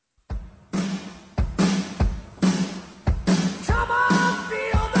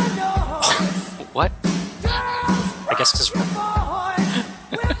guess because it's not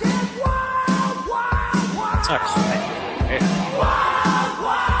quite.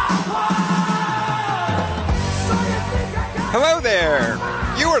 Hello there.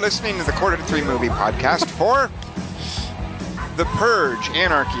 You are listening to the Quarter to Three movie podcast for The Purge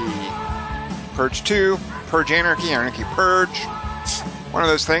Anarchy. Purge 2, Purge Anarchy, Anarchy Purge. One of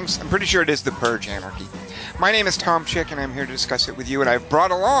those things. I'm pretty sure it is The Purge Anarchy. My name is Tom Chick, and I'm here to discuss it with you, and I've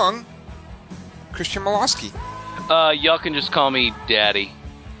brought along Christian Molosky. Y'all can just call me Daddy.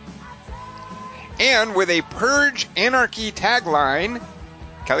 And with a Purge Anarchy tagline,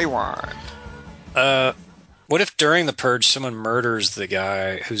 Kelly Wand. What if during the purge someone murders the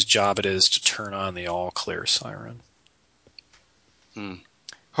guy whose job it is to turn on the all clear siren?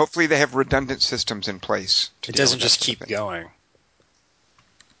 Hopefully they have redundant systems in place. It doesn't just keep going.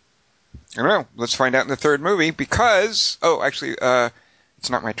 I don't know. Let's find out in the third movie because... Oh, actually, it's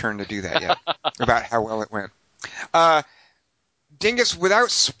not my turn to do that yet. About how well it went. Dingus,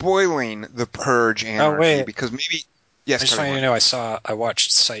 without spoiling the Purge Anarchy... Oh, wait. Because maybe... Yes, I just want you to know I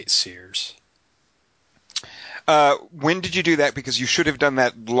watched Sightseers. When did you do that? Because you should have done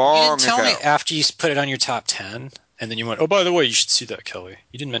that long ago. You didn't tell me after you put it on your top 10, and then you went, oh, by the way, you should see that, Kelly.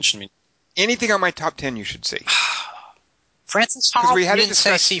 You didn't mention me. Anything on my top 10 you should see. Francis Ha? We had you didn't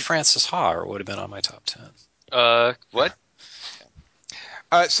say see Francis Ha, or it would have been on my top 10. What?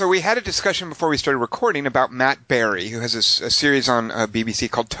 So we had a discussion before we started recording about Matt Berry, who has a series on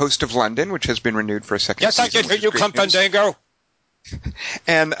BBC called Toast of London, which has been renewed for a second season. Yes, I can hear you, come Fandango!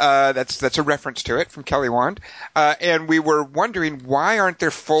 And that's a reference to it from Kelly Wand. And we were wondering, why aren't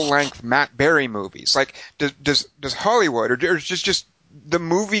there full-length Matt Berry movies? Like, does Hollywood, or just the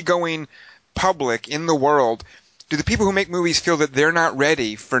movie-going public in the world, do the people who make movies feel that they're not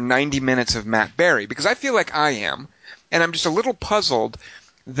ready for 90 minutes of Matt Berry? Because I feel like I am, and I'm just a little puzzled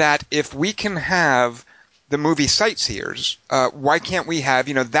that if we can have the movie Sightseers, why can't we have,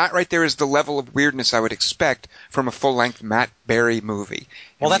 that right there is the level of weirdness I would expect from a full-length Matt Berry movie.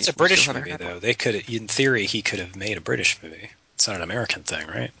 Well, that's a British movie, though. They could, in theory, he could have made a British movie. It's not an American thing,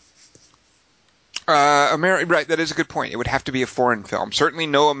 right? Right, that is a good point. It would have to be a foreign film. Certainly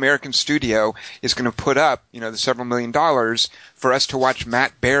no American studio is going to put up, the several $million for us to watch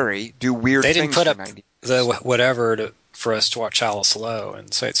Matt Berry do weird things. They didn't put up 90 the whatever for us to watch Alice Lowe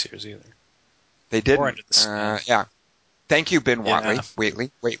and Sightseers either. They didn't. Yeah. Thank you, Ben Whatley. Yeah.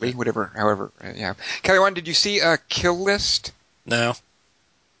 Waitley, whatever, however, yeah. Kelly Wand, did you see Kill List? No.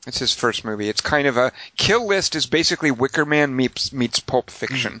 It's his first movie. It's kind of Kill List is basically Wicker Man meets Pulp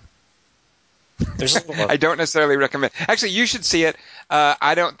Fiction. There's a little I don't necessarily recommend. Actually, you should see it.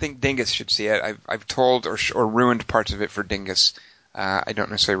 I don't think Dingus should see it. I've told or ruined parts of it for Dingus. I don't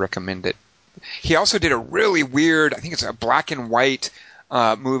necessarily recommend it. He also did a really weird, I think it's a black and white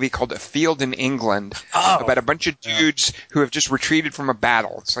movie called A Field in England about a bunch of dudes who have just retreated from a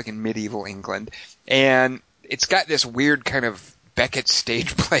battle. It's like in medieval England. And it's got this weird kind of Beckett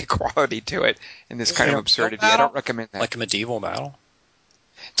stage play quality to it and this kind of absurdity. I don't recommend that. Like a medieval battle?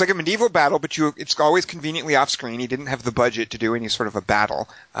 It's like a medieval battle, but it's always conveniently off screen. He didn't have the budget to do any sort of a battle.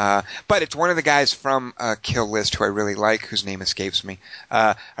 But it's one of the guys from Kill List who I really like, whose name escapes me.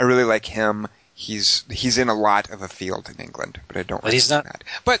 I really like him. He's in a lot of A Field in England, but I don't recommend that.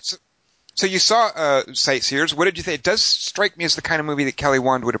 But so you saw Sightseers. What did you think? It does strike me as the kind of movie that Kelly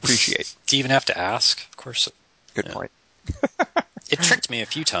Wand would appreciate. Do you even have to ask? Of course. Good point. It tricked me a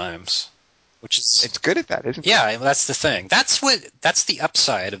few times. It's good at that, isn't it? Yeah, that's the thing. That's the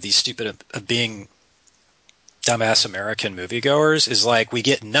upside of these stupid of being dumbass American moviegoers is like we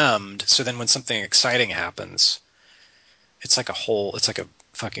get numbed. So then when something exciting happens, it's like a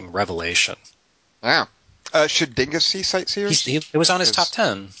fucking revelation. Wow. Should Dingus see Sightseers? It was on his top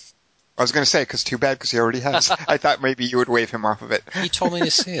 10. I was going to say, too bad, because he already has. I thought maybe you would wave him off of it. He told me to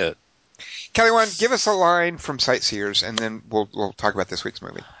see it. Kelly Wand, give us a line from Sightseers, and then we'll talk about this week's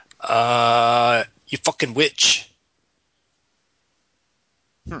movie. You fucking witch.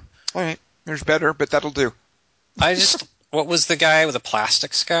 All right. There's better, but that'll do. What was the guy with the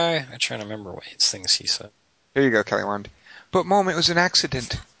plastics guy? I'm trying to remember what things he said. Here you go, Kelly Wand. But Mom, it was an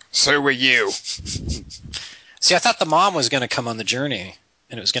accident. So were you. See, I thought the mom was going to come on the journey,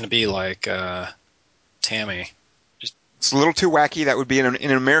 and it was going to be like Tammy. It's a little too wacky. That would be in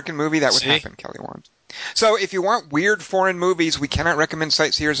an American movie. That would happen, Kelly Wand. So if you want weird foreign movies, we cannot recommend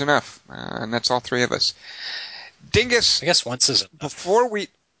Sightseers enough. And that's all three of us. Dingus. I guess once is enough.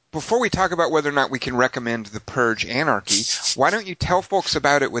 Before we talk about whether or not we can recommend The Purge Anarchy, why don't you tell folks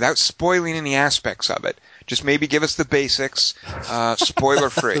about it without spoiling any aspects of it? Just maybe give us the basics,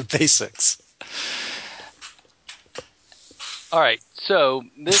 spoiler-free. The basics. All right, so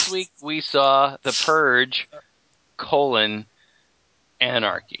this week we saw The Purge,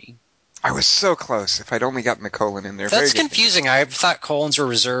 Anarchy. I was so close. If I'd only gotten the colon in there. That's Very good. confusing. I thought colons were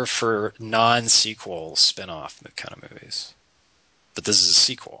reserved for non-sequel spin-off kind of movies. But this is a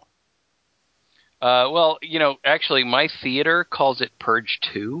sequel. Well, actually, my theater calls it Purge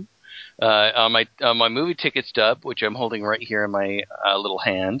 2. On my movie ticket stub, which I'm holding right here in my little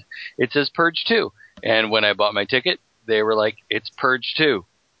hand, it says Purge 2. And when I bought my ticket, they were like, it's Purge 2.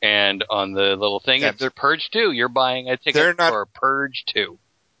 And on the little thing, it's Purge 2. You're buying a ticket for Purge 2.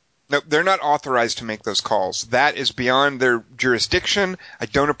 No, they're not authorized to make those calls. That is beyond their jurisdiction. I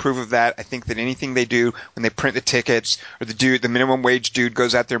don't approve of that. I think that anything they do when they print the tickets, or the minimum wage dude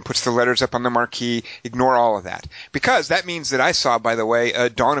goes out there and puts the letters up on the marquee, ignore all of that. Because that means that I saw, by the way,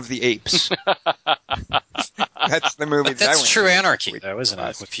 Dawn of the Apes. That's the movie that I went That's True to Anarchy, though, isn't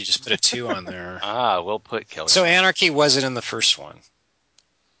it? If you just put a 2 on there. Well put, Kelly. So Anarchy wasn't in the first one.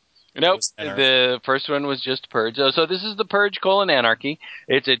 Nope, the first one was just Purge. So this is the Purge: Anarchy.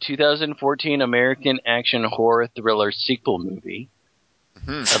 It's a 2014 American action horror thriller sequel movie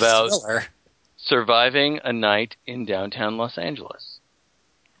about surviving a night in downtown Los Angeles.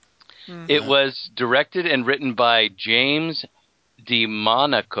 Mm-hmm. It was directed and written by James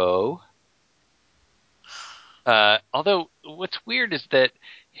DeMonaco. Although what's weird is that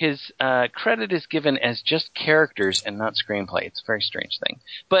his credit is given as just characters and not screenplay. It's a very strange thing.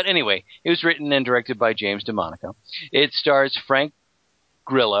 But anyway, it was written and directed by James DeMonaco. It stars Frank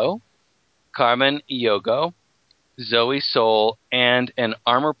Grillo, Carmen Eogo, Zoe Soul, and an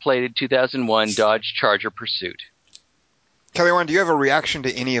armor-plated 2001 Dodge Charger Pursuit. Kelly Wand, do you have a reaction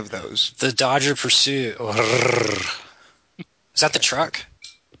to any of those? The Dodger Pursuit. Is that the truck?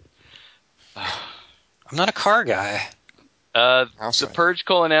 I'm not a car guy. The Purge: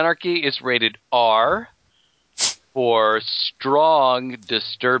 Anarchy is rated R for strong,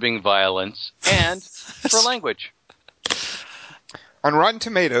 disturbing violence and for language. On Rotten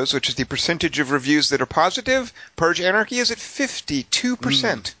Tomatoes, which is the percentage of reviews that are positive, Purge Anarchy is at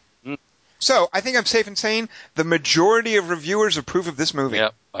 52%. So I think I'm safe in saying the majority of reviewers approve of this movie.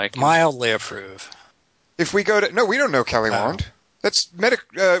 Yep, mildly approve. If we go to... No, we don't know, Kelly Wand. That's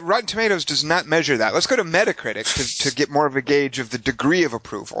Rotten Tomatoes does not measure that. Let's go to Metacritic to get more of a gauge of the degree of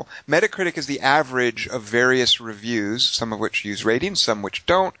approval. Metacritic is the average of various reviews, some of which use ratings, some which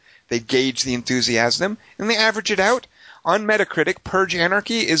don't. They gauge the enthusiasm, and they average it out. On Metacritic, Purge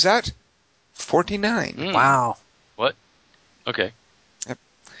Anarchy is at 49. Wow. What? Okay. Yep.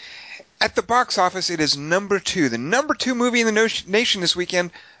 At the box office, it is number 2. The number 2 movie in the nation this weekend,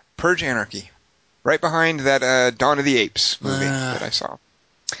 Purge Anarchy. Right behind that Dawn of the Apes movie that I saw.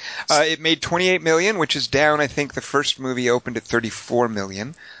 It made $28 million, which is down. I think the first movie opened at $34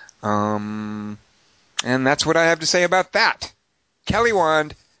 million. And that's what I have to say about that. Kelly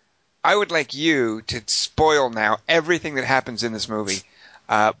Wand, I would like you to spoil now everything that happens in this movie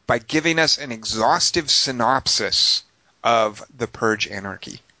by giving us an exhaustive synopsis of the Purge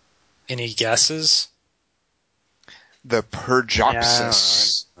Anarchy. Any guesses? The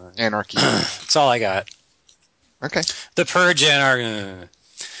Purgeopsis Anarchy. That's all I got. Okay. The Purge Anarchy.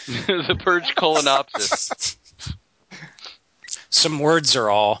 The Purge Colonopsis. Some words are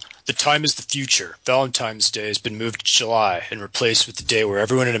all. The time is the future. Valentine's Day has been moved to July and replaced with the day where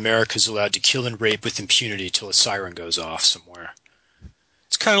everyone in America is allowed to kill and rape with impunity till a siren goes off somewhere.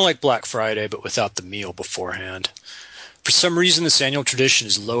 It's kind of like Black Friday, but without the meal beforehand. For some reason, this annual tradition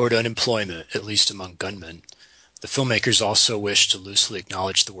has lowered unemployment, at least among gunmen. The filmmakers also wish to loosely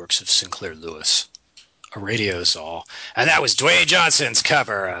acknowledge the works of Sinclair Lewis. A radio's all. And that was Dwayne Johnson's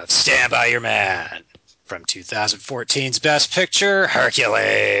cover of Stand By Your Man from 2014's Best Picture,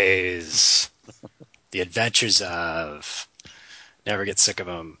 Hercules. The Adventures of... Never get sick of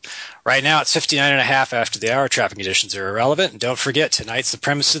them. Right now it's 59.5 after the hour. Traffic conditions are irrelevant. And don't forget, tonight's the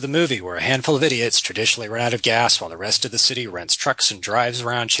premise of the movie, where a handful of idiots traditionally run out of gas while the rest of the city rents trucks and drives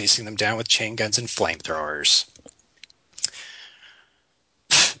around chasing them down with chain guns and flamethrowers.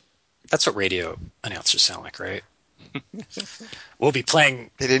 That's what radio announcers sound like, right? We'll be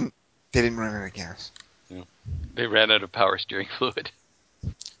playing... They didn't run out of gas. Yeah. They ran out of power steering fluid.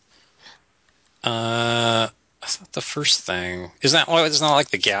 I thought the first thing... Isn't that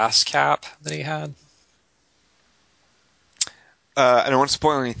like the gas cap that he had? I don't want to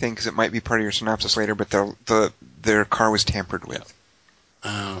spoil anything because it might be part of your synopsis later, but their car was tampered with.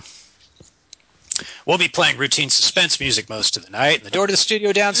 Oh. We'll be playing routine suspense music most of the night, and the door to the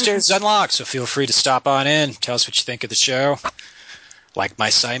studio downstairs is unlocked, so feel free to stop on in. Tell us what you think of the show. Like my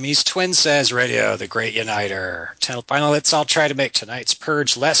Siamese twin says, Radio, the great uniter. Finally, let's all try to make tonight's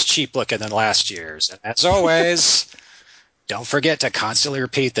Purge less cheap-looking than last year's. And as always, don't forget to constantly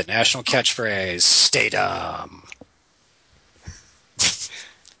repeat the national catchphrase, stay dumb.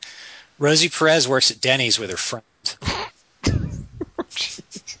 Rosie Perez works at Denny's with her friend.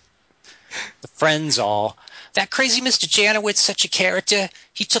 The friends all, that crazy Mr. Janowitz, such a character.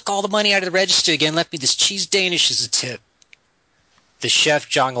 He took all the money out of the register again and left me this cheese Danish as a tip. The chef,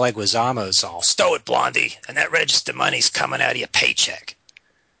 John Leguizamo's all, stow it, Blondie, and that register money's coming out of your paycheck.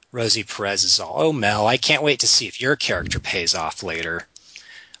 Rosie Perez is all, oh, Mel, I can't wait to see if your character pays off later.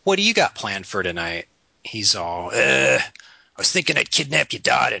 What do you got planned for tonight? He's all, I was thinking I'd kidnap your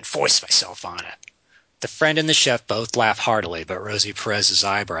daughter and force myself on her. The friend and the chef both laugh heartily, but Rosie Perez's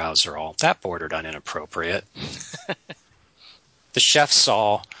eyebrows are all, that bordered on inappropriate. The chef's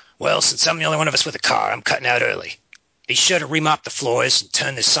all, well, since I'm the only one of us with a car, I'm cutting out early. Be sure to remop the floors and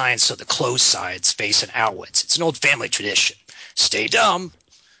turn the signs so the closed side's facing outwards. It's an old family tradition. Stay dumb.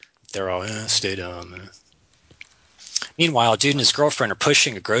 They're all, stay dumb. Meanwhile, a dude and his girlfriend are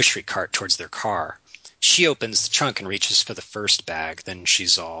pushing a grocery cart towards their car. She opens the trunk and reaches for the first bag. Then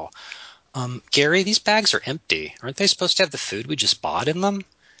she's all, Gary, these bags are empty. Aren't they supposed to have the food we just bought in them?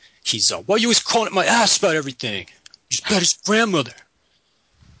 He's all, well, you was calling at my ass about everything. Just about his grandmother.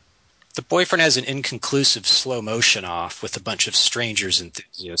 The boyfriend has an inconclusive slow motion off with a bunch of strangers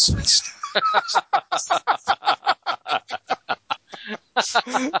enthusiasts.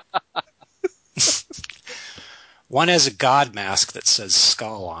 One has a god mask that says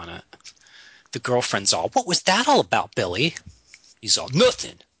skull on it. The girlfriend's all, what was that all about, Billy? He's all,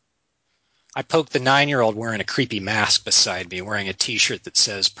 nothing. I poke the 9-year-old wearing a creepy mask beside me, wearing a t-shirt that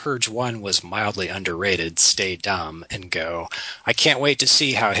says Purge 1 was mildly underrated, stay dumb, and go, I can't wait to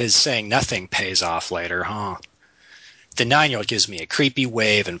see how his saying nothing pays off later, huh? The 9-year-old gives me a creepy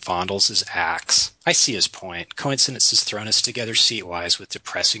wave and fondles his axe. I see his point. Coincidence has thrown us together seat-wise with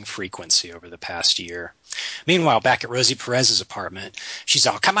depressing frequency over the past year. Meanwhile, back at Rosie Perez's apartment, she's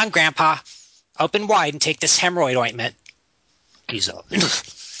all, come on, Grandpa. Open wide and take this hemorrhoid ointment. He's all,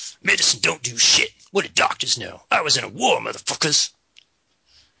 medicine don't do shit. What do doctors know? I was in a war, motherfuckers.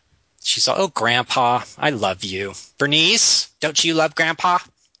 She's all, oh, Grandpa, I love you. Bernice, don't you love Grandpa?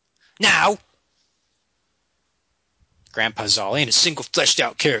 Now. Grandpa's all, ain't a single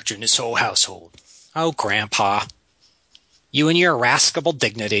fleshed-out character in this whole household. Oh, Grandpa. You and your irascible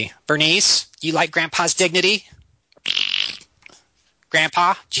dignity. Bernice, you like Grandpa's dignity?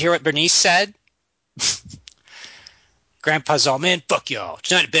 Grandpa, did you hear what Bernice said? Grandpa's all, man, fuck y'all.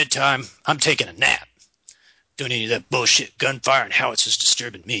 It's not bedtime. I'm taking a nap. Don't any of that bullshit gunfire and howitzers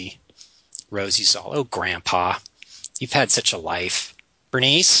disturbing me. Rosie's all, oh, Grandpa, you've had such a life.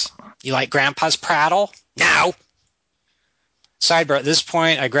 Bernice, you like Grandpa's prattle? Now. Sidebar, at this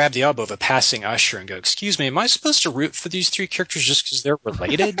point, I grab the elbow of a passing usher and go, excuse me, am I supposed to root for these three characters just because they're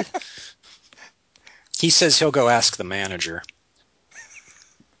related? He says he'll go ask the manager.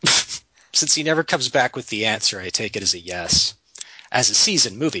 Since he never comes back with the answer, I take it as a yes. As a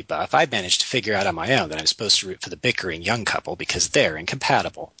seasoned movie buff, I've managed to figure out on my own that I'm supposed to root for the bickering young couple because they're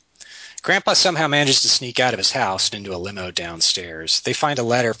incompatible. Grandpa somehow manages to sneak out of his house and into a limo downstairs. They find a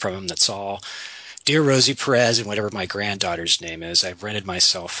letter from him that's all, Dear Rosie Perez and whatever my granddaughter's name is, I've rented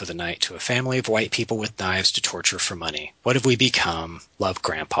myself for the night to a family of white people with knives to torture for money. What have we become? Love,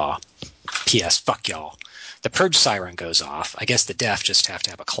 Grandpa. P.S. Fuck y'all. The purge siren goes off. I guess the deaf just have to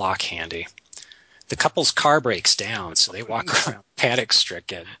have a clock handy. The couple's car breaks down, so they walk around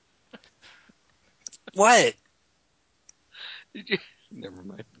panic-stricken. What? Never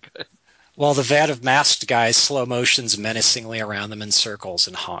mind. Good. While the vat of masked guys slow motions menacingly around them in circles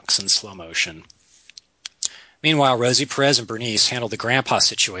and honks in slow motion. Meanwhile, Rosie Perez and Bernice handle the grandpa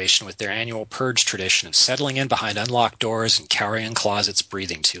situation with their annual purge tradition of settling in behind unlocked doors and cowering in closets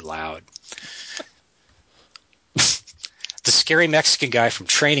breathing too loud. The scary Mexican guy from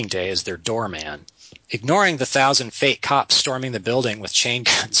Training Day is their doorman. Ignoring the 1,000 fake cops storming the building with chain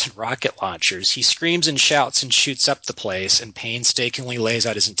guns and rocket launchers, he screams and shouts and shoots up the place and painstakingly lays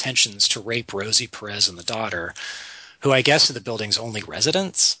out his intentions to rape Rosie Perez and the daughter, who I guess are the building's only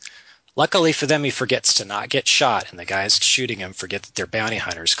residents. Luckily for them, he forgets to not get shot, and the guys shooting him forget that they're bounty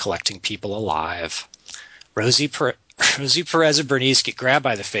hunters collecting people alive. Rosie Perez and Bernice get grabbed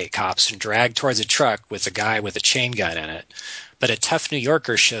by the fake cops and dragged towards a truck with a guy with a chain gun in it. But a tough New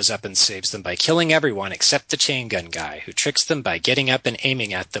Yorker shows up and saves them by killing everyone except the chain gun guy, who tricks them by getting up and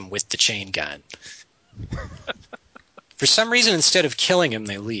aiming at them with the chain gun. For some reason, instead of killing him,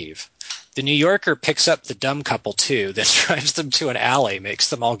 they leave. The New Yorker picks up the dumb couple, too, then drives them to an alley, makes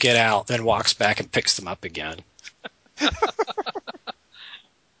them all get out, then walks back and picks them up again.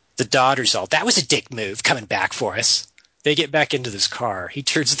 The daughter's all, that was a dick move, coming back for us. They get back into this car. He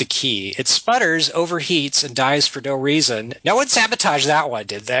turns the key. It sputters, overheats, and dies for no reason. No one sabotaged that one,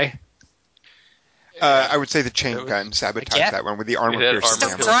 did they? I would say the chain gun sabotaged that one with the armor-piercing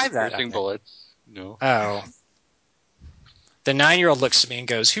Don't drive that. bullets. No. Oh. The 9-year-old looks at me and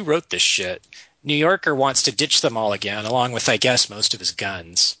goes, "Who wrote this shit?" New Yorker wants to ditch them all again, along with, I guess, most of his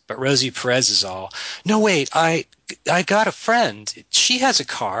guns. But Rosie Perez is all, "No, wait, I got a friend. She has a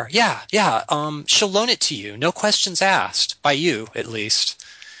car. Yeah, she'll loan it to you. No questions asked. By you, at least."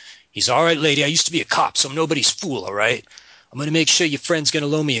 He's, "All right, lady, I used to be a cop, so I'm nobody's fool, all right? I'm going to make sure your friend's going to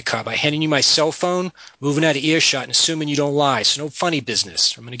loan me a car by handing you my cell phone, moving out of earshot, and assuming you don't lie, so no funny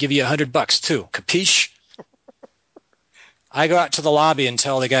business. I'm going to give you $100, too. Capiche?" I go out to the lobby and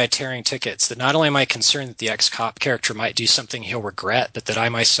tell the guy tearing tickets that not only am I concerned that the ex-cop character might do something he'll regret, but that I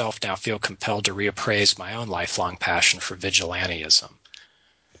myself now feel compelled to reappraise my own lifelong passion for vigilantism.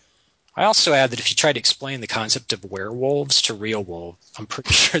 I also add that if you try to explain the concept of werewolves to real wolves, I'm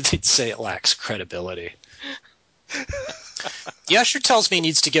pretty sure they'd say it lacks credibility. The usher tells me he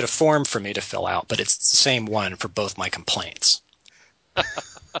needs to get a form for me to fill out, but it's the same one for both my complaints.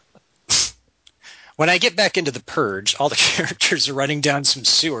 When I get back into the Purge, all the characters are running down some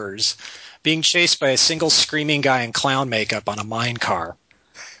sewers, being chased by a single screaming guy in clown makeup on a mine car.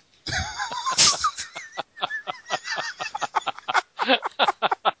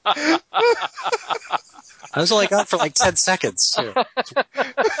 I was only gone for like 10 seconds, too.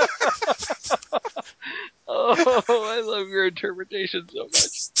 Oh, I love your interpretation so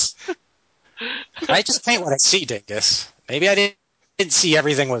much. I just paint what I see, Dingus. Maybe I didn't see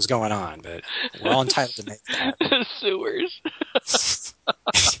everything that was going on, but we're all entitled to make that. Sewers.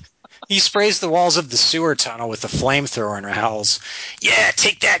 He sprays the walls of the sewer tunnel with a flamethrower and howls, "Yeah,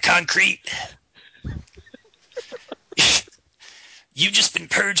 take that, concrete. You've just been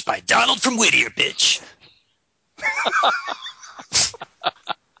purged by Donald from Whittier, bitch."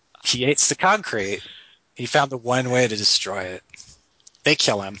 He hates the concrete. He found the one way to destroy it. They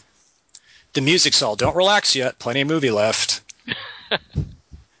kill him. The music's all, "Don't relax yet. Plenty of movie left."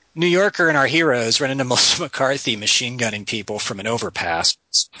 New Yorker and our heroes run into Melissa McCarthy machine gunning people from an overpass.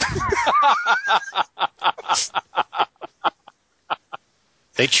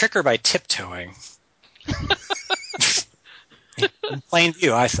 They trick her by tiptoeing. In plain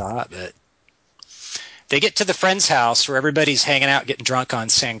view, I thought, but... They get to the friend's house where everybody's hanging out, getting drunk on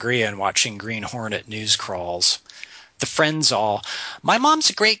sangria and watching Green Hornet news crawls. The friend's all, "My mom's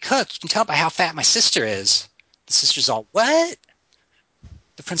a great cook. You can tell by how fat my sister is." The sister's all, "What?"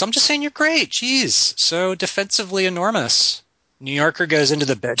 The friend's, "I'm just saying you're great. Jeez, so defensively enormous." New Yorker goes into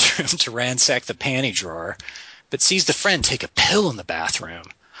the bedroom to ransack the panty drawer, but sees the friend take a pill in the bathroom.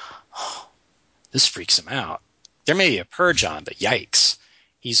 This freaks him out. There may be a purge on, but yikes.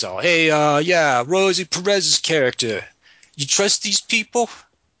 He's all, "Hey, yeah, Rosie Perez's character. You trust these people?"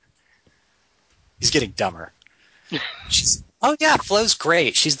 He's getting dumber. "Oh yeah, Flo's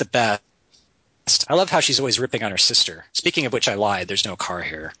great. She's the best. I love how she's always ripping on her sister. Speaking of which, I lied. There's no car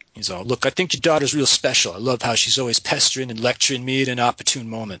here." He's all, "Look, I think your daughter's real special. I love how she's always pestering and lecturing me at inopportune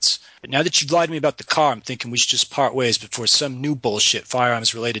moments. But now that you've lied to me about the car, I'm thinking we should just part ways before some new bullshit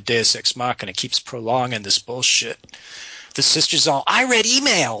firearms-related Deus Ex Machina keeps prolonging this bullshit." The sister's all, "I read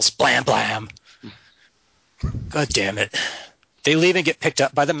emails. Blam, blam." God damn it. They leave and get picked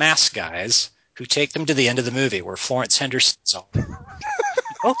up by the mask guys, who take them to the end of the movie, where Florence Henderson's all,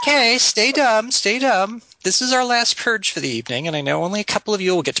 "Okay, stay dumb, stay dumb. This is our last purge for the evening, and I know only a couple of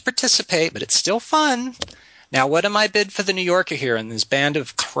you will get to participate, but it's still fun. Now, what am I bid for the New Yorker here in this band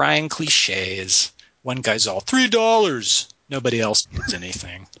of crying cliches?" One guy's all, $3. Nobody else does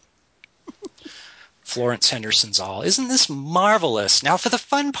anything. Florence Henderson's all, "Isn't this marvelous? Now for the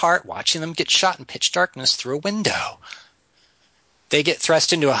fun part, watching them get shot in pitch darkness through a window." They get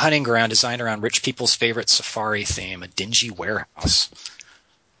thrust into a hunting ground designed around rich people's favorite safari theme, a dingy warehouse.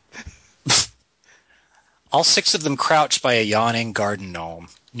 All 6 of them crouch by a yawning garden gnome.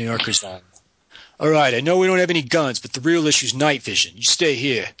 New Yorker's all, "All right, I know we don't have any guns, but the real issue's night vision. You stay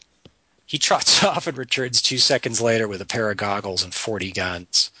here." He trots off and returns 2 seconds later with a pair of goggles and 40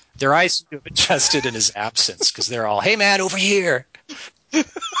 guns. Their eyes seem to have adjusted in his absence because they're all, "Hey man, over here."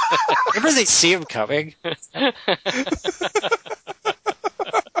 Remember they see him coming?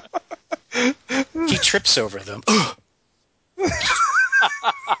 He trips over them.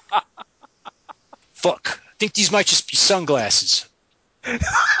 "Fuck, I think these might just be sunglasses."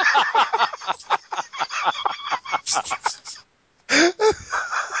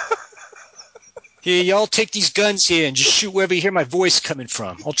 "Here, y'all take these guns here and just shoot wherever you hear my voice coming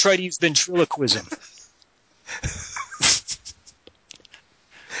from. I'll try to use ventriloquism."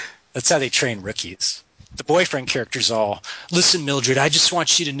 That's how they train rookies. The boyfriend character's all, "Listen, Mildred, I just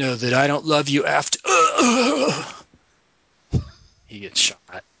want you to know that I don't love you after..." He gets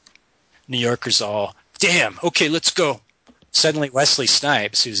shot. New Yorker's all, Damn, okay, let's go. Suddenly, Wesley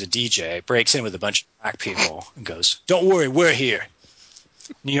Snipes, who's a DJ, breaks in with a bunch of black people and goes, don't worry, we're here.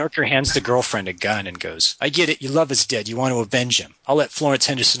 New Yorker hands the girlfriend a gun and goes, I get it, your love is dead, you want to avenge him. I'll let Florence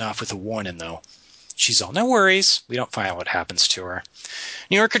Henderson off with a warning, though. She's all, no worries. We don't find out what happens to her.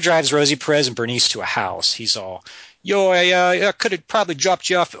 New Yorker drives Rosie Perez and Bernice to a house. He's all, yo, I could have probably dropped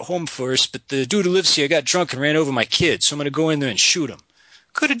you off at home first, but the dude who lives here got drunk and ran over my kid, so I'm going to go in there and shoot him.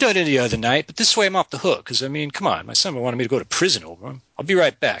 Could have done it the other night, but this way I'm off the hook, because, I mean, come on, my son wanted me to go to prison over him. I'll be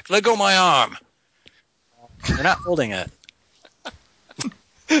right back. Let go my arm. They're not holding it.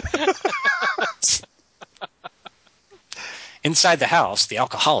 Inside the house, the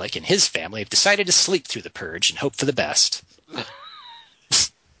alcoholic and his family have decided to sleep through the purge and hope for the best.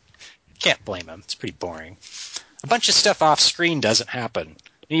 Can't blame him. It's pretty boring. A bunch of stuff off screen doesn't happen.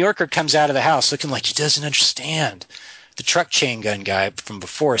 New Yorker comes out of the house looking like he doesn't understand. The truck chain gun guy from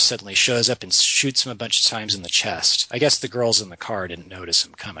before suddenly shows up and shoots him a bunch of times in the chest. I guess the girls in the car didn't notice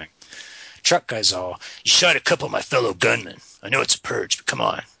him coming. Truck guy's all, you shot a couple of my fellow gunmen. I know it's a purge, but come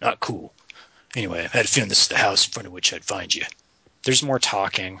on, not cool. Anyway, I had a feeling this is the house in front of which I'd find you. There's more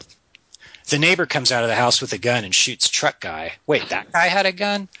talking. The neighbor comes out of the house with a gun and shoots truck guy. Wait, that guy had a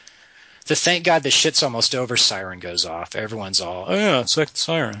gun? The thank God the shit's almost over siren goes off. Everyone's all, oh yeah, it's like the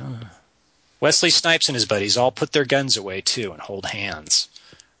siren. Wesley Snipes and his buddies all put their guns away too and hold hands.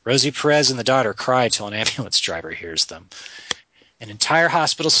 Rosie Perez and the daughter cry till an ambulance driver hears them. An entire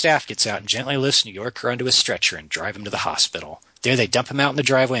hospital staff gets out and gently lifts New Yorker onto a stretcher and drive him to the hospital. There they dump him out in the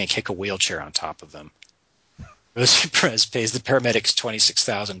driveway and kick a wheelchair on top of him. Rosie Perez pays the paramedics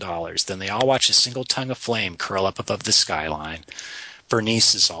 $26,000. Then they all watch a single tongue of flame curl up above the skyline.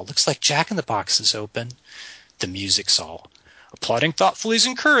 Bernice is all, looks like Jack in the Box is open. The music's all, applauding thoughtfully is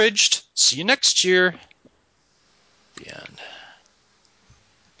encouraged. See you next year. The end.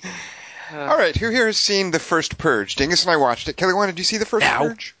 All right, who here has seen the first Purge? Dingus and I watched it. Kelly, did you see the first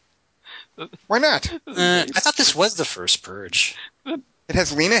Purge? Why not? I thought this was the first Purge. It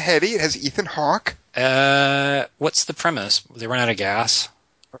has Lena Headey. It has Ethan Hawke. What's the premise? They run out of gas?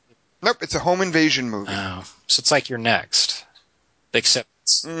 Nope, it's a home invasion movie. Oh, so it's like You're Next. Except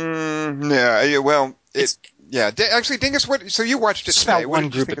yeah, well, actually, Dingus, so you watched it today. It's about one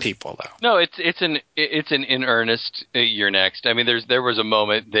group of people, though. No, it's an in earnest You're Next. I mean, there was a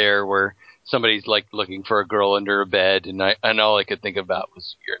moment there where somebody's like looking for a girl under a bed, and all I could think about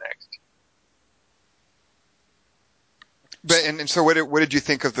was You're Next. But and so what did you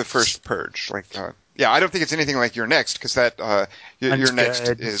think of the first Purge? Like, I don't think it's anything like You're Next, because that You're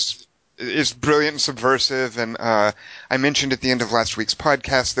Next is brilliant and subversive. And I mentioned at the end of last week's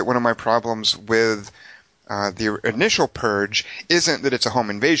podcast that one of my problems with the initial Purge isn't that it's a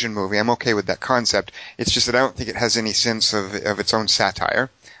home invasion movie. I'm okay with that concept. It's just that I don't think it has any sense of its own satire.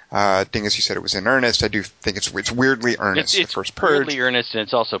 Dingus, you said it was in earnest. I do think it's weirdly earnest. It's the first Purge. weirdly earnest, and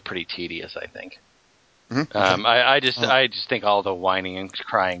it's also pretty tedious, I think. Mm-hmm. I just think all the whining and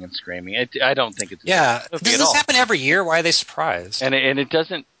crying and screaming. I don't think it's does this happen every year? Why are they surprised? And it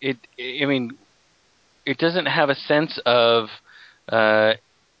doesn't. It doesn't have a sense of. I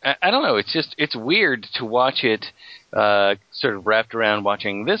don't know. It's weird to watch it sort of wrapped around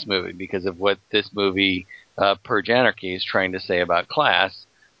watching this movie because of what this movie Purge Anarchy is trying to say about class.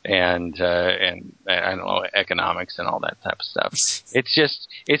 And I don't know, economics and all that type of stuff.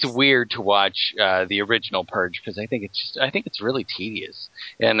 It's weird to watch the original Purge because I think it's really tedious.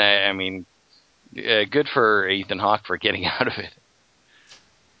 And I mean, good for Ethan Hawke for getting out of it.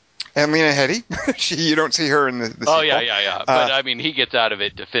 And Lena Headey, you don't see her in the sequel. Oh yeah. But I mean, he gets out of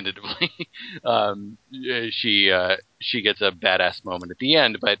it definitively. She gets a badass moment at the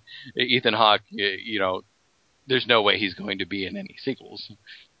end, but Ethan Hawke, there's no way he's going to be in any sequels.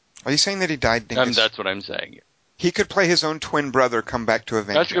 Are you saying that he died, Dingus? That's what I'm saying. He could play his own twin brother come back to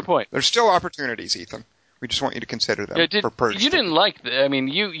avenge That's a good point. There's still opportunities, Ethan. We just want you to consider them for Purge. You didn't like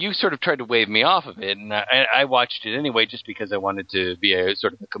you sort of tried to wave me off of it, and I watched it anyway just because I wanted to be a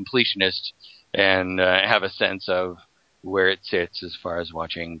sort of a completionist and have a sense of where it sits as far as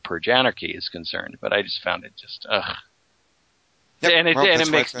watching Purge Anarchy is concerned. But I just found it just ugh. Yep. And it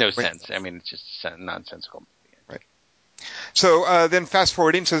makes no sense. I mean, it's just nonsensical. So then fast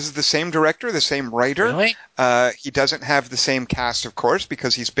forwarding, so this is the same director, the same writer. Really? He doesn't have the same cast, of course,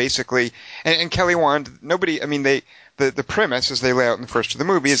 because he's basically and Kelly Wand. Nobody. I mean, the premise as they lay out in the first of the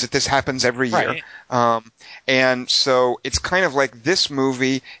movie is that this happens every year, right. And so it's kind of like this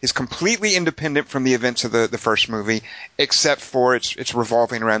movie is completely independent from the events of the first movie, except for it's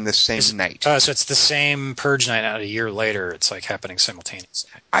revolving around this same night. So it's the same Purge night out a year later. It's like happening simultaneously.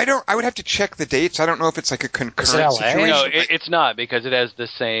 I would have to check the dates. I don't know if it's like a concurrent Is it LA? situation. No, it's not because it has the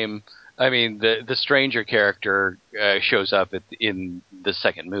same I mean, the stranger character shows up in the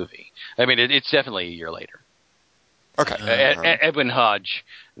second movie. I mean, it's definitely a year later. Okay. Edwin Hodge,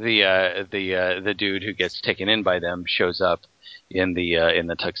 the dude who gets taken in by them, shows up in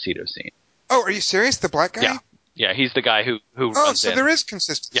the tuxedo scene. Oh, are you serious? The black guy? Yeah, he's the guy who runs in. Oh, so there is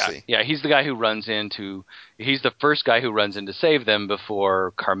consistency. Yeah, he's the guy who runs into. He's the first guy who runs in to save them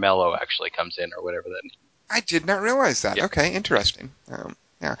before Carmelo actually comes in, or whatever that. I did not realize that. Yeah. Okay, interesting.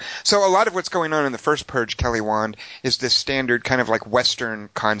 Yeah. So a lot of what's going on in the first Purge, Kelly Wand, is this standard kind of like Western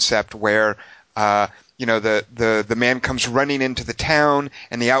concept where, the man comes running into the town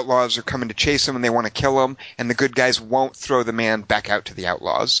and the outlaws are coming to chase him and they want to kill him, and the good guys won't throw the man back out to the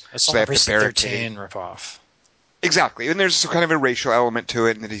outlaws. It's so all they a have to Precinct barricade. 13 ripoff. Exactly, and there's kind of a racial element to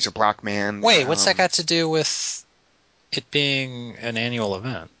it, and that he's a black man. Wait, what's that got to do with it being an annual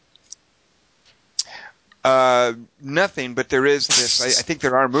event? Nothing, but there is this. I think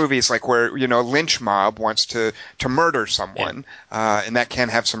there are movies like where a lynch mob wants to murder someone, and that can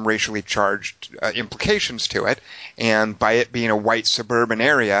have some racially charged implications to it. And by it being a white suburban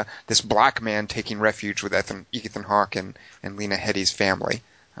area, this black man taking refuge with Ethan Hawke and Lena Headey's family,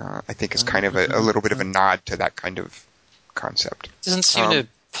 I think is kind of a little bit of a nod to that kind of concept. Doesn't seem to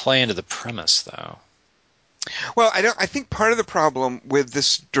play into the premise, though. Well, I think part of the problem with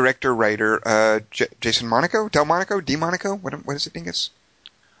this director-writer, Jason Monaco, DeMonaco, what is it, Dingus?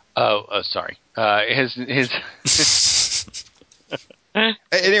 Sorry. His.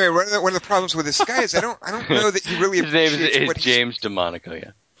 Anyway, one of the problems with this guy is I don't know that he really appreciates his name what is James DeMonaco,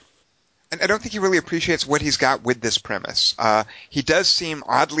 yeah. And I don't think he really appreciates what he's got with this premise. He does seem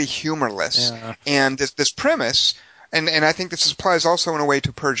oddly humorless, and this premise. And I think this applies also in a way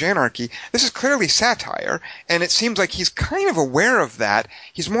to Purge Anarchy. This is clearly satire, and it seems like he's kind of aware of that.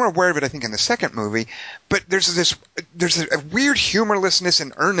 He's more aware of it, I think, in the second movie. But there's a weird humorlessness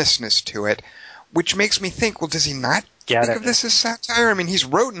and earnestness to it, which makes me think, well, does he not think of this as satire? I mean, he's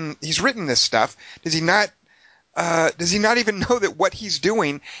written this stuff. Does he not even know that what he's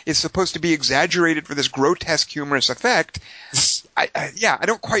doing is supposed to be exaggerated for this grotesque, humorous effect? I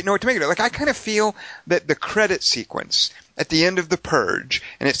don't quite know what to make of it. Like, I kind of feel that the credit sequence at the end of The Purge,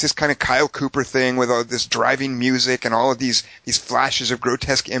 and it's this kind of Kyle Cooper thing with all this driving music and all of these flashes of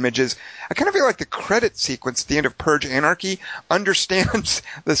grotesque images. I kind of feel like the credit sequence at the end of Purge Anarchy understands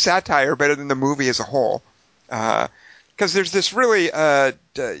the satire better than the movie as a whole. Because there's this really, there's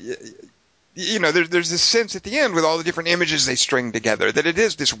this sense at the end with all the different images they string together that it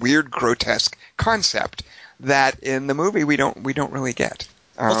is this weird, grotesque concept that in the movie we don't really get.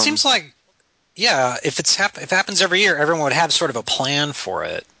 Well, it seems like, if it happens every year, everyone would have sort of a plan for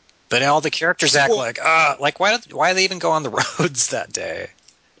it. But all the characters act why do they even go on the roads that day?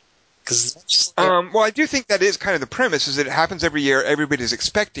 Well, I do think that is kind of the premise, is that it happens every year, everybody's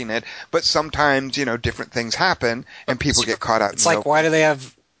expecting it, but sometimes, different things happen, and people get caught out. It's like, why do they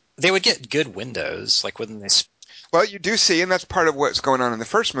have... They would get good windows, like wouldn't they... Well, you do see, and that's part of what's going on in the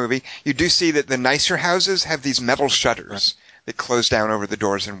first movie, you do see that the nicer houses have these metal shutters that close down over the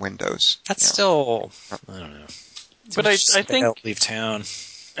doors and windows. That's still... I don't know. But I think... Leave town.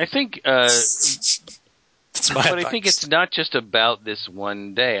 I think... I think it's not just about this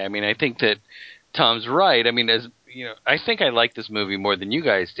one day. I mean, I think that Tom's right. I mean, I think I like this movie more than you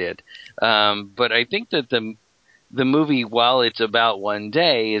guys did. But I think that the movie, while it's about one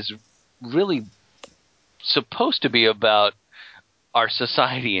day, is really supposed to be about our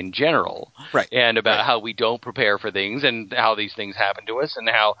society in general, right? And about how we don't prepare for things, and how these things happen to us, and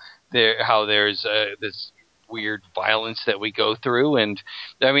how there's this weird violence that we go through. And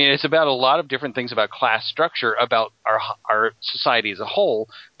I mean, it's about a lot of different things about class structure, about our society as a whole.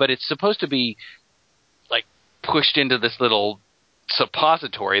 But it's supposed to be like pushed into this little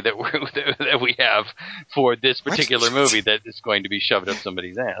suppository that we have for this particular movie that is going to be shoved up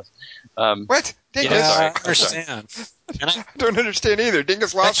somebody's ass. What? Dingus? Yeah, I understand. I don't understand either.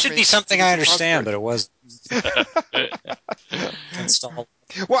 Dingus lost me. That should be something I understand, but it wasn't.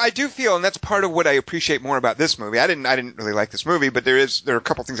 Well, I do feel, and that's part of what I appreciate more about this movie. I didn't really like this movie, but there are a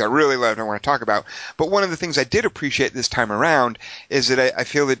couple things I really loved and I want to talk about. But one of the things I did appreciate this time around is that I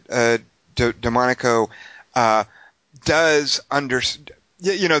feel that DeMonaco does understand.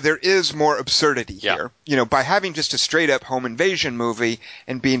 There is more absurdity here. By having just a straight-up home invasion movie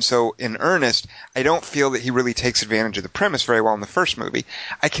and being so in earnest, I don't feel that he really takes advantage of the premise very well in the first movie.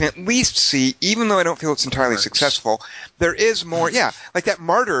 I can at least see, even though I don't feel it's entirely successful, there is more, like that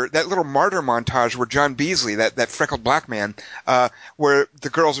little martyr montage where John Beasley, that freckled black man, where the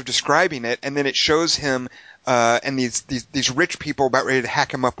girls are describing it, and then it shows him and these rich people about ready to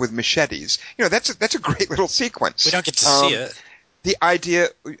hack him up with machetes. That's a great little sequence. We don't get to see it. the idea.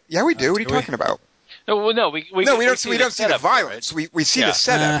 Yeah, we do. What are you talking about? No, we don't see the violence. We see the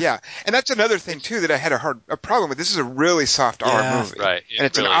setup, and that's another thing too that I had a problem with. This is a really soft R movie, right? And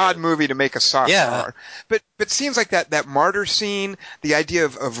it's really an odd movie to make a soft R. But it seems like that martyr scene, the idea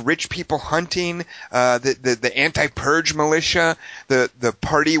of rich people hunting, the anti-purge militia, the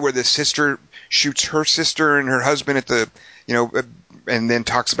party where the sister shoots her sister and her husband at the and then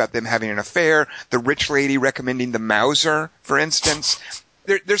talks about them having an affair. The rich lady recommending the Mauser, for instance.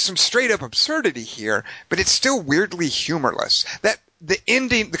 There's some straight up absurdity here, but it's still weirdly humorless. That the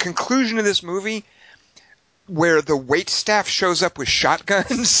conclusion of this movie, where the waitstaff shows up with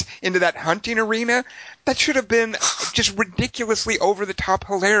shotguns into that hunting arena, that should have been just ridiculously over the top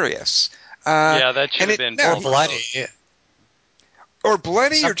hilarious. That should have been bloody. Or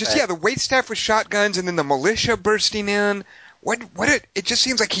bloody, or just the waitstaff with shotguns, and then the militia bursting in. It just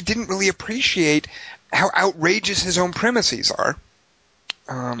seems like he didn't really appreciate how outrageous his own premises are.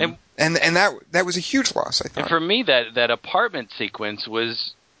 And that was a huge loss, I thought. And for me, that apartment sequence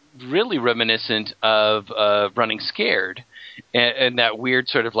was really reminiscent of Running Scared, and that weird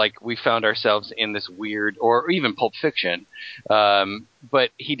sort of like we found ourselves in this weird, or even Pulp Fiction.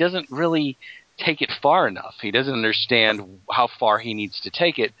 But he doesn't really take it far enough. He doesn't understand how far he needs to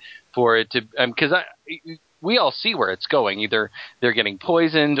take it for it to, because we all see where it's going. Either they're getting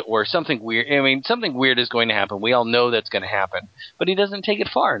poisoned or something weird. I mean, something weird is going to happen. We all know that's going to happen. But he doesn't take it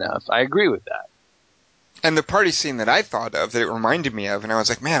far enough. I agree with that. And the party scene that I thought of, that it reminded me of, and I was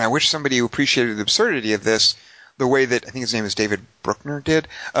like, man, I wish somebody who appreciated the absurdity of this the way that, I think his name is David Bruckner did.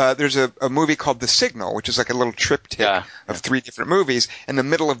 There's a movie called The Signal, which is like a little triptych of 3 different movies. In the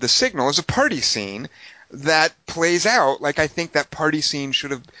middle of The Signal is a party scene that plays out like I think that party scene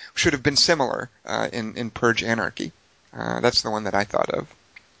should have been similar in Purge Anarchy. That's the one that I thought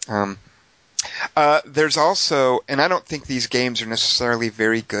of. There's also, and I don't think these games are necessarily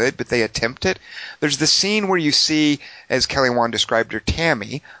very good, but they attempt it. There's the scene where you see, as Kelly Wand described her,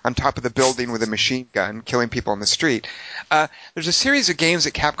 Tammy on top of the building with a machine gun killing people in the street. There's a series of games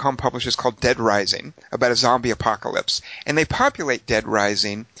that Capcom publishes called Dead Rising about a zombie apocalypse, and they populate Dead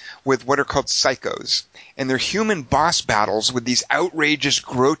Rising with what are called psychos, and they're human boss battles with these outrageous,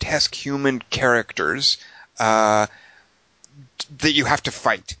 grotesque human characters that you have to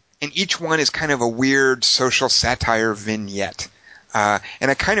fight. And each one is kind of a weird social satire vignette. And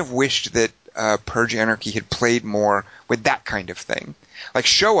I kind of wished that Purge Anarchy had played more with that kind of thing. Like,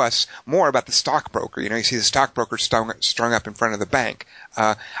 show us more about the stockbroker. You see the stockbroker strung up in front of the bank.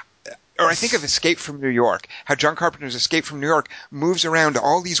 Or I think of Escape from New York, how John Carpenter's Escape from New York moves around to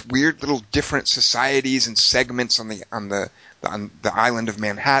all these weird little different societies and segments on the island of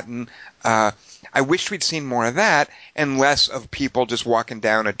Manhattan. I wish we'd seen more of that and less of people just walking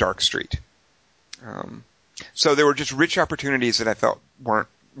down a dark street. So there were just rich opportunities that I felt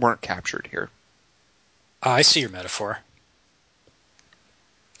weren't captured here. I see your metaphor.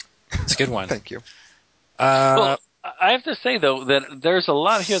 It's a good one. Thank you. Well, I have to say though that there's a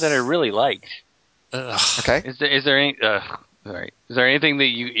lot here that I really liked. Okay. Is there any? Sorry. Is there anything that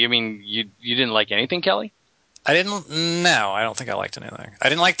you didn't like anything, Kelly? No, I don't think I liked anything. I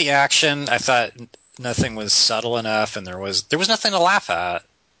didn't like the action. I thought nothing was subtle enough, and there was nothing to laugh at.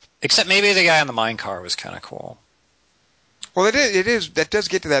 Except maybe the guy on the mine car was kind of cool. Well, it is. That does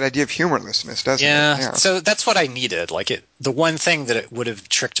get to that idea of humorlessness, doesn't it? Yeah. So that's what I needed. Like the one thing that it would have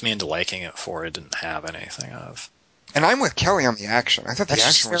tricked me into liking it for, it didn't have anything of. And I'm with Kelly on the action. I thought the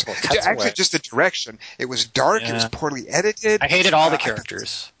action was actually just the direction. It was dark. Yeah. It was poorly edited. I hated all the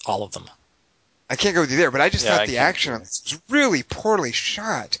characters, all of them. I can't go with you there, but I just thought the action was really poorly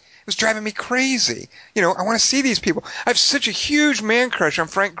shot. It was driving me crazy. I want to see these people. I have such a huge man crush on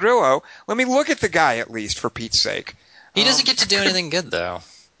Frank Grillo. Let me look at the guy at least, for Pete's sake. He doesn't get to do anything good, though.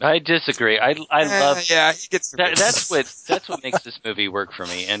 I disagree. I love. Yeah, he gets. That's what makes this movie work for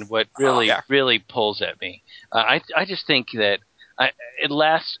me, and what really pulls at me. I just think that at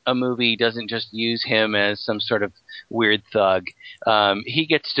last a movie doesn't just use him as some sort of weird thug. He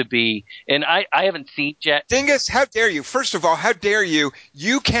gets to be, and I haven't seen Jet. Dingus, how dare you? First of all, how dare you?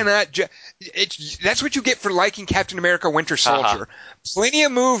 You cannot. That's what you get for liking Captain America: Winter Soldier. Plenty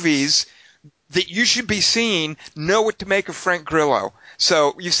of movies that you should be seeing know what to make of Frank Grillo.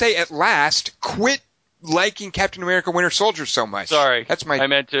 So you say at last, quit liking Captain America: Winter Soldier so much. Sorry, that's my. I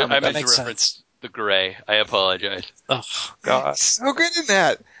meant to reference the gray. I apologize. Oh God, so good in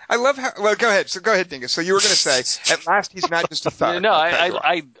that. I love how. Well, go ahead. So go ahead, Dingus. So you were going to say, at last he's not just a thug. No,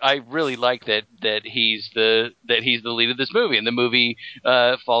 I really like that he's the lead of this movie, and the movie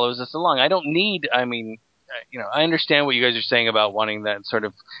follows us along. I don't need. I mean, I understand what you guys are saying about wanting that sort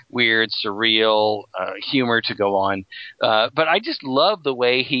of weird, surreal humor to go on, but I just love the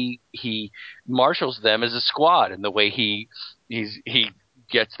way he marshals them as a squad, and the way he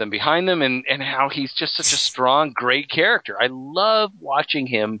gets them behind them, and how he's just such a strong, great character. I love watching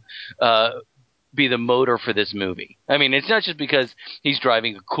him be the motor for this movie. I mean, it's not just because he's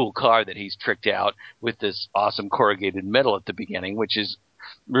driving a cool car that he's tricked out with this awesome corrugated metal at the beginning, which is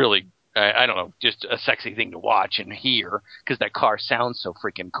really, I don't know, just a sexy thing to watch and hear, because that car sounds so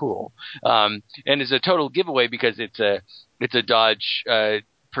freaking cool. And it's a total giveaway because it's a Dodge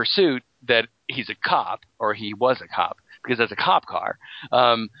Pursuit that he's a cop, or he was a cop, because that's a cop car.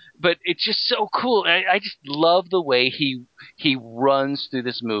 But it's just so cool. I just love the way he runs through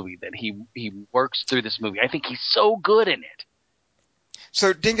this movie, that he works through this movie. I think he's so good in it.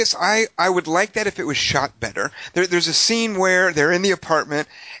 So, Dingus, I would like that if it was shot better. There's a scene where they're in the apartment,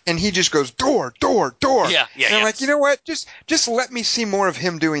 and he just goes, door, door, door. Yeah. And I'm like, you know what? Just let me see more of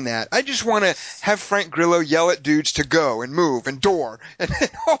him doing that. I just want to have Frank Grillo yell at dudes to go and move and door and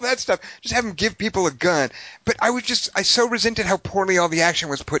all that stuff. Just have him give people a gun. But I so resented how poorly all the action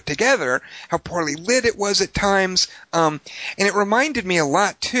was put together, how poorly lit it was at times. And it reminded me a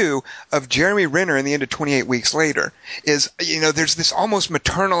lot, too, of Jeremy Renner in the end of 28 Weeks Later. There's this almost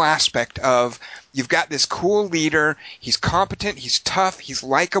maternal aspect of, you've got this cool leader, he's competent, he's tough, he's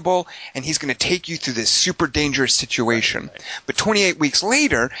likable, and he's going to take you through this super dangerous situation. Right. But 28 Weeks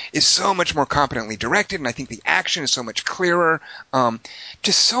Later is so much more competently directed, and I think the action is so much clearer.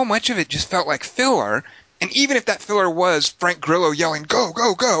 Just so much of it just felt like filler, and even if that filler was Frank Grillo yelling, go,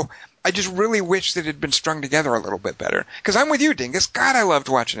 go, go, I just really wish that it had been strung together a little bit better. Because I'm with you, Dingus. God, I loved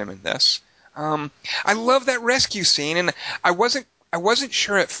watching him in this. I love that rescue scene, and I wasn't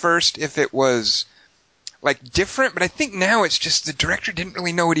sure at first if it was like different, but I think now it's just the director didn't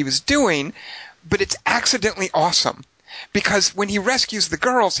really know what he was doing, but it's accidentally awesome. Because when he rescues the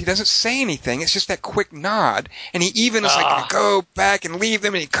girls, he doesn't say anything. It's just that quick nod. And he even is like, go back and leave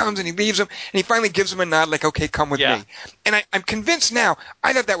them, and he comes and he leaves them, and he finally gives them a nod like, okay, come with me. And I'm convinced now,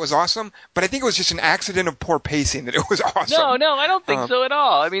 I thought that was awesome, but I think it was just an accident of poor pacing that it was awesome. No, I don't think so at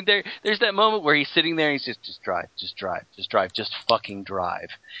all. I mean, there's that moment where he's sitting there and he's just drive, just fucking drive.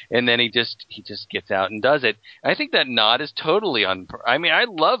 And then he just gets out and does it. I think that nod is totally I mean, I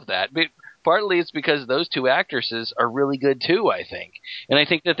love that, but partly it's because those two actresses are really good too, I think. And I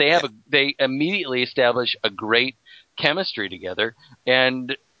think that they immediately establish a great chemistry together.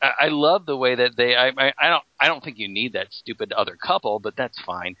 And I love the way that I don't think you need that stupid other couple, but that's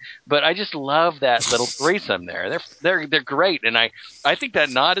fine. But I just love that little threesome there. They're great, and I think that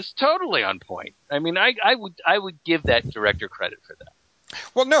nod is totally on point. I mean, I would give that director credit for that.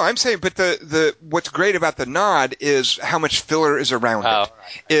 Well, no, I'm saying, but the what's great about the nod is how much filler is around it. Right.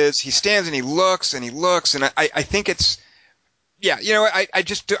 Is he stands and he looks, and I think it's,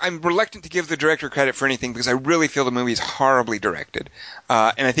 I'm reluctant to give the director credit for anything because I really feel the movie is horribly directed,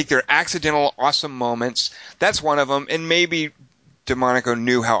 and I think there are accidental awesome moments. That's one of them, and maybe DeMonico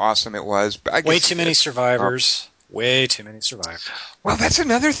knew how awesome it was, but I guess way too many survivors. Way too many survivors. Well, that's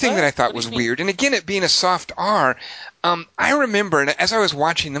another thing that I thought was weird. And again, it being a soft R, I remember, and as I was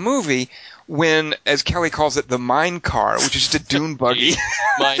watching the movie, when, as Kelly calls it, the mine car, which is just a dune buggy.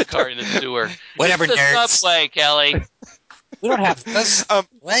 Mine car in the sewer. Whatever, it's the subway, Kelly. We don't have this.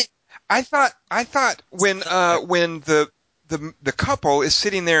 What? I thought when the couple is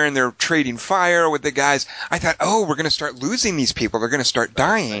sitting there and they're trading fire with the guys, I thought, oh, we're going to start losing these people. They're going to start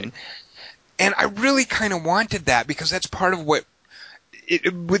dying. Right. And I really kind of wanted that because that's part of what,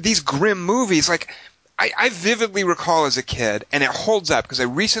 with these grim movies, like, I vividly recall as a kid, and it holds up because I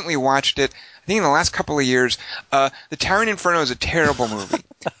recently watched it, I think in the last couple of years, The Towering Inferno is a terrible movie.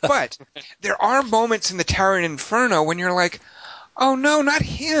 But there are moments in The Towering Inferno when you're like, oh no, not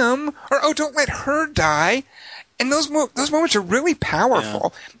him, or oh, don't let her die. And those moments are really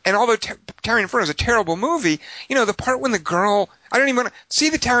powerful. Yeah. And although Towering Inferno is a terrible movie, the part when the girl, I don't even want to see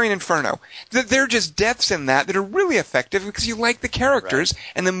The Towering Inferno. There are just deaths in that are really effective because you like the characters, right.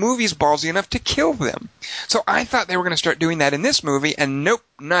 And the movie's ballsy enough to kill them. So I thought they were going to start doing that in this movie, and nope,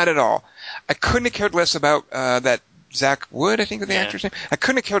 not at all. I couldn't have cared less about that Zach Wood, I think was the actor's name. I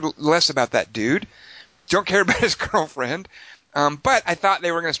couldn't have cared less about that dude. Don't care about his girlfriend. But I thought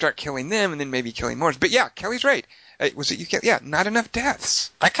they were going to start killing them and then maybe killing more. But yeah, Kelly's right. Not enough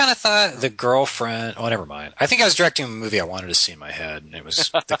deaths. I kind of thought the girlfriend. Oh, never mind. I think I was directing a movie I wanted to see in my head, and it was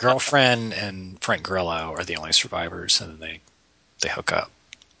the girlfriend and Frank Grillo are the only survivors, and then they hook up.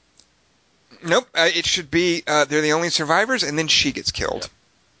 Nope. It should be they're the only survivors, and then she gets killed. Yep.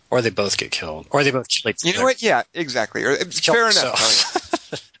 Or they both get killed, or they both kill each other. You know what? Yeah, exactly. Fair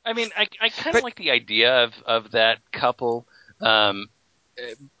enough. I mean, I kind of like the idea of that couple. And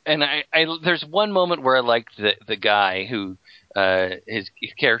I there's one moment where I like the guy who his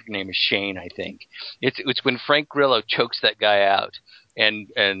character name is Shane, I think. It's when Frank Grillo chokes that guy out, and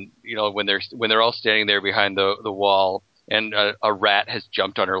when they're all standing there behind the wall, and a rat has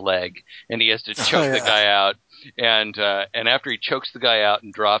jumped on her leg, and he has to choke the guy out, and after he chokes the guy out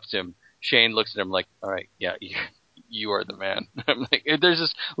and drops him, Shane looks at him like, all right, yeah, you are the man. I'm like, there's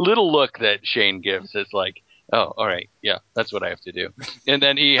this little look that Shane gives. It's like, oh, all right, yeah, that's what I have to do. And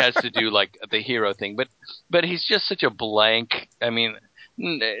then he has to do like the hero thing, but he's just such a blank. I mean,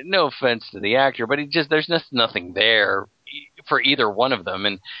 no offense to the actor, but there's just nothing there for either one of them,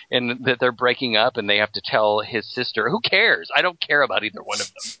 and that they're breaking up and they have to tell his sister. Who cares? I don't care about either one of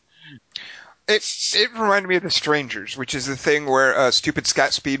them. It reminded me of The Strangers, which is the thing where stupid Scott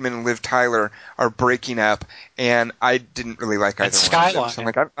Speedman and Liv Tyler are breaking up, and I didn't really like either one of them. So I'm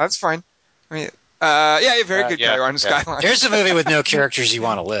like, that's fine. I mean, yeah, very good guy on Skyline. Here's a movie with no characters you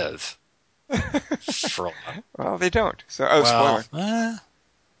want to live. For a while. Well, they don't. So, spoiler.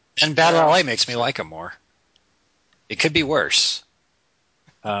 And Battle LA makes me like him more. It could be worse.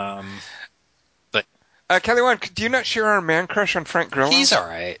 But Kelly Wand, do you not share our man crush on Frank Grillo? He's all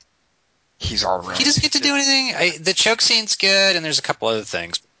right. He's all right. He doesn't get to do anything. The choke scene's good, and there's a couple other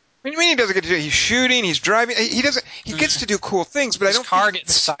things. What do you mean he doesn't get to do it? He's shooting, he's driving. He doesn't. He gets to do cool things, but I don't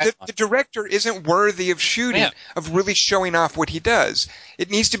think the director isn't worthy of shooting, of really showing off what he does.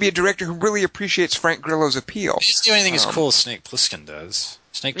 It needs to be a director who really appreciates Frank Grillo's appeal. He doesn't do anything as cool as Snake Plissken does.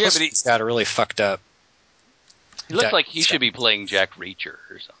 Snake Plissken's got a really fucked up... He looks like he should be playing Jack Reacher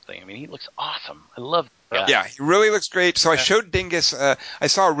or something. I mean, he looks awesome. I love that. Yeah, he really looks great. So I showed Dingus. I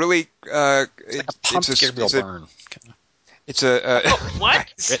saw a really... it's Gabriel Byrne. It's a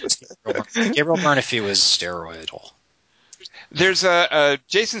what? Gabriel Byrne if he was steroidal. There's a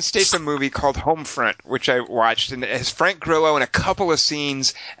Jason Statham movie called Homefront, which I watched, and it has Frank Grillo in a couple of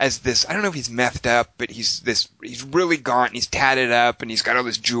scenes as this. I don't know if he's methed up, but he's really gaunt and he's tatted up and he's got all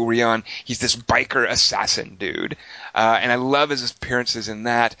this jewelry on. He's this biker assassin dude, and I love his appearances in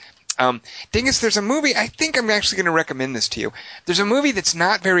that. Dingus, there's a movie. I think I'm actually going to recommend this to you. There's a movie that's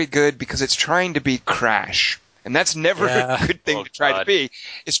not very good because it's trying to be Crash. And that's never a good thing to try to be,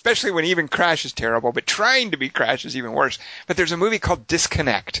 especially when even Crash is terrible, but trying to be Crash is even worse. But there's a movie called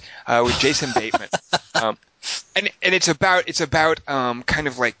Disconnect, with Jason Bateman. And it's about kind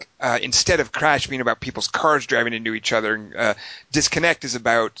of like, instead of Crash being about people's cars driving into each other, Disconnect is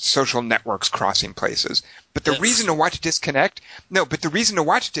about social networks crossing places. But the reason to watch Disconnect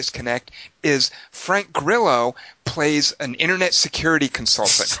is Frank Grillo plays an internet security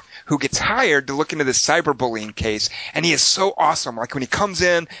consultant who gets hired to look into the cyberbullying case, and he is so awesome. Like when he comes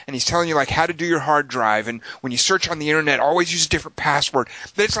in and he's telling you like how to do your hard drive, and when you search on the internet, always use a different password.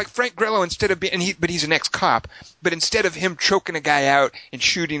 But it's like Frank Grillo but he's an ex-cop. But instead of him choking a guy out and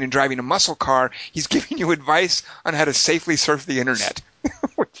shooting and driving a muscle car, he's giving you advice on how to safely surf the internet,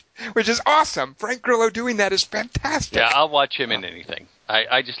 which is awesome. Frank Grillo doing that is fantastic. Yeah, I'll watch him in anything.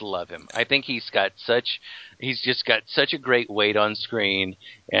 I just love him. I think he's just got such a great weight on screen,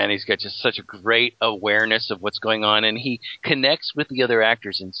 and he's got just such a great awareness of what's going on, and he connects with the other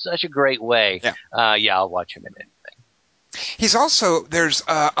actors in such a great way. Yeah, I'll watch him in anything. He's also, there's,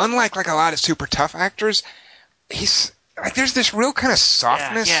 unlike like a lot of super tough actors, he's, like, there's this real kind of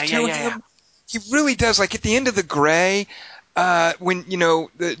softness to him. He really does, like at the end of The Gray, when, you know,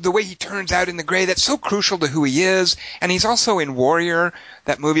 the way he turns out in The Gray, that's so crucial to who he is. And he's also in Warrior,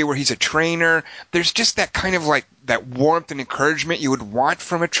 that movie where he's a trainer. There's just that kind of like, that warmth and encouragement you would want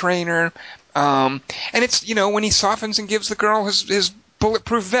from a trainer. And it's, you know, when he softens and gives the girl his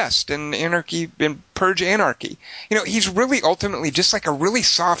bulletproof vest and Purge Anarchy. You know, he's really ultimately just like a really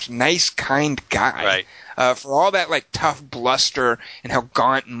soft, nice, kind guy. Right. For all that like tough bluster and how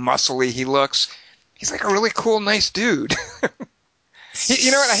gaunt and muscly he looks, he's like a really cool, nice dude.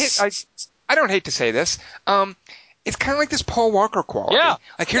 You know what? I don't hate to say this. It's kind of like this Paul Walker quality. Yeah.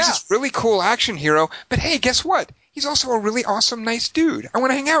 Like here's this really cool action hero, but hey, guess what? He's also a really awesome, nice dude. I want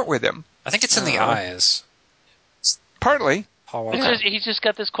to hang out with him. I think it's in the eyes. Partly. He's just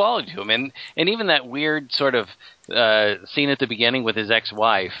got this quality to him, and even that weird sort of scene at the beginning with his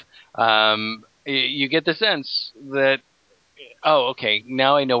ex-wife. You get the sense that, oh, okay,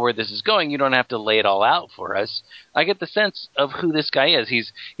 now I know where this is going. You don't have to lay it all out for us. I get the sense of who this guy is.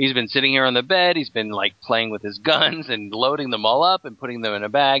 He's been sitting here on the bed. He's been like playing with his guns and loading them all up and putting them in a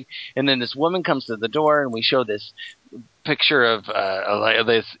bag. And then this woman comes to the door, and we show this picture of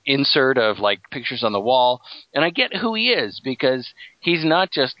this insert of like pictures on the wall. And I get who he is, because he's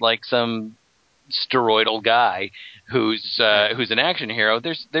not just like some steroidal guy who's an action hero.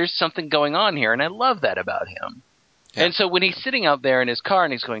 There's something going on here, and I love that about him. Yeah. And so when he's sitting out there in his car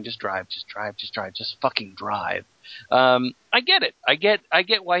and he's going, just drive, just fucking drive. I get it. I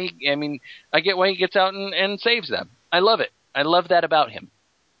get why he gets out and saves them. I love it. I love that about him.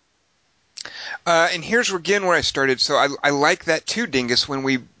 And here's again where I started. So I like that too, Dingus. When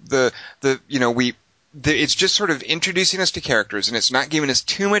it's just sort of introducing us to characters, and it's not giving us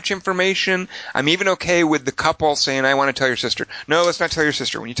too much information. I'm even okay with the couple saying, I want to tell your sister. No, let's not tell your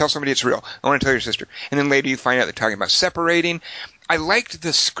sister. When you tell somebody it's real, I want to tell your sister. And then later you find out they're talking about separating. I liked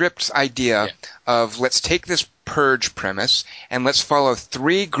the script's idea of let's take this purge premise and let's follow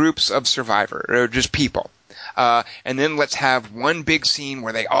 3 groups of survivor, or just people. And then let's have one big scene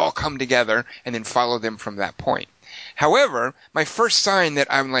where they all come together and then follow them from that point. However, my first sign that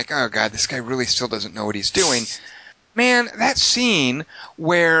I'm like, oh God, this guy really still doesn't know what he's doing. Man, that scene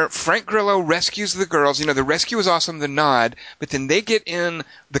where Frank Grillo rescues the girls, the rescue is awesome, the nod, but then they get in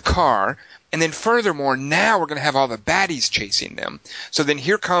the car, and then furthermore, now we're going to have all the baddies chasing them. So then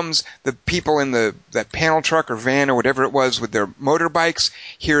here comes the people in that panel truck or van or whatever it was with their motorbikes.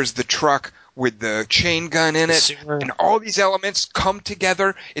 Here's the truck with the chain gun in it, and all these elements come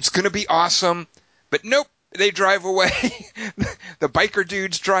together. It's going to be awesome, but nope. They drive away. The biker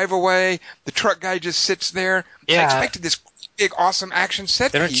dudes drive away. The truck guy just sits there. Yeah. I expected this big, awesome action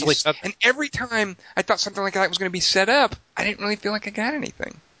set piece. And every time I thought something like that was going to be set up, I didn't really feel like I got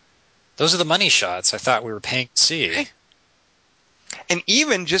anything. Those are the money shots I thought we were paying to see. And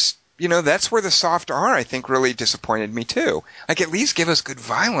even just, that's where the soft R, I think, really disappointed me too. Like, at least give us good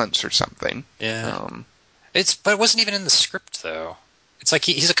violence or something. Yeah. But it wasn't even in the script, though. It's like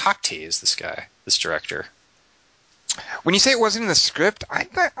he's a cock tease, this guy, this director. When you say it wasn't in the script, I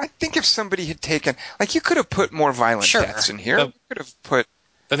think if somebody had taken, like, you could have put more violent deaths in here. You could have put.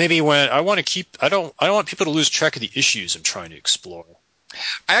 But maybe when I don't want people to lose track of the issues I'm trying to explore.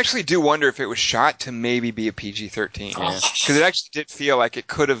 I actually do wonder if it was shot to maybe be a PG-13. Because it actually did feel like it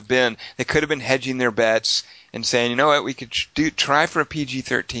could have been. They could have been hedging their bets and saying, you know what, we could try for a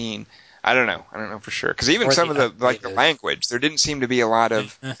PG-13. I don't know for sure. Because even some of the language, there didn't seem to be a lot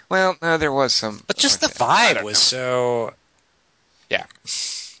of. Well, no, there was some. But just the vibe was so. Yeah.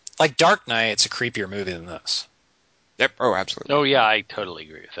 Like Dark Knight's a creepier movie than this. Yep. Oh, absolutely. Oh yeah, I totally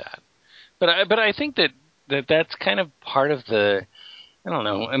agree with that. But I think that's kind of part of the. I don't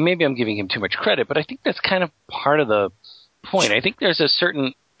know. And maybe I'm giving him too much credit, but I think that's kind of part of the point. I think there's a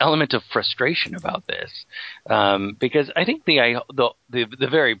certain element of frustration about this, because I think the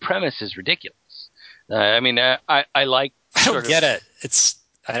very premise is ridiculous. I like. I don't get it.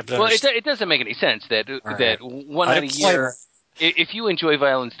 It doesn't make any sense that one night a year. If you enjoy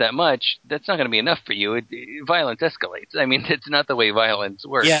violence that much, that's not going to be enough for you. Violence escalates. I mean, it's not the way violence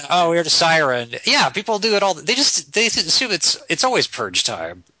works. Yeah. Oh, we heard a siren. Yeah, people do it all. They assume it's always purge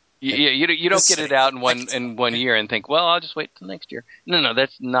time. Yeah, you don't get it out in one year and think, well, I'll just wait till next year. No,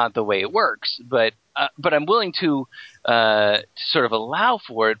 that's not the way it works. But I'm willing to sort of allow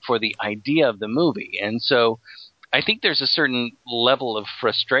for it for the idea of the movie, and so I think there's a certain level of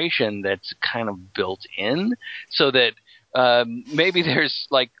frustration that's kind of built in, so that maybe there's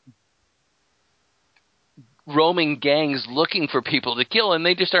like roaming gangs looking for people to kill, and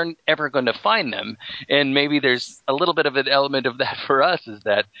they just aren't ever going to find them. And maybe there's a little bit of an element of that for us, is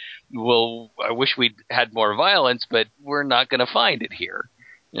that, well, I wish we'd had more violence, but we're not going to find it here.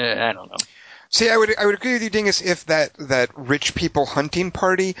 I don't know. See, I would agree with you, Dingus, if that rich people hunting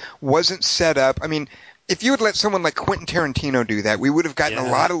party wasn't set up. I mean, if you would let someone like Quentin Tarantino do that, we would have gotten a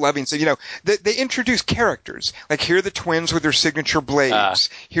lot of loving. So, they introduce characters. Like, here are the twins with their signature blades.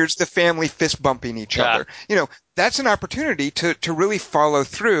 Here's the family fist bumping each other. That's an opportunity to really follow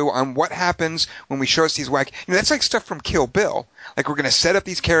through on what happens when we show us these wacky. That's like stuff from Kill Bill. Like, we're going to set up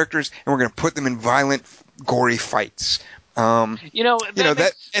these characters and we're going to put them in violent, gory fights. And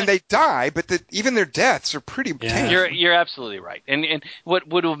they die, but even their deaths are pretty tame. You're absolutely right. And what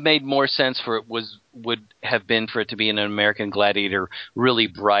would have made more sense for it would have been for it to be in an American Gladiator, really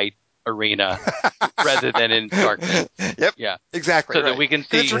bright arena rather than in darkness. Yep. Yeah. Exactly. So that we can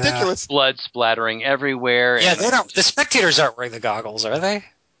see ridiculous. Blood splattering everywhere. Yeah, the spectators aren't wearing the goggles, are they?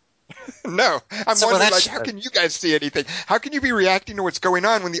 No. I'm wondering, how can you guys see anything? How can you be reacting to what's going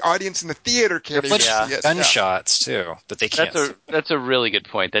on when the audience in the theater can't even see it? Gunshots, too, but they can't. That's a really good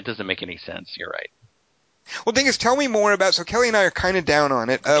point. That doesn't make any sense. You're right. Well, Dingus, tell me more about. So Kelly and I are kind of down on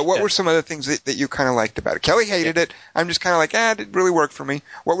it. What were some other things that you kind of liked about it? Kelly hated it. I'm just kind of like, it didn't really work for me.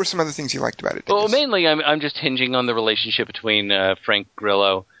 What were some other things you liked about it, Dingus? Well, mainly I'm just hinging on the relationship between Frank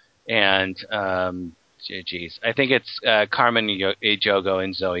Grillo and Jeez, I think it's Carmen Ejogo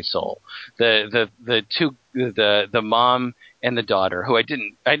and Zoe Soul, the two, the mom and the daughter, who I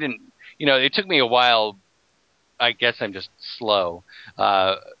didn't, it took me a while. I guess I'm just slow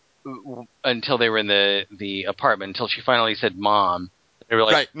until they were in the apartment, until she finally said mom. They were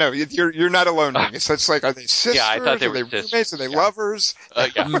like, right? No, you're not alone. So it's like, are they sisters? Yeah, I thought they were roommates? Are they lovers?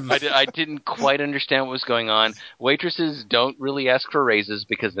 I didn't quite understand what was going on. Waitresses don't really ask for raises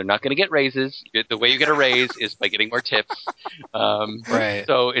because they're not going to get raises. The way you get a raise is by getting more tips. Right.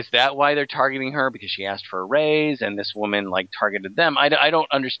 So is that why they're targeting her? Because she asked for a raise and this woman targeted them? I don't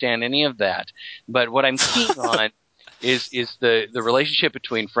understand any of that. But what I'm keen on is the relationship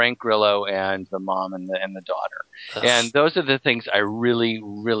between Frank Grillo and the mom and the daughter. And those are the things I really,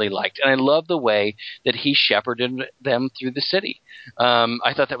 really liked. And I love the way that he shepherded them through the city.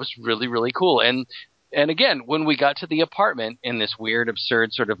 I thought that was really, really cool. And again, when we got to the apartment in this weird,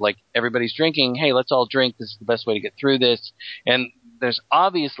 absurd sort of everybody's drinking, hey, let's all drink. This is the best way to get through this. And there's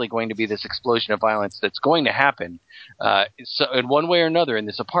obviously going to be this explosion of violence that's going to happen. So in one way or another in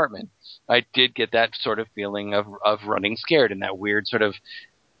this apartment, I did get that sort of feeling of running scared in that weird sort of,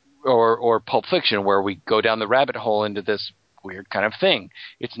 or Pulp Fiction, where we go down the rabbit hole into this weird kind of thing.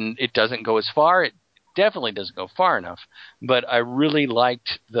 It doesn't go as far. It definitely doesn't go far enough. But I really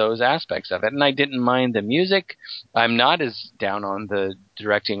liked those aspects of it, and I didn't mind the music. I'm not as down on the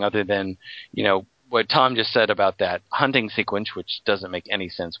directing, other than what Tom just said about that hunting sequence, which doesn't make any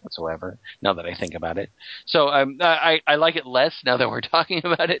sense whatsoever now that I think about it. So I like it less now that we're talking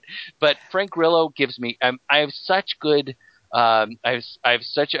about it. But Frank Grillo gives me I have such good I have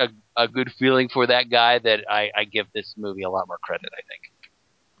such a good feeling for that guy that I give this movie a lot more credit, I think.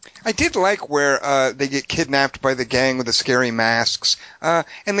 I did like where they get kidnapped by the gang with the scary masks, and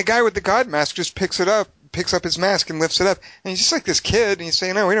the guy with the god mask just picks up his mask and lifts it up, and he's just like this kid, and he's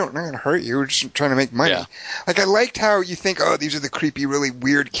saying, "No, we're not going to hurt you. We're just trying to make money." Yeah. I liked how you think, "Oh, these are the creepy, really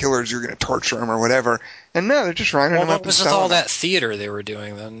weird killers. You're going to torture them or whatever," and no, they're just rounding them up. What was with all that theater they were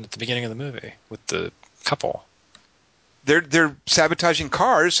doing then at the beginning of the movie with the couple? They're sabotaging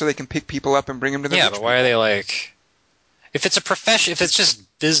cars so they can pick people up and bring them to the but why are they if it's a profession, if it's just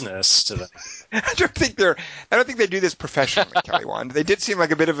business to them? I don't think they do this professionally, Kelly Wand. They did seem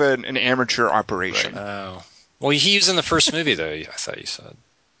like a bit of an amateur operation. Right. Oh. Well, he was in the first movie, though, I thought you said.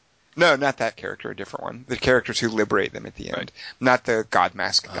 No, not that character, a different one. The characters who liberate them at the end. Right. Not the God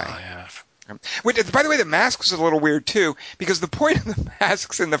Mask guy. Oh, yeah. By the way, the masks is a little weird, too, because the point of the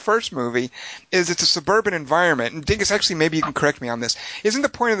masks in the first movie is it's a suburban environment. And Dingus, actually, maybe you can correct me on this. Isn't the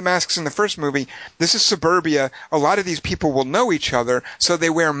point of the masks in the first movie, this is suburbia, a lot of these people will know each other, so they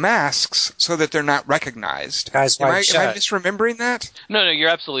wear masks so that they're not recognized. Guys, am I misremembering that? No, you're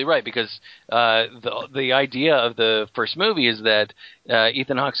absolutely right, because the idea of the first movie is that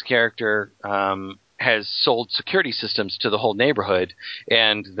Ethan Hawke's character has sold security systems to the whole neighborhood,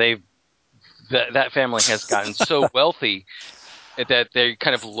 and that family has gotten so wealthy that they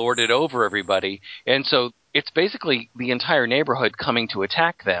kind of lord it over everybody. And so it's basically the entire neighborhood coming to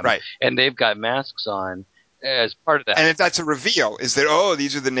attack them. Right. And they've got masks on as part of that. And if that's a reveal, is that,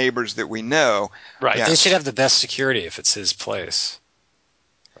 these are the neighbors that we know. Right. Yeah. They should have the best security if it's his place.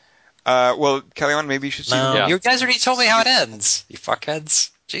 Well, Kellyanne, maybe you should see. No, you guys already told me how it ends. You fuckheads.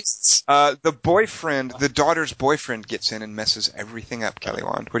 Jesus. The daughter's boyfriend gets in and messes everything up,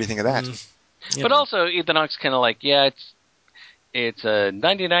 Kellyanne. What do you think of that? But also, Ethan Hawke's kind of it's a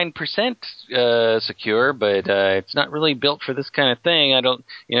 99% secure, but it's not really built for this kind of thing.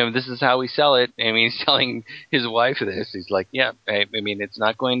 This is how we sell it. I mean, he's telling his wife this. He's like, it's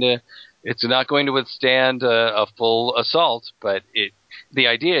not going to withstand a full assault, but the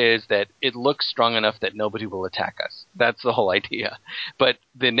idea is that it looks strong enough that nobody will attack us. That's the whole idea. But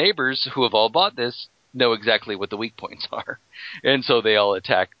the neighbors who have all bought this know exactly what the weak points are, and so they all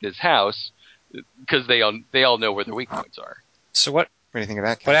attack this house because they all know where their weak points are. So what do you think of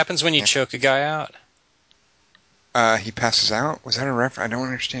that? What happens when you choke a guy out? He passes out. Was that a reference? I don't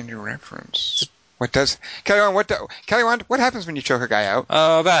understand your reference. What does Kellyanne? What happens when you choke a guy out?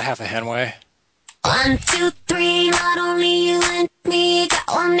 About half a handway. 1, 2, 3, not only you and me, got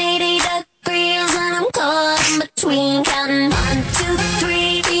 180 degrees, and I'm caught in between, counting 1, 2,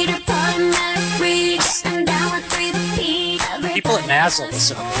 3, feet apart and they're free, getting down with 3 feet. People at NASA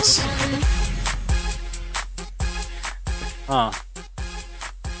listen to this. Huh.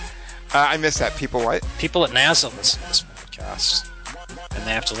 I missed that. People what? People at NASA listen to this podcast, and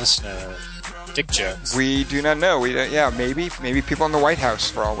they have to listen to dick jokes. We do not know. Maybe people in the White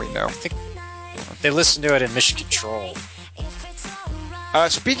House, for all we know. I think they listen to it in Mission Control.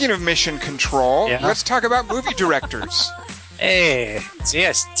 Speaking of Mission Control, let's talk about movie directors. Hey,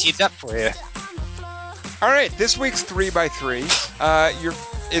 yes, teed up for you. All right, this week's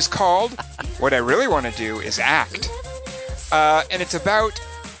 3x3 is called What I Really Want to Do Is Act. And it's about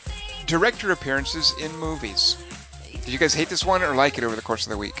director appearances in movies. Did you guys hate this one or like it over the course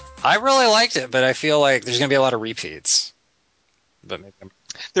of the week? I really liked it, but I feel like there's going to be a lot of repeats. But maybe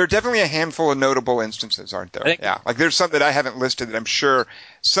there are definitely a handful of notable instances, aren't there? Yeah, like there's some that I haven't listed that I'm sure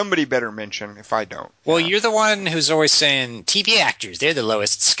somebody better mention if I don't. Well, you're the one who's always saying TV actors, they're the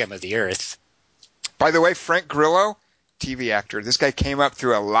lowest scum of the earth. By the way, Frank Grillo, TV actor. This guy came up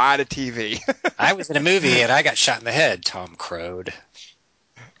through a lot of TV. I was in a movie and I got shot in the head, Tom crowed.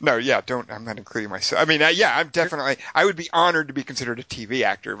 No, yeah, I'm not including myself. I mean, I would be honored to be considered a TV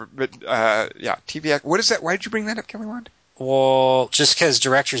actor, but yeah, TV actor. What is that? Why did you bring that up, Kelly Wand? Well, just because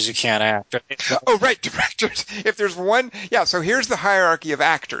directors who can't act. Oh, right, directors. If there's one, yeah, so here's the hierarchy of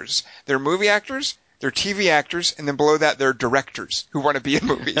actors. They're movie actors, they're TV actors, and then below that, they're directors who want to be in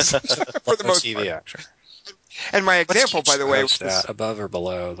movies for the most TV part. Actor. And my example, by the way, was above or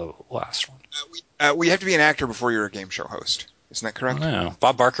below the last one. We have to be an actor before you're a game show host. Isn't that correct? No.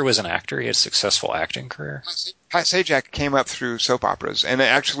 Bob Barker was an actor. He had a successful acting career. Pat Sajak came up through soap operas and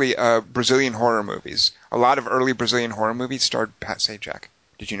actually Brazilian horror movies. A lot of early Brazilian horror movies starred Pat Sajak.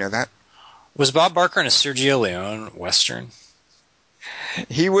 Did you know that? Was Bob Barker in a Sergio Leone Western?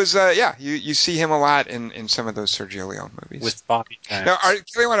 He was, yeah. You see him a lot in some of those Sergio Leone movies. With Bobby Jones. Now,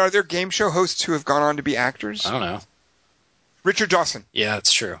 are there game show hosts who have gone on to be actors? I don't know. Richard Dawson. Yeah,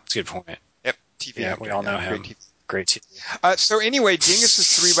 that's true. That's a good point. Yep, TV actor. We all know him. Great TV. So anyway,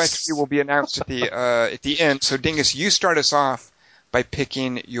 Dingus's 3x3 will be announced at the end. So Dingus, you start us off by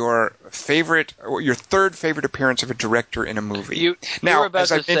picking your third favorite appearance of a director in a movie. You were about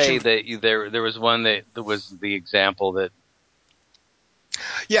to say that there was one that was the example that.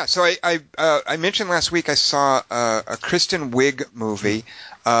 Yeah, so I mentioned last week I saw a Kristen Wiig movie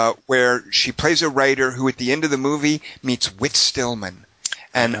where she plays a writer who at the end of the movie meets Whit Stillman.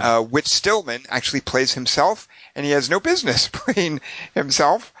 And Whit Stillman actually plays himself, and he has no business playing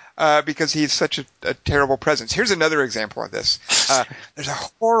himself because he's such a terrible presence. Here's another example of this. There's a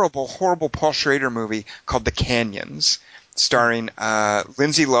horrible, horrible Paul Schrader movie called The Canyons, starring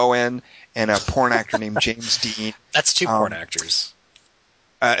Lindsay Lohan and a porn actor named James Dean. That's two porn actors.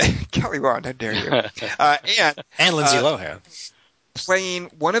 Kelly Wand, how dare you? And Lindsay Lohan. Playing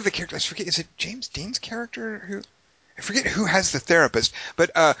one of the characters. I forget, is it James Dean's character? I forget who has the therapist,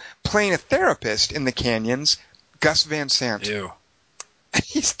 but playing a therapist in The Canyons, Gus Van Sant. Ew.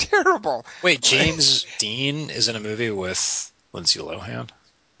 He's terrible. Wait, James Dean is in a movie with Lindsay Lohan?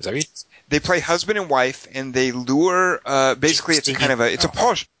 Is that right? They play husband and wife, and they lure. Basically, James it's kind of a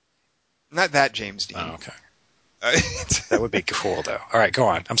Paul. Not that James Dean. Oh, okay. That would be cool, though. All right, go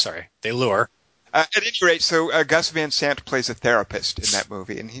on. I'm sorry. They lure. At any rate, so Gus Van Sant plays a therapist in that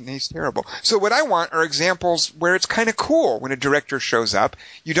movie, and he's terrible. So what I want are examples where it's kind of cool when a director shows up.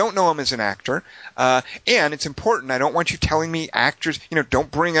 You don't know him as an actor, and it's important. I don't want you telling me actors.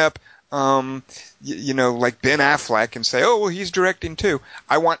 Don't bring up, like Ben Affleck and say, "Oh, well, he's directing too."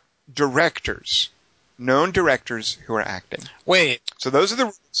 I want directors, known directors who are acting. Wait. So those are the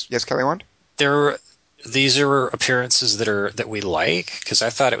rules. Yes, Kelly Wand? These are appearances that we like, because I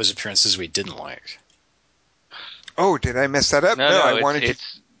thought it was appearances we didn't like. Oh, did I mess that up? No, I wanted to.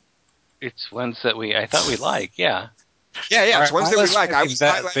 It's ones that I thought we like. Yeah. Yeah. It's ones that we like. I was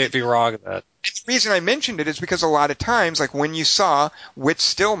be wrong with that. The reason I mentioned it is because a lot of times, like when you saw Whit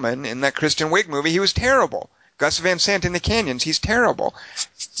Stillman in that Kristen Wiig movie, he was terrible. Gus Van Sant in The Canyons, he's terrible.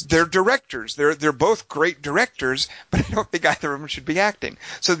 They're directors. They're both great directors, but I don't think either of them should be acting.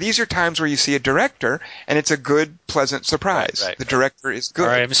 So these are times where you see a director, and it's a good, pleasant surprise. The director is good. All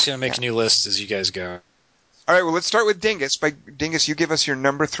right, I'm just going to make a new list as you guys go. All right, well, let's start with Dingus. Dingus, you give us your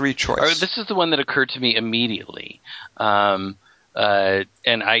number 3 choice. All right, this is the one that occurred to me immediately. And it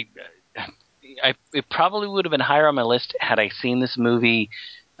probably would have been higher on my list had I seen this movie.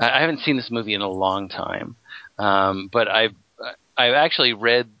 I haven't seen this movie in a long time. But I've actually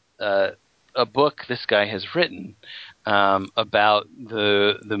read a book this guy has written about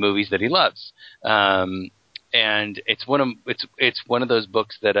the movies that he loves, and it's one of those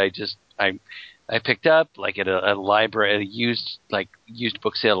books that I picked up like at a library, at a used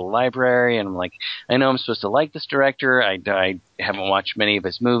book sale at a library, and I'm like, I know I'm supposed to like this director. I haven't watched many of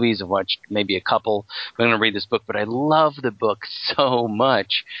his movies. I've watched maybe a couple. I'm going to read this book, but I love the book so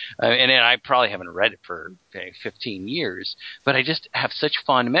much, and I probably haven't read it for 15 years, but I just have such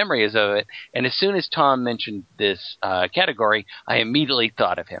fond memories of it. And as soon as Tom mentioned this category, I immediately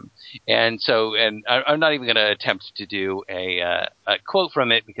thought of him. And I'm not even going to attempt to do a quote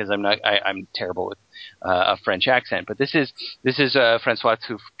from it because I'm terrible with a French accent. But this is Francois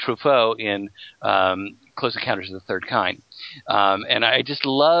Truffaut in Close Encounters of the Third Kind. And I just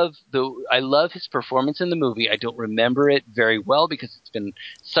love his performance in the movie. I don't remember it very well because it's been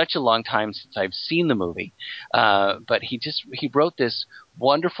such a long time since I've seen the movie. But he wrote this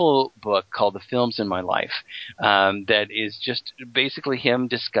wonderful book called The Films in My Life, that is just basically him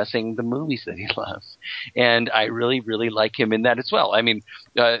discussing the movies that he loves. And I really, really like him in that as well. I mean,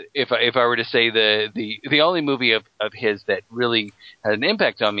 if I were to say the only movie of his that really had an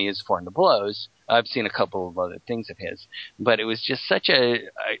impact on me is Foreign to Blows. I've seen a couple of other things of his, but it was just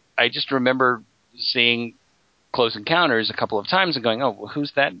I just remember seeing Close Encounters a couple of times and going, oh, well,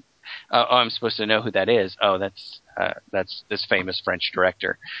 who's that? Oh, I'm supposed to know who that is. Oh, that's this famous French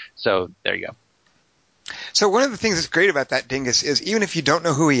director. So there you go. So one of the things that's great about that, Dingus, is even if you don't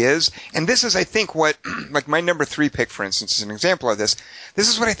know who he is, and this is, I think, what, like my number 3 pick, for instance, is an example of this. This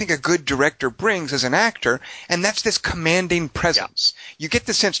is what I think a good director brings as an actor, and that's this commanding presence. Yeah. You get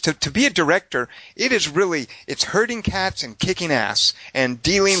the sense to be a director, it's herding cats and kicking ass, and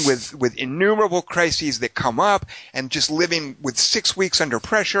dealing with innumerable crises that come up, and just living with 6 weeks under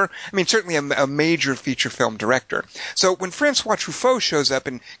pressure. I mean, certainly a major feature film director. So when Francois Truffaut shows up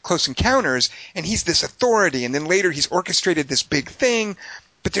in Close Encounters, and he's this authority, and then later he's orchestrated this big thing,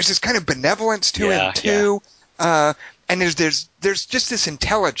 but there's this kind of benevolence to him too, and there's just this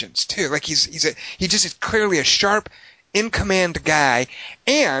intelligence too. Like he just is clearly a sharp, in command guy,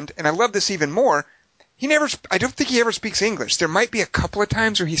 and I love this even more. I don't think he ever speaks English. There might be a couple of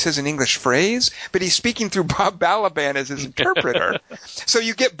times where he says an English phrase, but he's speaking through Bob Balaban as his interpreter. So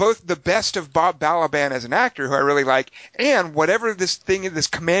you get both the best of Bob Balaban as an actor, who I really like, and whatever this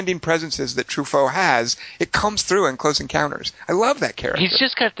commanding presence is that Truffaut has, it comes through in Close Encounters. I love that character. He's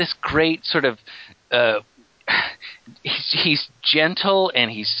just got this great sort of he's gentle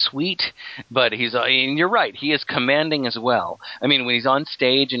and he's sweet, but and you're right, he is commanding as well. I mean, when he's on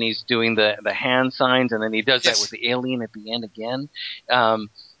stage and he's doing the hand signs, and then he does that with the alien at the end again,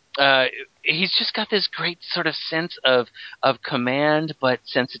 he's just got this great sort of sense of command but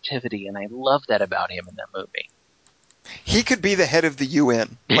sensitivity, and I love that about him in that movie. He could be the head of the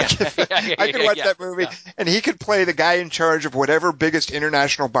UN. I could watch that movie, and he could play the guy in charge of whatever biggest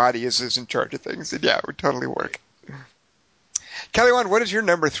international body is in charge of things. And it would totally work. Kelly Wand, what is your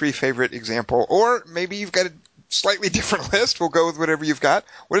number 3 favorite example? Or maybe you've got a slightly different list. We'll go with whatever you've got.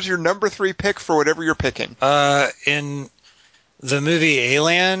 What is your number 3 pick for whatever you're picking? In the movie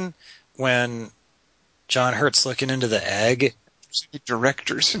Alien, when John Hurt's looking into the egg.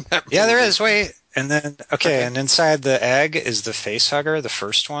 Directors in that movie. Yeah, there is. Wait. And then, and inside the egg is the facehugger, the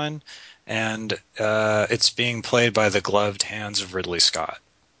first one, and it's being played by the gloved hands of Ridley Scott.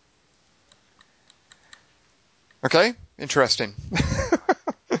 Okay, interesting.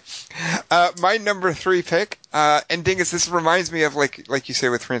 My number 3 pick, and Dingus, this reminds me of, like you say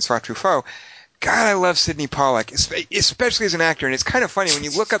with Francois Truffaut, God, I love Sidney Pollack, especially as an actor, and it's kind of funny when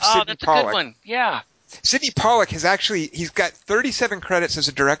you look up Sidney Pollack. Oh, that's a good one, yeah. Sidney Pollack he's got 37 credits as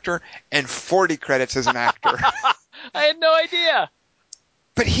a director and 40 credits as an actor. I had no idea.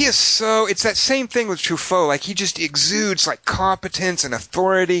 But he is it's that same thing with Truffaut. Like, he just exudes like competence and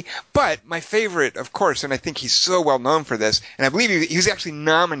authority. But my favorite, of course, and I think he's so well known for this, and I believe he was actually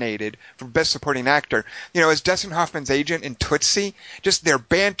nominated for Best Supporting Actor, as Dustin Hoffman's agent in Tootsie. Just their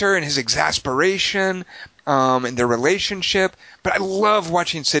banter and his exasperation, and their relationship. But I love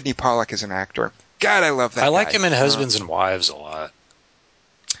watching Sidney Pollack as an actor. God, I love that guy. I like him in Husbands and Wives a lot.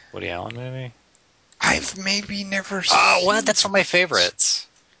 Woody Allen movie? I've maybe never seen. Oh, what? That's one of my favorites.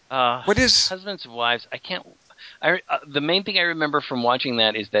 What is Husbands and Wives? I can't. The main thing I remember from watching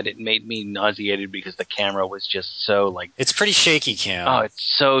that is that it made me nauseated because the camera was just so like. It's pretty shaky cam. Oh, it's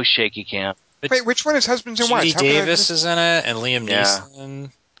so shaky cam. Wait, which one is Husbands and Wives? Judy Davis is in it, and Liam Neeson.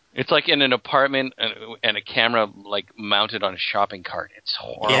 It's like in an apartment and a camera like mounted on a shopping cart. It's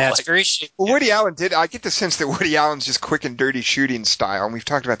horrible. Yeah, it's very shaky. Well, Woody Allen I get the sense that Woody Allen's just quick and dirty shooting style, and we've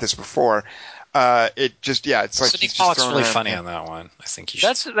talked about this before. It's like Sidney Pollack's really funny on that one. I think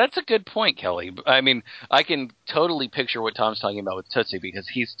that's a good point, Kelly. I mean, I can totally picture what Tom's talking about with Tootsie because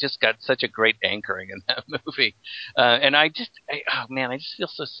he's just got such a great anchoring in that movie. And I just feel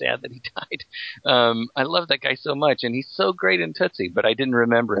so sad that he died. I love that guy so much, and he's so great in Tootsie, but I didn't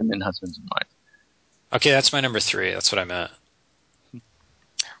remember him in Husbands and Wives. Okay, that's my number 3. That's what I meant.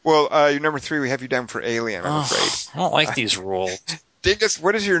 Well, your number 3, we have you down for Alien, I'm afraid. I don't like these rules. Dingus,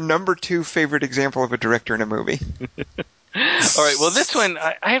 what is your number 2 favorite example of a director in a movie? All right. Well, this one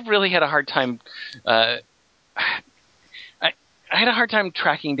I really had a hard time. I had a hard time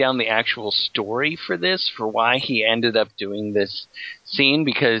tracking down the actual story for this, for why he ended up doing this scene,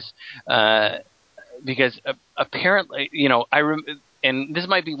 because apparently, and this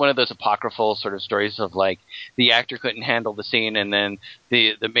might be one of those apocryphal sort of stories of like the actor couldn't handle the scene, and then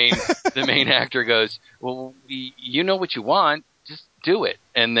the main actor goes, "Well, you know what you want, just do it,"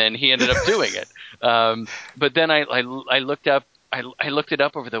 and then he ended up doing it. But then I looked up. I looked it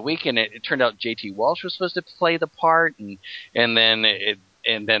up over the weekend. It turned out J.T. Walsh was supposed to play the part, and then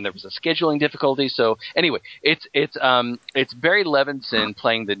there was a scheduling difficulty. So anyway, it's Barry Levinson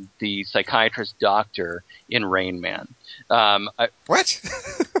playing the psychiatrist doctor in Rain Man. What?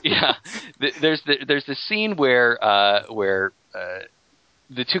 Yeah, there's the scene where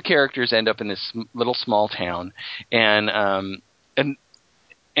the two characters end up in this little small town, and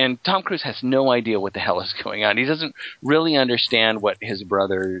Tom Cruise has no idea what the hell is going on. He doesn't really understand what his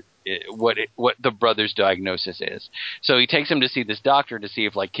brother, what the brother's diagnosis is. So he takes him to see this doctor to see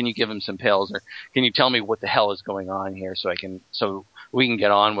if, like, can you give him some pills, or can you tell me what the hell is going on here so we can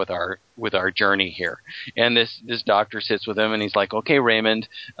get on with our journey here. And this doctor sits with him and he's like, okay, Raymond,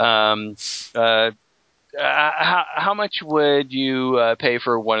 how much would you pay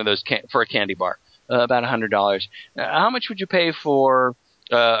for one of those for a candy bar? About $100. How much would you pay for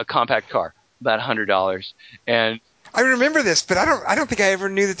a compact car? About $100. And I remember this, but I don't think I ever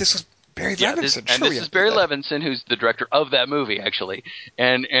knew that this was Barry Levinson. This is Barry Levinson, who's the director of that movie, actually.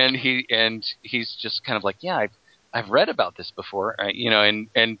 And he's just kind of like, yeah, I've read about this before,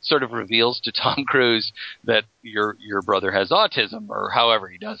 and sort of reveals to Tom Cruise that your brother has autism, or however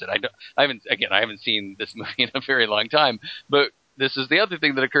he does it. I haven't seen this movie in a very long time, but this is the other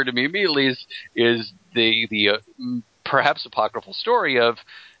thing that occurred to me immediately is the perhaps apocryphal story of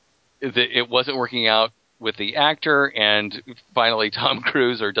that it wasn't working out with the actor, and finally Tom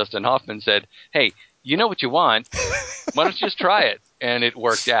Cruise or Dustin Hoffman said, hey, you know what you want, why don't you just try it? And it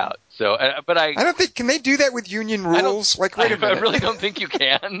worked out. So, but I don't think, can they do that with union rules? Wait a minute. I really don't think you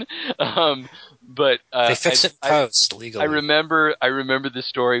can. But they fix it post legally. I remember the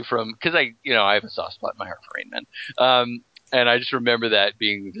story from, because I have a soft spot in my heart for Rain Man. And I just remember that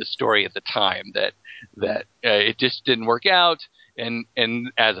being the story at the time that it just didn't work out. And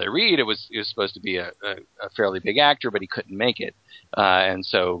as I read, it was supposed to be a fairly big actor, but he couldn't make it. And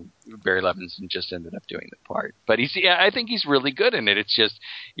so Barry Levinson just ended up doing the part. But I think he's really good in it. It's just,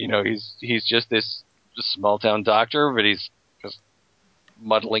 he's just this small town doctor, but he's just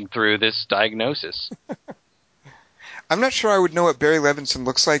muddling through this diagnosis. I'm not sure I would know what Barry Levinson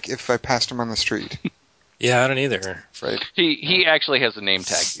looks like if I passed him on the street. Yeah, I don't either. Right. He actually has a name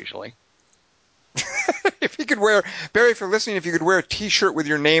tag usually. If you could wear, Barry, if you're listening, if you could wear a T-shirt with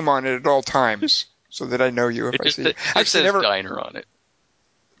your name on it at all times, so that I know you if I see you. It says Diner on it.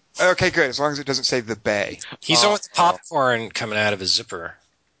 Okay, good. As long as it doesn't say the Bay. He's on with the popcorn coming out of his zipper.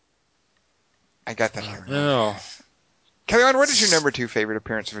 I got that here. No. Kelly, what is your number 2 favorite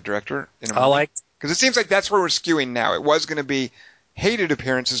appearance of a director in a movie? Because it seems like that's where we're skewing now. It was going to be hated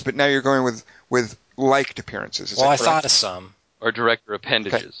appearances, but now you're going with liked appearances. Well, I thought of some. Or director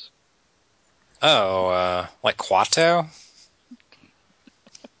appendages. Okay. Oh, like Quato?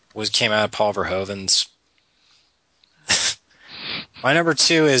 Came out of Paul Verhoeven's. My number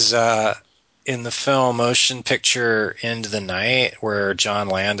 2 is in the film Motion Picture Into the Night, where John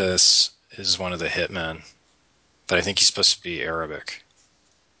Landis is one of the hitmen. But I think he's supposed to be Arabic.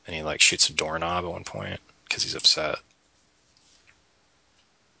 And he shoots a doorknob at one point because he's upset.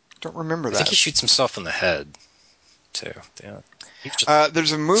 Don't remember that. I think he shoots himself in the head, too. Yeah.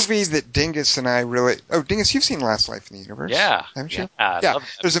 There's a movie that Dingus and I really... Oh, Dingus, you've seen Last Life in the Universe? Yeah. Haven't you? Yeah.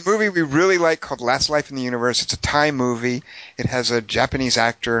 There's a movie we really like called Last Life in the Universe. It's a Thai movie. It has a Japanese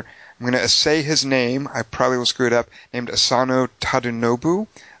actor. I'm going to say his name. I probably will screw it up. Named Asano Tadanobu,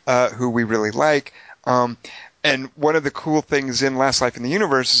 who we really like. And one of the cool things in Last Life in the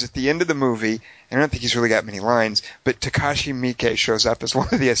Universe is at the end of the movie, and I don't think he's really got many lines, but Takashi Miike shows up as one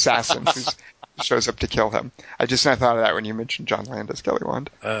of the assassins who shows up to kill him. I thought of that when you mentioned John Landis, Kelly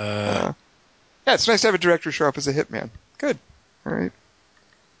Wand. Yeah, it's nice to have a director show up as a hitman. Good. All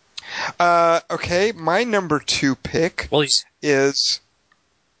right. Okay, my number 2 pick is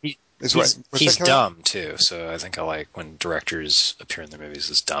what? He's dumb, too, so I think I like when directors appear in their movies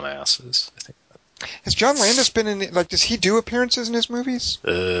as dumbasses. I think. Has John Landis been in, does he do appearances in his movies?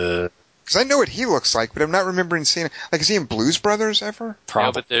 Because I know what he looks like, but I'm not remembering seeing it. Is he in Blues Brothers ever?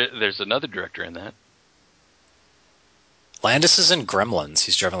 Probably. Yeah, but there's another director in that. Landis is in Gremlins.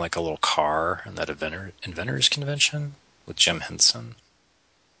 He's driving a little car in that inventors convention with Jim Henson.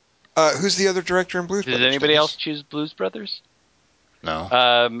 Who's the other director in Blues Brothers? Did anybody else choose Blues Brothers? No.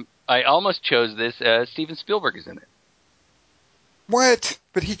 I almost chose this. Steven Spielberg is in it. What?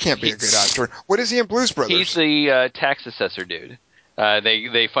 But he can't be a good actor. What is he in Blues Brothers? He's the tax assessor dude.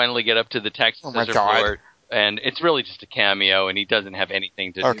 They finally get up to the tax assessor floor and it's really just a cameo, and he doesn't have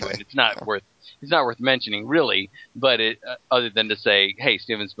anything to do. Okay. And it's not worth mentioning, really. But other than to say, hey,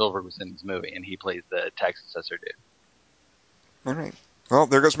 Steven Spielberg was in this movie, and he plays the tax assessor dude. All right. Well,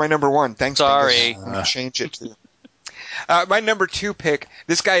 there goes my number one. Thanks. Sorry. Dingus. I'm gonna change it. My number 2 pick.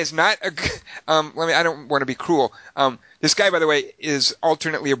 This guy is not a. I don't want to be cruel. This guy, by the way, is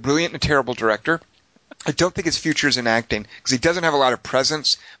alternately a brilliant and a terrible director. I don't think his future is in acting because he doesn't have a lot of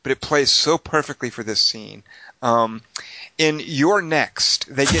presence, but it plays so perfectly for this scene. In You're Next,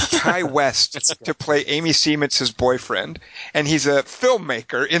 they get Ty West to play Amy Siementz's boyfriend, and he's a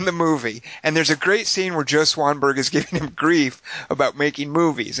filmmaker in the movie. And there's a great scene where Joe Swanberg is giving him grief about making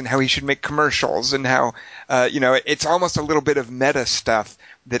movies and how he should make commercials and how, it's almost a little bit of meta stuff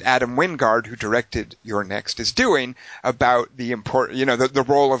that Adam Wingard, who directed You're Next, is doing about the the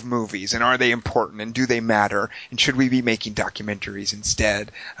role of movies, and are they important, and do they matter, and should we be making documentaries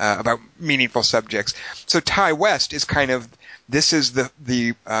instead about meaningful subjects? So Ty West is kind of this is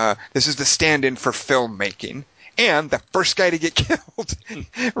the stand-in for filmmaking. And the first guy to get killed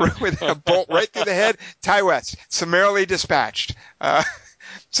with a bolt right through the head, Ty West, summarily dispatched.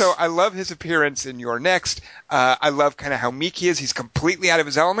 So I love his appearance in You're Next. I love kind of how meek he is. He's completely out of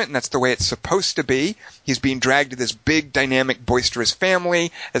his element, and that's the way it's supposed to be. He's being dragged to this big, dynamic, boisterous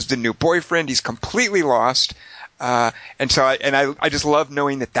family as the new boyfriend. He's completely lost. I just love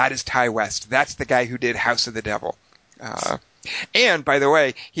knowing that is Ty West. That's the guy who did House of the Devil. And, by the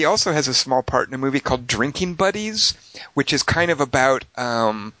way, he also has a small part in a movie called Drinking Buddies, which is kind of about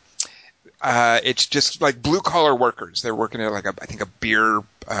it's just like blue-collar workers. They're working at a beer,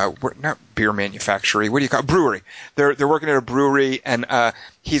 not beer manufactory. What do you call it? Brewery. They're working at a brewery, and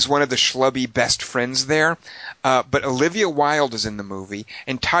he's one of the schlubby best friends there. But Olivia Wilde is in the movie,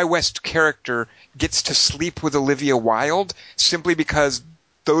 and Ty West's character gets to sleep with Olivia Wilde simply because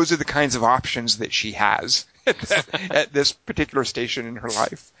those are the kinds of options that she has at this particular station in her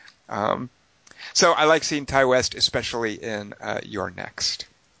life. So I like seeing Ty West, especially in You're Next.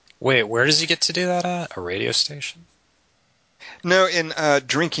 Wait, where does he get to do that at? A radio station? No, in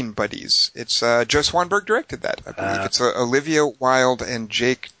Drinking Buddies. It's Joe Swanberg directed that, I believe. It's Olivia Wilde and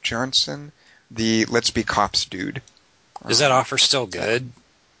Jake Johnson, the Let's Be Cops dude. Is that offer still good?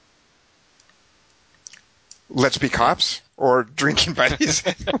 Let's Be Cops or Drinking Buddies?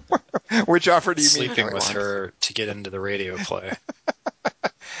 Which offer do you mean? Sleeping with her to get into the radio play.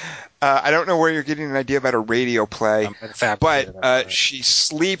 I don't know where you're getting an idea about a radio play, but she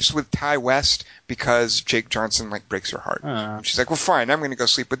sleeps with Ty West because Jake Johnson breaks her heart. She's like, well, fine, I'm going to go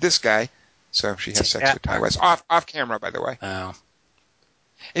sleep with this guy. So she has sex with Ty West. Off camera, by the way. Oh.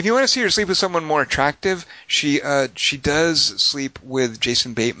 If you want to see her sleep with someone more attractive, she does sleep with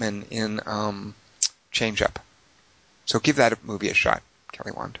Jason Bateman in Change Up. So give that movie a shot,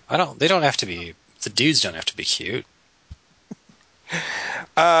 Kelly Wand. They don't have to be, the dudes don't have to be cute.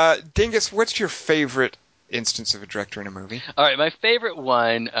 Dingus, what's your favorite instance of a director in a movie? All right, my favorite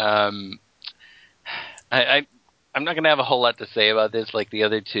one. I'm not going to have a whole lot to say about this like the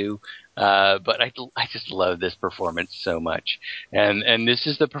other two, but I just love this performance so much, and this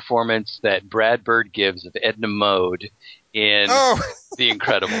is the performance that Brad Bird gives of Edna Mode in The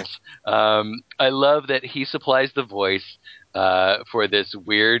Incredibles. I love that he supplies the voice for this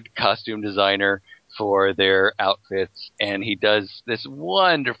weird costume designer for their outfits, and he does this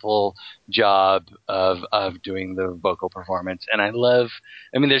wonderful job of doing the vocal performance. And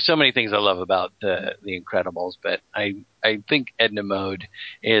there's so many things I love about the Incredibles, but I think Edna Mode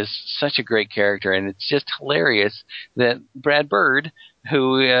is such a great character, and it's just hilarious that Brad Bird,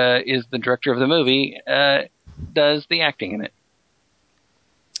 who is the director of the movie, does the acting in it.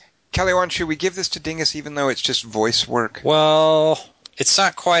 Kelly Wand, should we give this to Dingus even though it's just voice work? Well, it's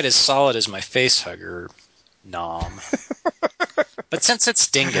not quite as solid as my face hugger nom. But since it's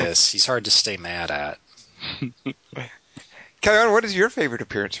Dingus, he's hard to stay mad at. Kelly Wand, what is your favorite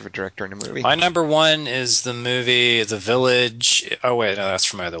appearance of a director in a movie? My number one is the movie The Village. Oh, wait, no, that's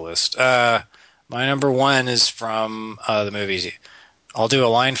from my other list. My number one is from the movie. I'll do a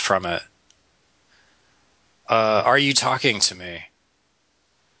line from it. Are you talking to me?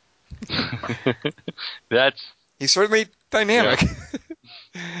 He's certainly dynamic. Yeah.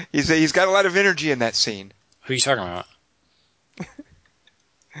 He's got a lot of energy in that scene. Who are you talking about?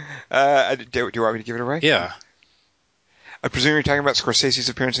 Do you want me to give it away? Yeah. I presume you're talking about Scorsese's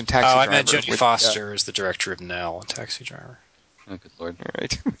appearance in Taxi Driver. I meant Jodie Foster as the director of Nell in Taxi Driver. Oh, good Lord. All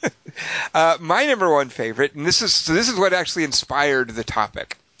right. My number one favorite, and this is what actually inspired the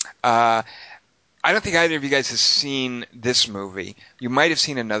topic. I don't think either of you guys has seen this movie. You might have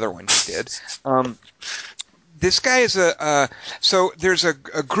seen another one he did. this guy is so there's a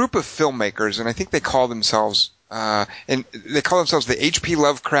group of filmmakers, and I think they call themselves the H.P.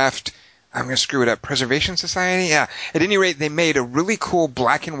 Lovecraft, I'm going to screw it up, Preservation Society? Yeah. At any rate, they made a really cool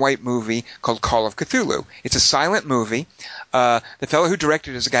black and white movie called Call of Cthulhu. It's a silent movie. The fellow who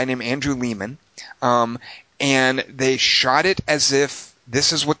directed it is a guy named Andrew Lehman. And they shot it as if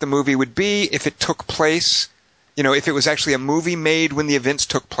this is what the movie would be if it took place, if it was actually a movie made when the events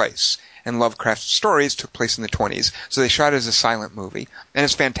took place. And Lovecraft's stories took place in the 1920s. So they shot it as a silent movie. And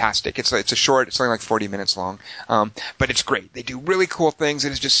it's fantastic. It's a short, it's only like 40 minutes long. But it's great. They do really cool things.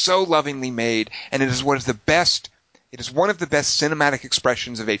 It is just so lovingly made. And it is one of the best cinematic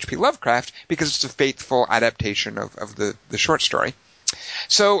expressions of H.P. Lovecraft because it's a faithful adaptation of the short story.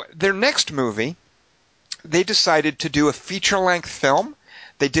 So their next movie, they decided to do a feature-length film.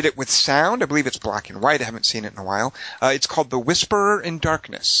 They did it with sound. I believe it's black and white. I haven't seen it in a while. It's called The Whisperer in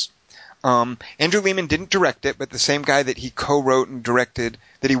Darkness. Andrew Lehman didn't direct it, but the same guy that he co-wrote and directed,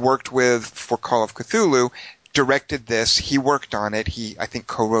 that he worked with for Call of Cthulhu, directed this. He worked on it. I think,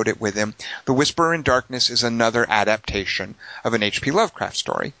 co-wrote it with him. The Whisperer in Darkness is another adaptation of an H.P. Lovecraft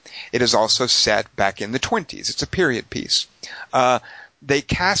story. It is also set back in the 1920s. It's a period piece. They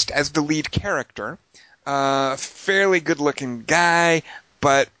cast as the lead character a fairly good-looking guy,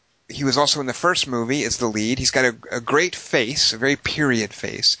 but he was also in the first movie as the lead. He's got a great face, a very period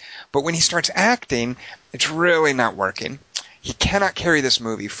face. But when he starts acting, it's really not working. He cannot carry this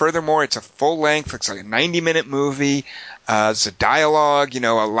movie. Furthermore, it's a full-length, it's like a 90-minute movie. It's a dialogue.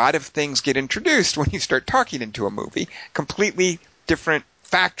 A lot of things get introduced when you start talking into a movie. Completely different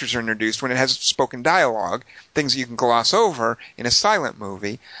factors are introduced when it has spoken dialogue, things that you can gloss over in a silent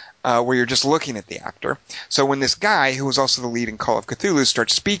movie. Where you're just looking at the actor. So when this guy, who was also the lead in Call of Cthulhu,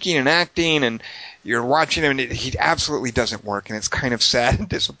 starts speaking and acting, and you're watching him, and he absolutely doesn't work, and it's kind of sad and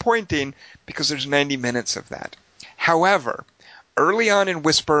disappointing because there's 90 minutes of that. However, early on in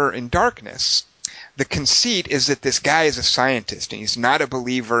Whisperer in Darkness, the conceit is that this guy is a scientist, and he's not a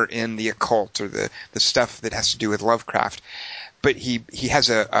believer in the occult or the stuff that has to do with Lovecraft, but he has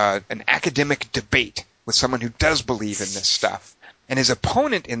an academic debate with someone who does believe in this stuff. And his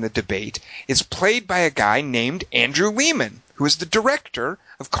opponent in the debate is played by a guy named Andrew Lehman, who is the director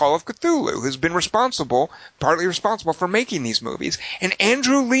of Call of Cthulhu, who's been partly responsible for making these movies. And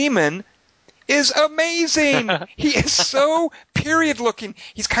Andrew Lehman is amazing. He is so period looking.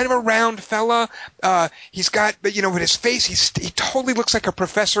 He's kind of a round fella. He's got, with his face, he totally looks like a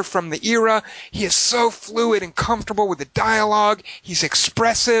professor from the era. He is so fluid and comfortable with the dialogue. He's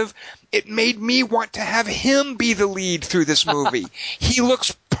expressive. It made me want to have him be the lead through this movie. He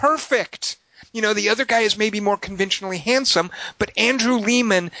looks perfect. The other guy is maybe more conventionally handsome, but Andrew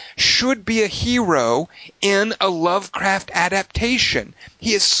Lehman should be a hero in a Lovecraft adaptation.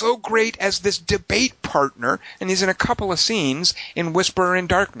 He is so great as this debate partner, and he's in a couple of scenes in Whisperer in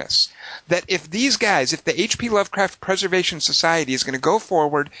Darkness, that if the H.P. Lovecraft Preservation Society is going to go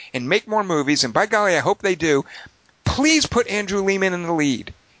forward and make more movies, and by golly, I hope they do, please put Andrew Lehman in the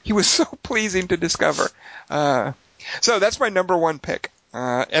lead. He was so pleasing to discover. So that's my number one pick.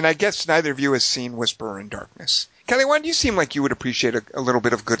 And I guess neither of you has seen Whisperer in Darkness. Kelly, why do you seem like you would appreciate a little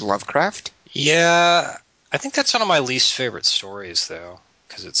bit of good Lovecraft? Yeah, I think that's one of my least favorite stories, though,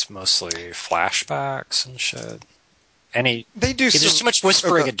 because it's mostly flashbacks and shit. There's too much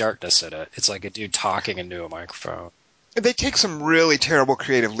whispering in darkness in it. It's like a dude talking into a microphone. They take some really terrible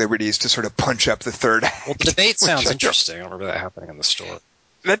creative liberties to sort of punch up the third act. Well, the debate sounds interesting. I don't remember that happening in the story.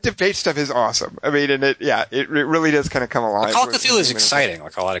 That debate stuff is awesome. I mean, and it really does kind of come alive. Call of Cthulhu is exciting.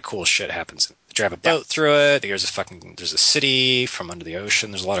 Like, a lot of cool shit happens. You drive a boat through it. There's a city from under the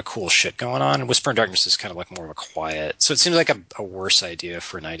ocean. There's a lot of cool shit going on. And Whisper in Darkness is kind of like more of a quiet. So it seems like a worse idea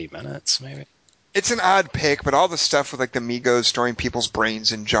for 90 minutes, maybe. It's an odd pick, but all the stuff with like the Migos storing people's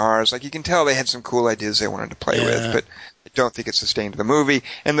brains in jars, like you can tell they had some cool ideas they wanted to play with, but I don't think it sustained the movie.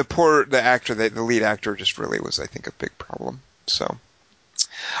 And the lead actor just really was, I think, a big problem. So.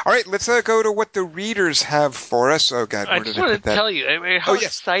 All right, let's go to what the readers have for us. Oh, God, I just want to tell you how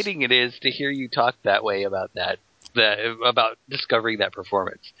exciting it is to hear you talk that way about about discovering that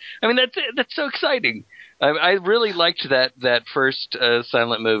performance. I mean, that's so exciting. I really liked that first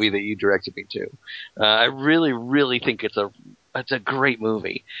silent movie that you directed me to. I really, really think it's a great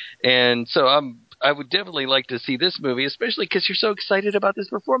movie, and so I would definitely like to see this movie, especially because you're so excited about this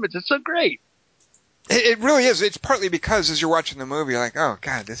performance. It's so great. It really is. It's partly because as you're watching the movie, you're like, oh,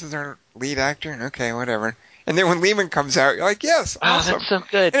 God, this is our lead actor? Okay, whatever. And then when Lehman comes out, you're like, yes, awesome. Oh, that's so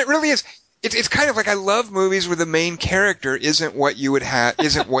good. And it really is. it's kind of like I love movies where the main character isn't what you would have,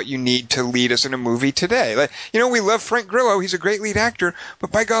 isn't what you need to lead us in a movie today. Like, we love Frank Grillo. He's a great lead actor,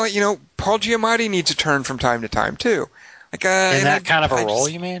 but by golly, Paul Giamatti needs a turn from time to time too. Like, in that kind of a role,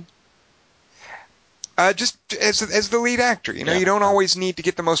 you mean? Just as the lead actor, you don't always need to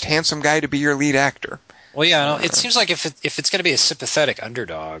get the most handsome guy to be your lead actor. Well, yeah, it seems like if it's going to be a sympathetic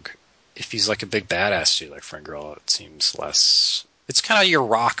underdog, if he's like a big badass dude like Frank Grillo, it seems less. It's kind of your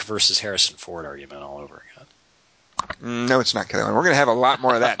Rock versus Harrison Ford argument all over again. No, it's not, Kelly. We're going to have a lot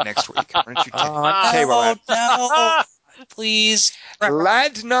more of that next week. Why don't you table that? No, please.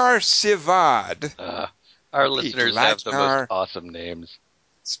 Ladnar Sivad. Our listeners have the most awesome names.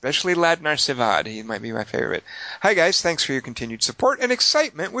 Especially Ladnar Sivad. He might be my favorite. Hi, guys. Thanks for your continued support and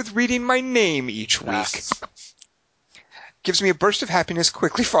excitement with reading my name each week. Gives me a burst of happiness,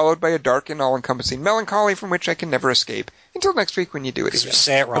 quickly followed by a dark and all-encompassing melancholy from which I can never escape. Until next week when you do it again. Because we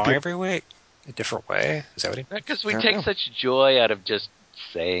say it wrong every week? A different way? Is that what he means? Because we take such joy out of just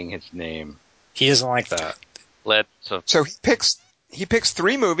saying his name. He isn't like that. So he picks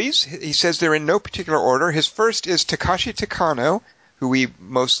 3 movies. He says they're in no particular order. His first is Takashi Takano, who we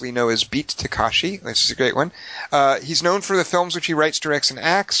mostly know as Beat Takashi. This is a great one. He's known for the films which he writes, directs, and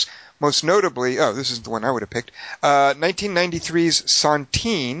acts. Most notably, this is the one I would have picked, 1993's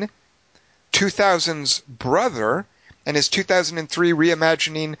Santine, 2000's Brother, and his 2003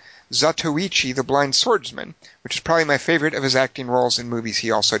 reimagining Zatoichi the Blind Swordsman, which is probably my favorite of his acting roles in movies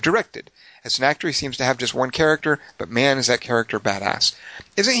he also directed. As an actor, he seems to have just one character, but man, is that character badass.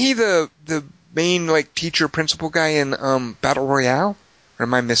 Isn't he the main teacher principal guy in Battle Royale? Or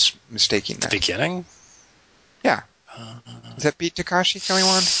am I mistaking that? The beginning? Yeah. Is that Beat Takashi, Kelly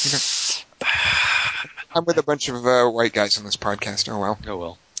Wand? I'm with a bunch of white guys on this podcast. Oh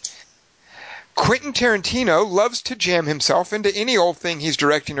well. Quentin Tarantino loves to jam himself into any old thing he's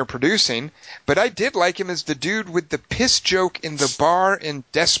directing or producing, but I did like him as the dude with the piss joke in the bar in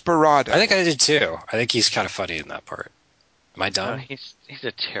Desperado. I think I did too. I think he's kind of funny in that part. Am I dumb? No, he's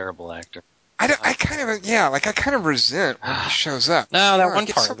a terrible actor. I kind of resent when he shows up. No, that one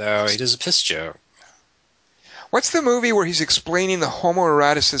part though, he does a piss joke. What's the movie where he's explaining the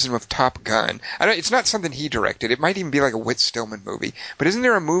homoeroticism of Top Gun? It's not something he directed. It might even be like a Whit Stillman movie. But isn't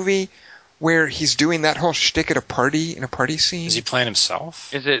there a movie where he's doing that whole shtick at a party, in a party scene? Is he playing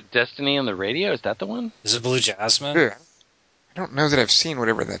himself? Is it Destiny on the Radio? Is that the one? Is it Blue Jasmine? Yeah. I don't know that I've seen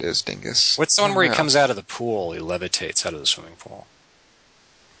whatever that is, Dingus. What's the one where he comes out of the pool, he levitates out of the swimming pool?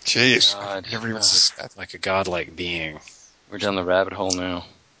 Jeez. Never even like a godlike being. We're down the rabbit hole now.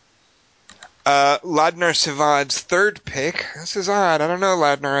 Ladnar Sivad's third pick. This is odd. I don't know,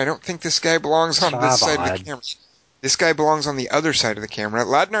 Ladnar. I don't think this guy belongs on this side of the camera. This guy belongs on the other side of the camera.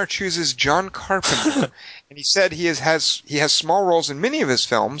 Ladnar chooses John Carpenter, and he said he has small roles in many of his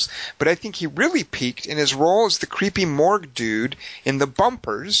films, but I think he really peaked in his role as the creepy morgue dude in The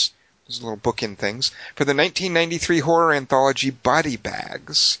Bumpers, those little bookend things, for the 1993 horror anthology Body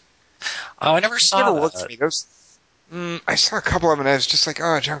Bags. Oh, I never saw that. Worked for me. I saw a couple of them, and I was just like,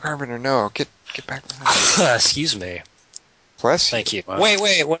 "Oh, John Carpenter, no, get back." Excuse me. Bless you. Thank you. Wow.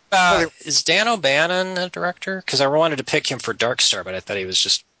 Wait. What about is Dan O'Bannon a director? Because I wanted to pick him for Dark Star, but I thought he was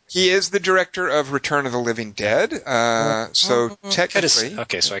just. He is the director of Return of the Living Dead. So technically,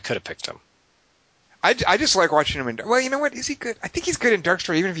 okay, so I could have picked him. I just like watching him in. Well, you know what? Is he good? I think he's good in Dark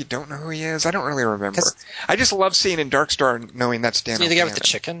Star, even if you don't know who he is. I don't really remember. I just love seeing in Dark Star, knowing that's Dan O'Bannon. The guy with the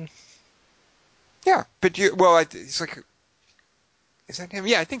chicken. Yeah, but he's like, is that him?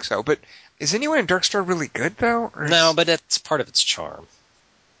 Yeah, I think so. But is anyone in Dark Star really good though? No, but it's part of its charm.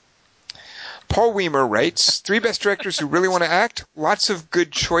 Paul Weimer writes, 3 best directors who really want to act. Lots of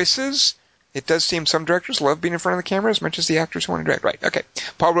good choices. It does seem some directors love being in front of the camera as much as the actors who want to direct. Right, okay.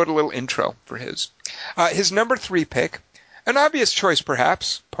 Paul wrote a little intro for his. His number 3 pick, an obvious choice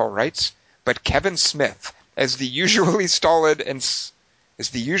perhaps, Paul writes, but Kevin Smith as the usually stolid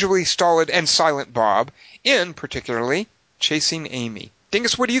and silent Bob in, particularly, Chasing Amy.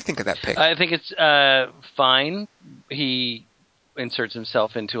 Dingus, what do you think of that pick? I think it's fine. He inserts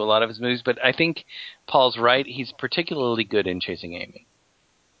himself into a lot of his movies, but I think Paul's right. He's particularly good in Chasing Amy.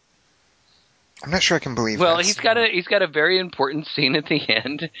 I'm not sure I can believe that. Well, he's got a very important scene at the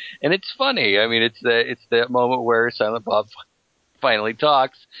end, and it's funny. I mean, it's the moment where Silent Bob finally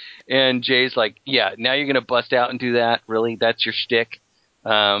talks, and Jay's like, "Yeah, now you're going to bust out and do that? Really? That's your shtick?"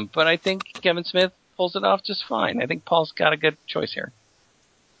 But I think Kevin Smith pulls it off just fine. I think Paul's got a good choice here.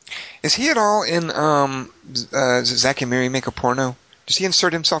 Is he at all in Zack and Miri Make a Porno? Does he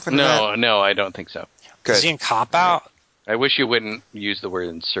insert himself into that? No, I don't think so. Good. Is he in Cop Out? I wish you wouldn't use the word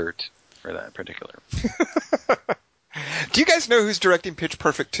insert for that particular. Do you guys know who's directing Pitch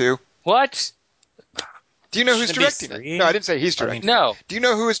Perfect 2? What? Do you know who's Should it be directing it? 3? No, I didn't say he's directing it. No. Do you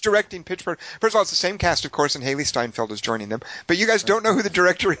know who is directing Pitch Perfect? First of all, it's the same cast, of course, and Haley Steinfeld is joining them. But you guys don't know who the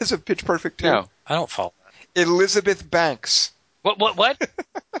director is of Pitch Perfect 2? No. I don't follow that. Elizabeth Banks. What?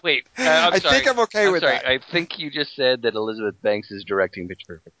 Wait. I sorry. think I'm okay with that. I think you just said that Elizabeth Banks is directing Pitch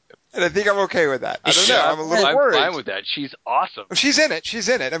Perfect. And I think I'm okay with that. I don't know. I'm a little I'm worried. fine with that. She's awesome. She's in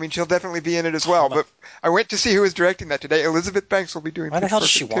it. I mean, she'll definitely be in it as well. But I went to see who was directing that today. Elizabeth Banks will be doing Why the Pitch hell does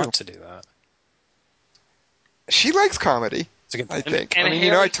she Perfect 2. want to do that? She likes comedy, It's a good I think. And I mean,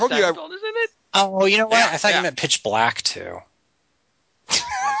 Haley I told you. Steinfeld is in it? Oh, you know what? Yeah, I thought yeah. you meant Pitch Black too. And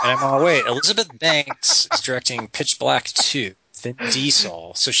I'm all, wait, Elizabeth Banks is directing Pitch Black 2, Vin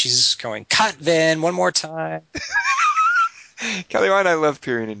Diesel. So she's going, cut Vin, one more time. Kelly Wine, I love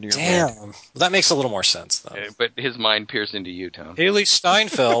peering into your mind. Damn. Well, that makes a little more sense, though. But his mind pierced into you, Tom. Haley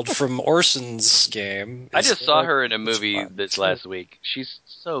Steinfeld from Orson's Game. I is just saw in her in a Pitch movie Black this 2. last week. She's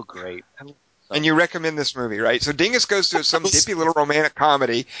so great. And you recommend this movie, right? So Dingus goes to some dippy little romantic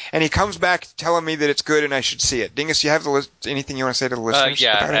comedy, and he comes back telling me that it's good and I should see it. Dingus, you have anything you want to say to the listeners?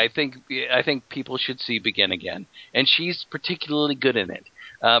 Yeah, about it? I think people should see Begin Again, and she's particularly good in it.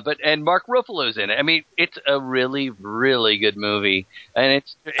 And Mark Ruffalo's in it. I mean, it's a really, really good movie, and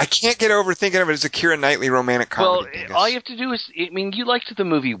I can't get over thinking of it as a Keira Knightley romantic comedy. well, Dingus. all you have to do is, I mean, you liked the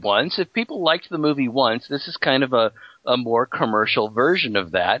movie once. If people liked the movie once, this is kind of a more commercial version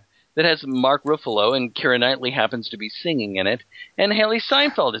of that has Mark Ruffalo, and Keira Knightley happens to be singing in it, and Haley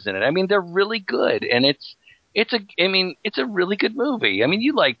Steinfeld is in it. I mean, they're really good, and it's a really good movie. I mean,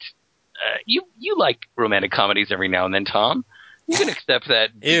 you liked you like romantic comedies every now and then, Tom. You can accept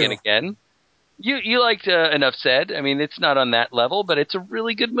that Begin Again. You liked Enough Said. I mean, it's not on that level, but it's a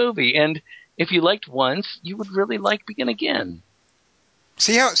really good movie. And if you liked once, you would really like Begin Again.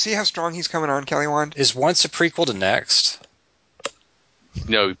 See how strong he's coming on, Kelly Wand? Is Once a prequel to Next?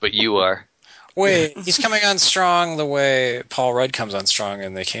 No, but you are. Wait, he's coming on strong the way Paul Rudd comes on strong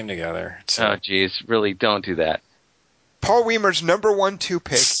and they came together. So. Oh, geez. Really, don't do that. Paul Weimer's number 1-2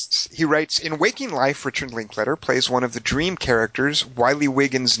 pick, he writes, in Waking Life, Richard Linklater plays one of the dream characters Wiley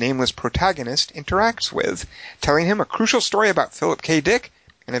Wiggins' nameless protagonist interacts with, telling him a crucial story about Philip K. Dick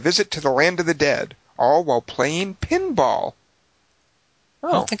and a visit to the land of the dead, all while playing pinball.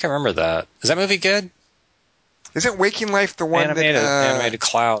 I don't think I remember that. Is that movie good? Isn't Waking Life the one animated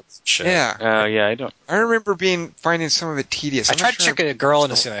clouds and shit? Yeah. Oh, yeah, I don't. I remember finding some of it tedious. I tried to trick a girl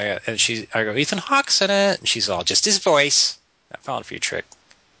into seeing it, and I go, Ethan Hawke's in it, and she's all, just his voice. I found for you, trick.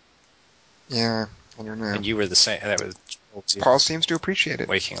 Yeah, I don't know. And you were the same. That was Paul seems to appreciate it.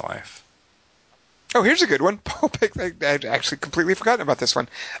 Waking Life. Oh, here's a good one. Paul picked. I'd actually completely forgotten about this one.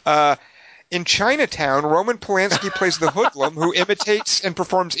 In Chinatown, Roman Polanski plays the hoodlum who imitates and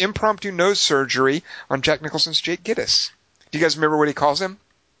performs impromptu nose surgery on Jack Nicholson's Jake Gittes. Do you guys remember what he calls him?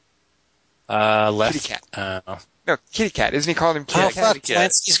 Kitty cat. No, Kitty Cat. Isn't he calling him Kitty Oh, Cat? fuck.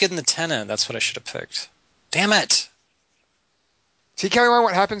 Polanski's getting the Tenant. That's what I should have picked. Damn it. See, Kelly,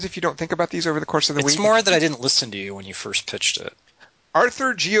 what happens if you don't think about these over the course of the week? It's more that I didn't listen to you when you first pitched it.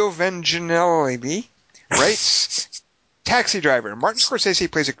 Arthur Giovangelli writes... Taxi driver. Martin Scorsese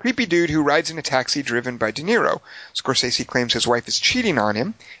plays a creepy dude who rides in a taxi driven by De Niro. Scorsese claims his wife is cheating on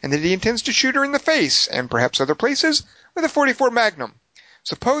him and that he intends to shoot her in the face and perhaps other places with a .44 Magnum.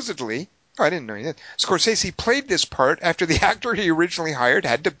 Supposedly, I didn't know he did, Scorsese played this part after the actor he originally hired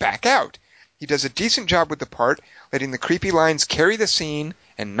had to back out. He does a decent job with the part, letting the creepy lines carry the scene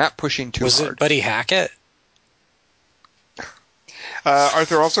and not pushing too hard. Was it Buddy Hackett?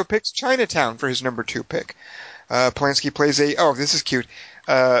 Arthur also picks Chinatown for his number 2 pick. Polanski plays this is cute.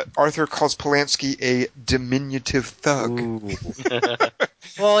 Arthur calls Polanski a diminutive thug.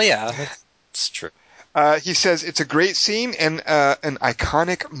 Well, yeah, that's true. He says it's a great scene and an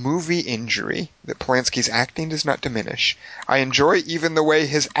iconic movie injury that Polanski's acting does not diminish. I enjoy even the way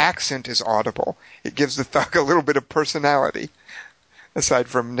his accent is audible. It gives the thug a little bit of personality. Aside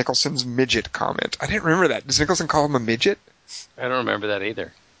from Nicholson's midget comment. I didn't remember that. Does Nicholson call him a midget? I don't remember that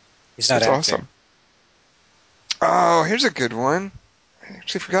either. He's not That's acting. awesome. Oh, here's a good one. I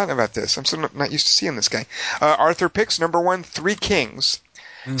actually forgotten about this. I'm so not used to seeing this guy. Arthur picks number 1, Three Kings.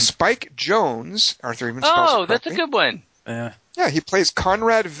 Spike Jones. Arthur even spells it Oh, that's a correctly. good one. Yeah, he plays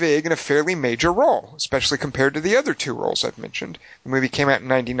Conrad Vig in a fairly major role, especially compared to the other 2 roles I've mentioned. The movie came out in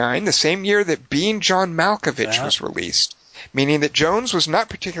 '99, the same year that Being John Malkovich was released, meaning that Jones was not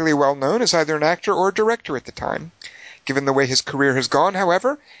particularly well known as either an actor or a director at the time. Given the way his career has gone,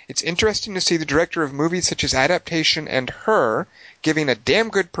 however, it's interesting to see the director of movies such as Adaptation and Her giving a damn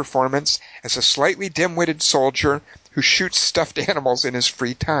good performance as a slightly dim-witted soldier who shoots stuffed animals in his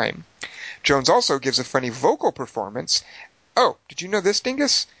free time. Jones also gives a funny vocal performance. Oh, did you know this,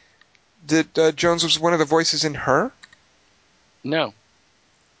 Dingus? Jones was one of the voices in Her? No.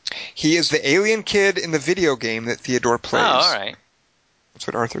 He is the alien kid in the video game that Theodore plays. Oh, all right. That's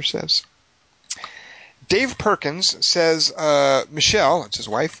what Arthur says. Dave Perkins says Michelle, that's his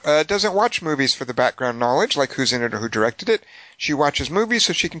wife, doesn't watch movies for the background knowledge, like who's in it or who directed it. She watches movies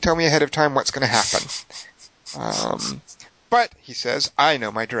so she can tell me ahead of time what's going to happen. But, he says, I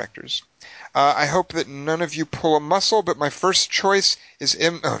know my directors. I hope that none of you pull a muscle, but my first choice is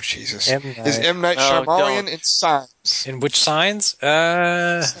M. Night Shyamalan in Signs. In which Signs?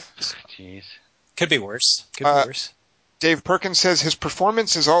 Jeez. Could be worse. Could be worse. Dave Perkins says his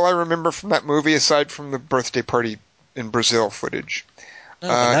performance is all I remember from that movie, aside from the birthday party in Brazil footage.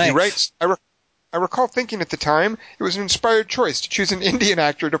 Nice. He writes, I recall thinking at the time it was an inspired choice to choose an Indian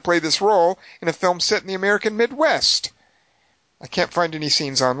actor to play this role in a film set in the American Midwest. I can't find any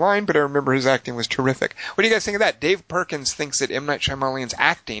scenes online, but I remember his acting was terrific. What do you guys think of that? Dave Perkins thinks that M. Night Shyamalan's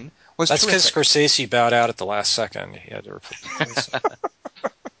acting was That's terrific. because Scorsese bowed out at the last second. He had to replace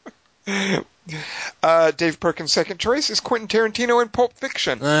Dave Perkins' second choice is Quentin Tarantino in Pulp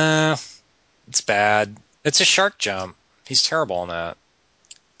Fiction. It's bad. It's a shark jump. He's terrible in that.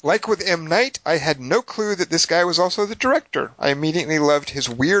 Like with M. Night, I had no clue that this guy was also the director. I immediately loved his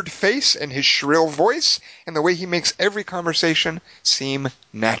weird face and his shrill voice and the way he makes every conversation seem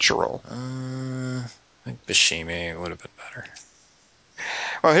natural. I think Buscemi would have been better.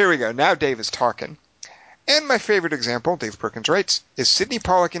 Well, here we go. Now Dave is talking. And my favorite example, Dave Perkins writes, is Sidney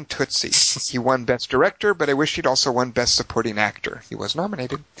Pollack in Tootsie. He won Best Director, but I wish he'd also won Best Supporting Actor. He was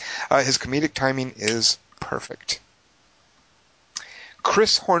nominated. His comedic timing is perfect.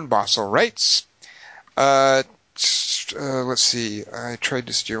 Chris Hornbossel writes, let's see, I tried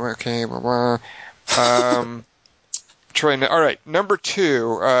to steer, okay, blah, blah. All right, number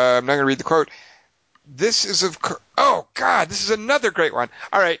 2, I'm not going to read the quote. This is this is another great one.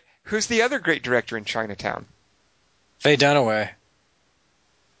 All right, who's the other great director in Chinatown? Faye Dunaway.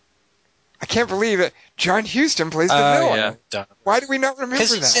 I can't believe it. John Huston plays the villain. Yeah. Why do we not remember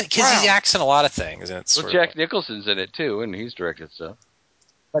that? Because he acts in a lot of things. And it's Jack Nicholson's in it, too, and he's directed stuff.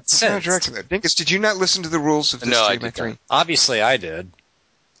 But Dinkus, did you not listen to the rules of this No, I Stream did 3? not. Obviously, I did.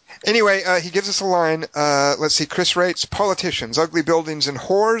 Anyway, he gives us a line. Let's see. Chris writes, politicians, ugly buildings, and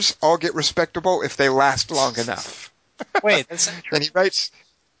whores all get respectable if they last long enough. Wait, that's not true. And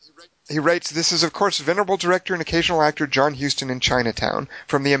he writes, this is, of course, venerable director and occasional actor John Huston in Chinatown,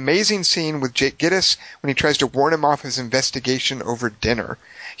 from the amazing scene with Jake Gittes when he tries to warn him off his investigation over dinner.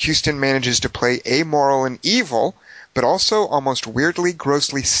 Huston manages to play amoral and evil, but also almost weirdly,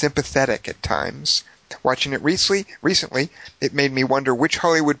 grossly sympathetic at times. Watching it recently, it made me wonder which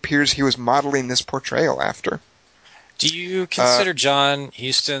Hollywood peers he was modeling this portrayal after. Do you consider John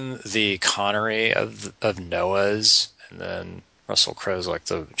Huston the Connery of Noah's, and then Russell Crowe's like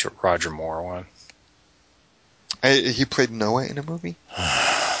the Roger Moore one? He played Noah in a movie?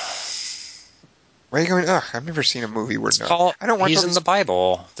 Why are you going, ugh, I've never seen a movie where Noah... He's in the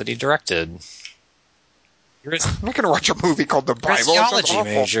Bible that he directed. I'm not going to watch a movie called The Bible. You're a theology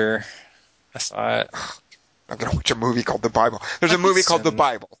major. I thought. I'm going to watch a movie called The Bible. There's a movie called The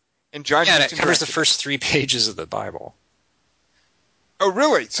Bible. And John Huston it covers the first 3 pages of the Bible. Oh,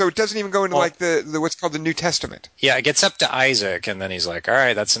 really? So it doesn't even go into like the what's called the New Testament? Yeah, it gets up to Isaac, and then he's like, all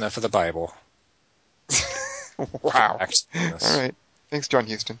right, that's enough of the Bible. Wow. All right. Thanks, John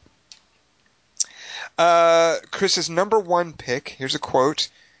Huston. Chris's number 1 pick. Here's a quote.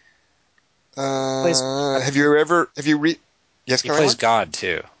 Yes, he plays God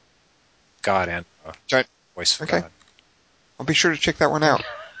too. God and voice of God. I'll be sure to check that one out.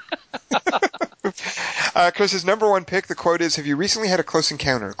 Chris's number 1 pick, the quote is, have you recently had a close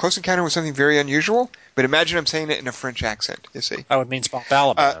encounter? A close encounter was something very unusual, but imagine I'm saying it in a French accent, you see. Oh, it means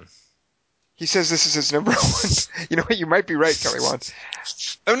Balaban. He says this is his number 1. You know what? You might be right, Kelly Wand.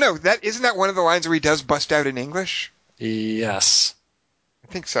 Oh, no, isn't that one of the lines where he does bust out in English? Yes. I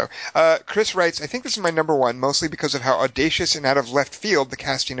think so. Chris writes, I think this is my number 1, mostly because of how audacious and out of left field the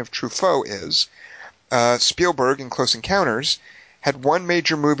casting of Truffaut is. Spielberg, in Close Encounters, had one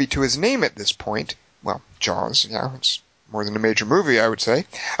major movie to his name at this point. Well, Jaws, yeah, it's more than a major movie, I would say.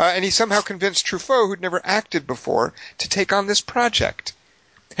 And he somehow convinced Truffaut, who'd never acted before, to take on this project.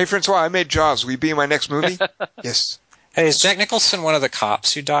 Hey, Francois, I made Jaws. Will you be in my next movie? Yes. Hey, is Jack Nicholson one of the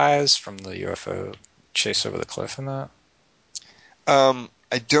cops who dies from the UFO chase over the cliff in that?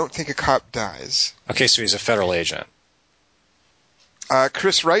 I don't think a cop dies. Okay, so he's a federal agent.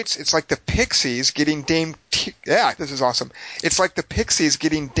 Chris writes, it's like the Pixies getting Dame... this is awesome. It's like the Pixies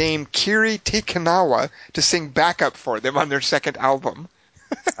getting Dame Kiri Tikanawa to sing backup for them on their second album.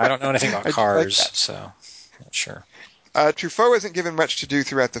 I don't know anything about Cars, so not sure. Truffaut isn't given much to do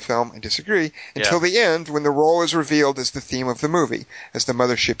throughout the film, I disagree, until the end when the role is revealed as the theme of the movie. As the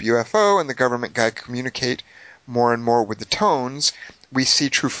mothership UFO and the government guy communicate more and more with the tones, we see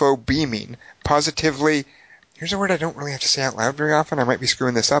Truffaut beaming, positively. Here's a word I don't really have to say out loud very often. I might be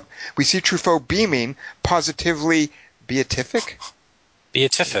screwing this up. We see Truffaut beaming, positively beatific.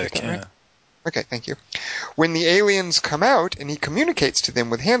 Beatific, yeah. Right? Okay, thank you. When the aliens come out and he communicates to them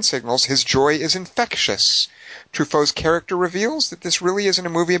with hand signals, his joy is infectious. Truffaut's character reveals that this really isn't a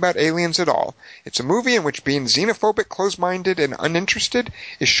movie about aliens at all. It's a movie in which being xenophobic, closed-minded, and uninterested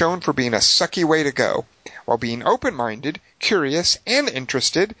is shown for being a sucky way to go, while being open-minded, curious, and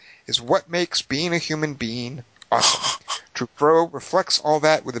interested is what makes being a human being awesome. Truffaut reflects all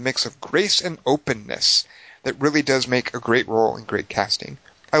that with a mix of grace and openness that really does make a great role and great casting.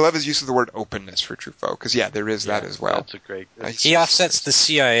 I love his use of the word openness for Truffaut, because, there is that as well. That's a great... He offsets the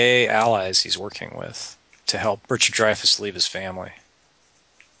CIA allies he's working with to help Richard Dreyfuss leave his family.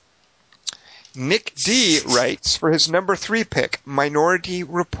 Nick D. writes for his number 3 pick, Minority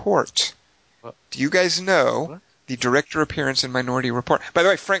Report. What? Do you guys know the director appearance in Minority Report? By the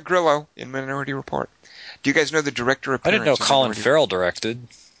way, Frank Grillo in Minority Report. Do you guys know the director I appearance? didn't know Colin Farrell directed.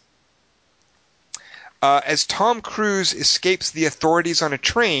 As Tom Cruise escapes the authorities on a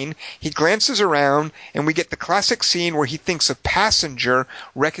train, he glances around, and we get the classic scene where he thinks a passenger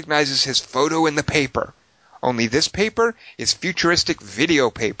recognizes his photo in the paper. Only this paper is futuristic video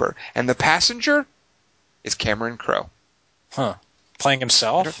paper, and the passenger is Cameron Crowe. Huh. Playing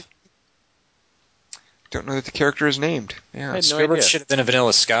himself? Don't know that the character is named. Yeah, Spielberg should have been a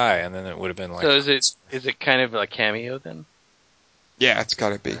Vanilla Sky, and then it would have been like... So is it kind of a cameo then? Yeah, it's got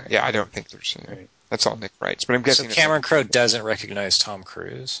to be. Yeah, I don't think there's... Right. That's all Nick writes, but I'm guessing... So Cameron Crowe doesn't recognize Tom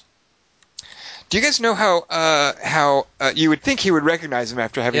Cruise? Do you guys know how you would think he would recognize him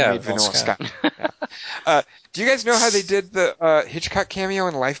after having made Vanilla Sky? Do you guys know how they did the Hitchcock cameo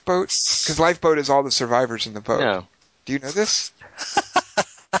in Lifeboat? Because Lifeboat is all the survivors in the boat. No. Do you know this?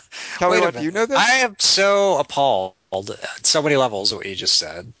 Kelly, do you know this? I am so appalled at so many levels of what you just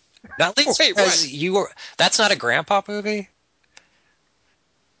said. Not least because that's not a grandpa movie?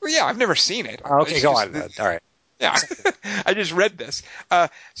 Well, yeah, I've never seen it. Okay, go on. All right. Yeah, I just read this.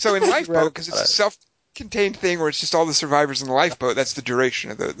 So in Lifeboat, because it's a self-contained thing where it's just all the survivors in the lifeboat, that's the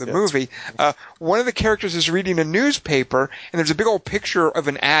duration of the movie. One of the characters is reading a newspaper, and there's a big old picture of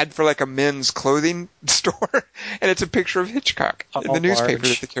an ad for like a men's clothing store, and it's a picture of Hitchcock in the newspaper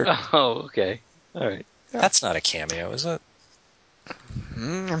that the character... Oh, okay. All right. Yeah. That's not a cameo, is it?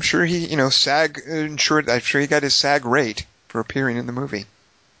 I'm sure he, SAG ensured. I'm sure he got his SAG rate for appearing in the movie.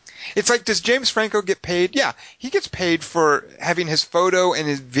 It's like, does James Franco get paid? Yeah, he gets paid for having his photo and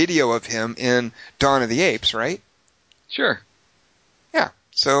his video of him in Dawn of the Apes, right? Sure. Yeah,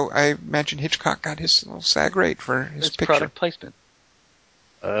 so I imagine Hitchcock got his little SAG rate for his picture. Product placement.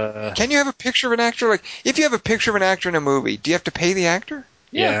 Can you have a picture of an actor? Like, if you have a picture of an actor in a movie, do you have to pay the actor?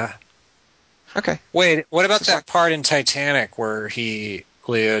 Yeah. Okay. Wait, what about that part in Titanic where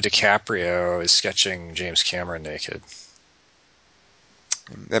Leo DiCaprio is sketching James Cameron naked?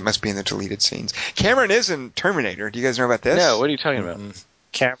 That must be in the deleted scenes. Cameron is in Terminator. Do you guys know about this? No, what are you talking about?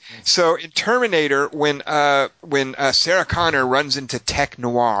 So in Terminator, when Sarah Connor runs into Tech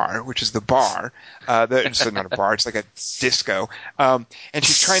Noir, which is the bar, it's not a bar, it's like a disco, and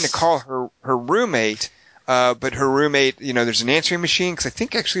she's trying to call her roommate, but her roommate, there's an answering machine, because I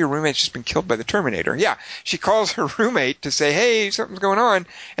think actually her roommate's just been killed by the Terminator. Yeah, she calls her roommate to say, hey, something's going on,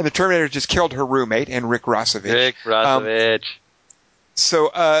 and the Terminator just killed her roommate and Rick Rossovich.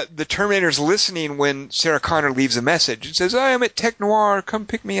 So the Terminator's listening when Sarah Connor leaves a message. It says, I am at Tech Noir, come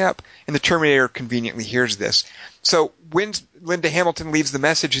pick me up. And the Terminator conveniently hears this. So when Linda Hamilton leaves the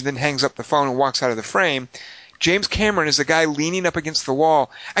message and then hangs up the phone and walks out of the frame, James Cameron is the guy leaning up against the wall.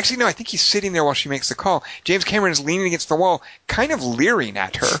 Actually, no, I think he's sitting there while she makes the call. James Cameron is leaning against the wall, kind of leering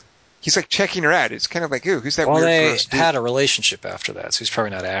at her. He's like checking her out. It's kind of like, ooh, who's that weird gross dude? They had a relationship after that, so he's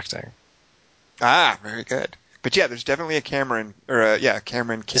probably not acting. Ah, very good. But yeah, there's definitely a Cameron,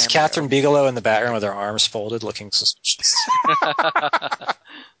 Cameron. Is Catherine Bigelow in the background with her arms folded, looking suspicious?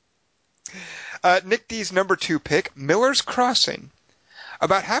 Nick D's number 2 pick, Miller's Crossing.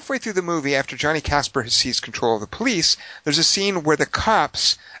 About halfway through the movie, after Johnny Casper has seized control of the police, there's a scene where the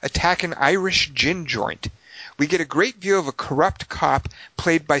cops attack an Irish gin joint. We get a great view of a corrupt cop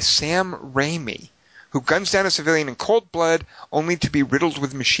played by Sam Raimi, who guns down a civilian in cold blood, only to be riddled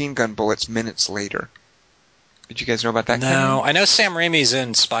with machine gun bullets minutes later. Did you guys know about that? No, I know Sam Raimi's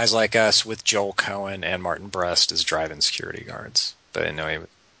in Spies Like Us with Joel Cohen and Martin Brest as drive-in security guards. But I didn't know he would...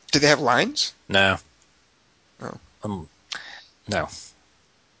 Did they have lines? No. Oh. No.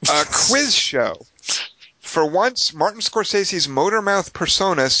 A quiz show. For once, Martin Scorsese's motor-mouth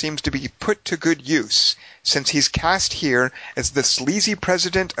persona seems to be put to good use, since he's cast here as the sleazy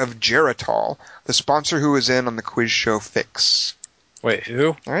president of Geritol, the sponsor who was in on the quiz show Fix. Wait,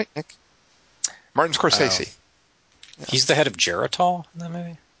 who? All right, Nick. Martin Scorsese. He's the head of Geritol in that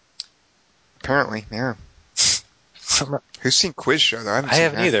movie? Apparently, yeah. Who's seen Quiz Show, though? I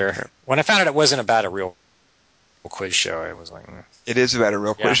haven't either. When I found out it wasn't about a real quiz show, I was like, It is about a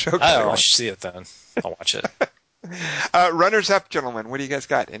real quiz show. Oh, I should see it then. I'll watch it. Runners up, gentlemen. What do you guys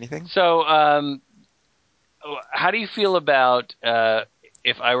got? Anything? So, how do you feel about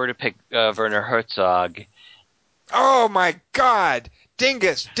if I were to pick Werner Herzog? Oh, my God.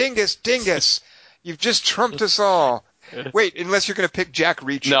 Dingus, dingus, dingus. You've just trumped us all. Wait, unless you're going to pick Jack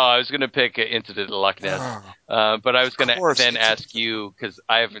Reacher. No, I was going to pick Incident at Loch Ness. But I was going to then ask you, because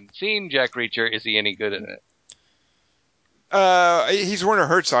I haven't seen Jack Reacher, is he any good in it? He's Werner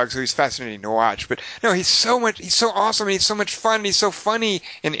Herzog, so he's fascinating to watch. But no, he's so awesome, and he's so much fun, and he's so funny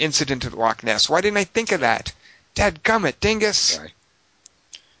in Incident at Loch Ness. Why didn't I think of that? Dadgummit, dingus. Sorry.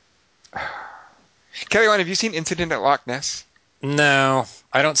 Kelly Wand, have you seen Incident at Loch Ness? No,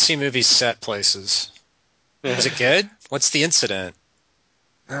 I don't see movies set places. Is it good? What's the incident?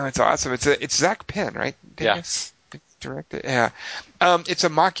 No, it's awesome. It's Zach Penn, right? Yes. Yeah. Directed. Yeah. It's a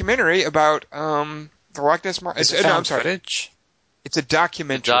mockumentary about the Loch Ness monster. No, I'm sorry. Footage? It's a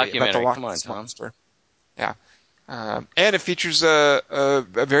documentary about the Loch Ness monster. Yeah. And it features a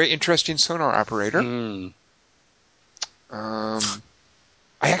very interesting sonar operator. Mm. I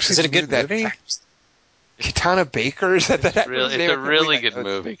actually is it a good movie? Katana Baker, is that it's a really good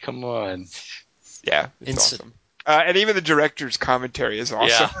movie. Come on. Yeah, it's awesome. And even the director's commentary is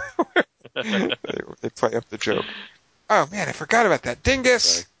awesome. Yeah. they play up the joke. Oh man, I forgot about that. Dingus.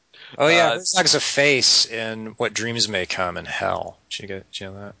 Sorry. Oh yeah, Herzog's a face in What Dreams May Come in Hell. Did you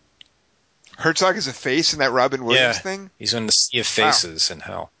know that? Herzog is a face in that Robin Williams thing? He's in the Sea of Faces in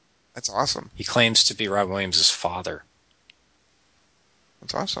Hell. That's awesome. He claims to be Robin Williams' father.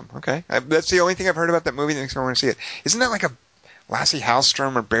 That's awesome. Okay. That's the only thing I've heard about that movie that makes me want to see it. Isn't that like a Lasse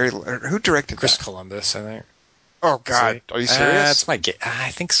Hallström or Barry... Or who directed Chris that? Columbus, I think. Oh, God. Are you serious? That's my guess. I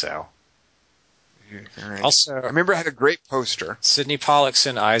think so. All right. Also, I remember I had a great poster. Sidney Pollack's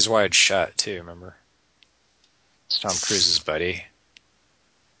in Eyes Wide Shut, too, remember? It's Tom Cruise's buddy.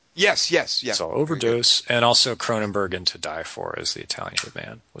 Yes. So Overdose. And also Cronenberg in To Die For as the Italian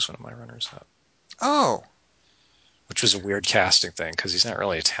Hitman was one of my runners-up. Oh. Which was a weird casting thing, because he's not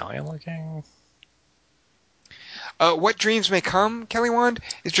really Italian-looking. What Dreams May Come, Kelly Wand,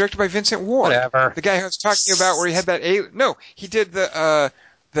 is directed by Vincent Ward. Whatever. The guy I was talking about where he had that... No, he did the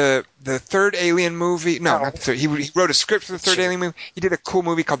third Alien movie. No, not the third. He wrote a script for the third Alien movie. He did a cool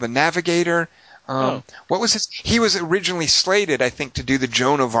movie called The Navigator. What was his... He was originally slated, I think, to do the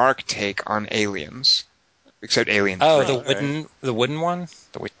Joan of Arc take on Aliens. Except Alien 3. Oh, the wooden one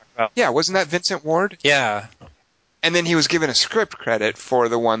that we talked about? Yeah, wasn't that Vincent Ward? Yeah. And then he was given a script credit for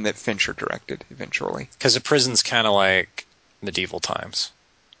the one that Fincher directed eventually. Because the prison's kind of like medieval times.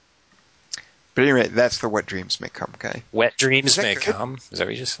 But anyway, that's the What Dreams May Come guy. Wet Dreams May good? Come? Is that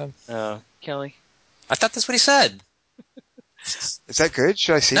what you just said? Kelly? I thought that's what he said. Is that good?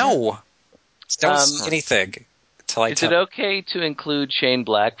 Should I see it? No. Don't say anything until I Is it okay to include Shane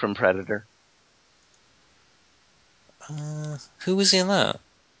Black from Predator? Who was he in that?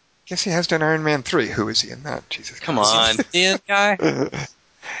 Guess he has done Iron Man 3. Who is he in that? Jesus Come Christ. on. Ian guy?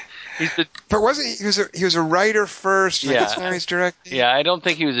 But wasn't he was a writer first, and I guess Yeah. now he's directing? Yeah, I don't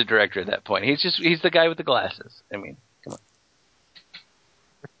think he was a director at that point. He's the guy with the glasses. I mean, come on.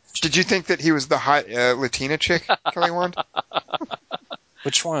 Did you think that he was the hot Latina chick, Kelly Wand?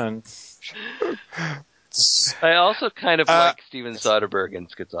 Which one? I also kind of like Steven Soderbergh in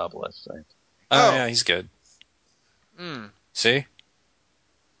Schizopolis. Oh. Yeah, he's good. See?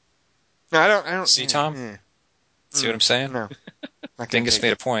 No, I don't. See, Tom? See what I'm saying? No. Dingus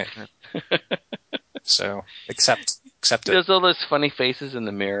made a point. So, accept it. He does all those funny faces in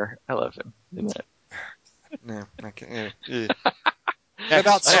the mirror. I love him. Isn't it? No, I can't. What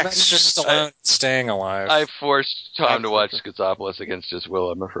about Sylvester Stallone staying alive? I forced Tom to watch Schizopolis against his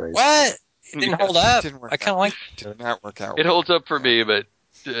will, I'm afraid. What? It didn't hold up. I kind of like it. Did not work out. It holds up for me, but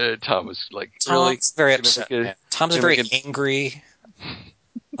Tom was like, really? Tom's very upset. Man. Tom's a very angry,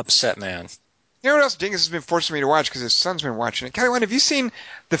 upset man. You know what else Dingus has been forcing me to watch because his son's been watching it? Kelly Wand, have you seen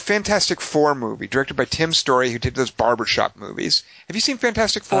the Fantastic Four movie, directed by Tim Story, who did those barbershop movies? Have you seen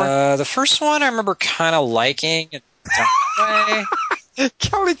Fantastic Four? The first one I remember kind of liking. In a way.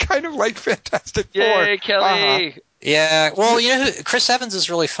 Kelly kind of liked Fantastic Four. Yay, Kelly! Uh-huh. Yeah, well, you know, Chris Evans is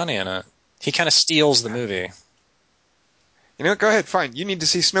really funny in it. He kind of steals the movie. You know, go ahead, fine. You need to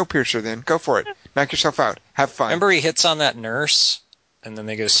see Snowpiercer then. Go for it. Knock yourself out. Have fun. Remember he hits on that nurse, and then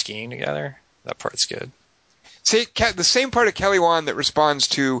they go skiing together? That part's good. See, the same part of Kelly Wand that responds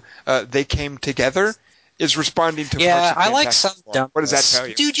to They Came Together is responding to Yeah, parts of I like some Fantastic Four. dumb... What does that tell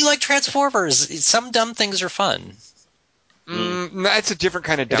you? Dude, you like Transformers. Some dumb things are fun. That's a different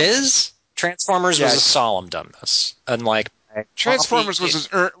kind of It dumbness. is? Transformers was a solemn dumbness. Unlike... Transformers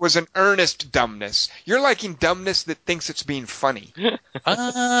was an earnest dumbness. You're liking dumbness that thinks it's being funny.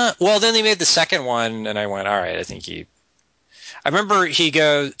 Well, then they made the second one, and I went, all right, I think he... I remember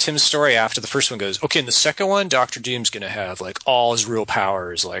Tim's Story after the first one goes, okay, in the second one, Dr. Doom's going to have, like, all his real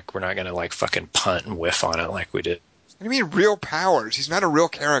powers. Like, we're not going to, like, fucking punt and whiff on it like we did. What do you mean real powers? He's not a real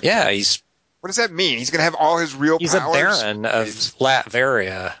character. Yeah, What does that mean? He's going to have all his real powers? He's a baron of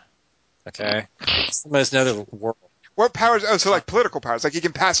Latveria. Okay? It's another world. What powers? Oh, so like political powers. Like he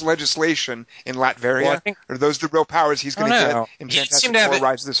can pass legislation in Latveria? Well, I think, are those the real powers he's going to get in Fantastic Four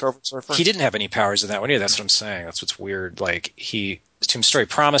Rise of the Silver Surfer? He didn't have any powers in that one either. That's what I'm saying. That's what's weird. Like, Tim Story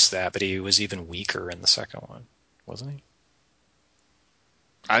promised that, but he was even weaker in the second one. Wasn't he?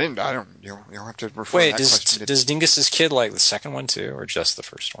 I don't. You'll have to refer Wait, that question. Does Dingus's kid like the second one too, or just the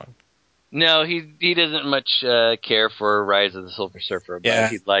first one? No, he doesn't much care for Rise of the Silver Surfer, but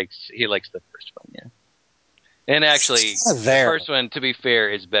he likes the first one, yeah. And actually, the first one, to be fair,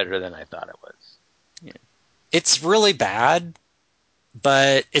 is better than I thought it was. Yeah. It's really bad,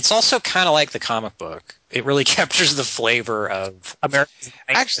 but it's also kind of like the comic book. It really captures the flavor of American.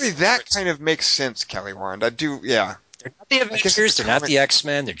 Actually, that kind of makes sense, Kelly Wand. I do, yeah. They're not the Avengers, they're not the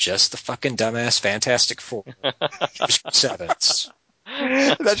X-Men, they're just the fucking dumbass Fantastic Four. Sevens.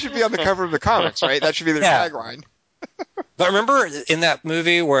 That should be on the cover of the comics, right? That should be their tagline. But remember in that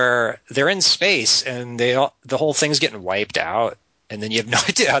movie where they're in space and the whole thing's getting wiped out, and then you have no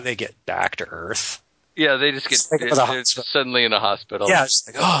idea how they get back to Earth. Yeah, they just get they're suddenly in a hospital. Yeah, it's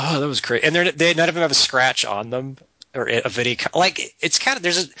like, oh, that was crazy. And none of them have a scratch on them or a video. Like, it's kind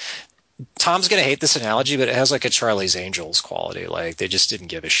of Tom's gonna hate this analogy, but it has like a Charlie's Angels quality. Like, they just didn't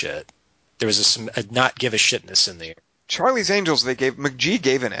give a shit. There was a not give a shitness in the air. Charlie's Angels, McGee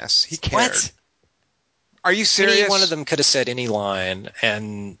gave an S. He cared. What? Are you serious? Any one of them could have said any line,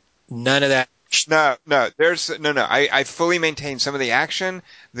 and none of that. No. I fully maintain some of the action,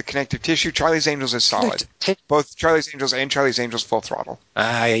 the connective tissue. Charlie's Angels is solid. Both Charlie's Angels and Charlie's Angels Full Throttle.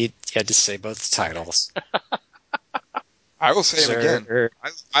 I had to say both titles. I will say them again.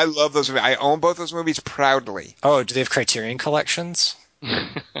 I love those movies. I own both those movies proudly. Oh, do they have Criterion collections?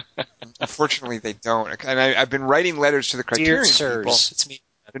 Unfortunately, they don't. And I've been writing letters to the Criterion people. It's me.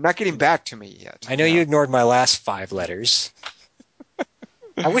 They're not getting back to me yet. I know you ignored my last 5 letters.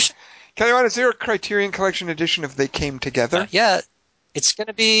 I wish... Kelly, is there a Criterion Collection edition if they came together? Yeah, it's going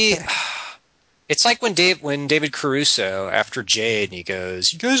to be... It's like when David Caruso, after Jade, and he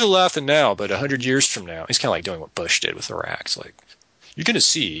goes, you guys are laughing now, but 100 years from now... He's kind of like doing what Bush did with Iraq. It's like, you're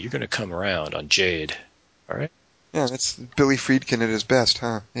going to come around on Jade. All right? Yeah, that's Billy Friedkin at his best,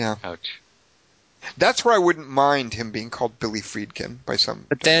 huh? Yeah. Ouch. That's where I wouldn't mind him being called Billy Friedkin by some.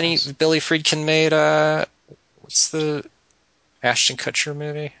 But then Billy Friedkin made what's the Ashton Kutcher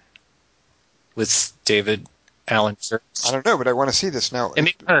movie with David Allen Hirsch? I don't know, but I want to see this now.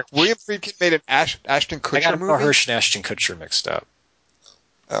 William Friedkin made an Ashton Kutcher movie. I got Hirsch and Ashton Kutcher mixed up.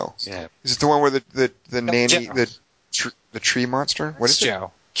 Oh, yeah. Is it the one where the nanny the tree monster? What is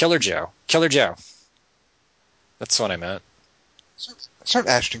Joe? Killer Joe. Killer Joe. That's what I meant. It's not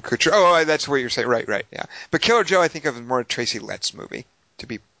Ashton Kutcher. Oh, that's what you're saying. Right, yeah. But Killer Joe, I think of as more a Tracy Letts movie. To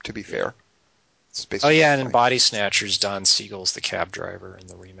be fair. It's and in Body Snatchers, Don Siegel's the cab driver in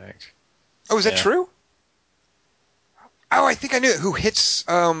the remake. Oh, is that true? Oh, I think I knew it. Who hits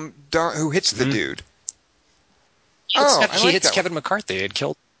the dude? He hits Kevin McCarthy. He had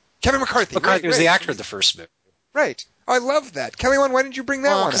killed Kevin McCarthy. McCarthy was the actor of the first movie. Right. Oh, I love that. Kelly, why didn't you bring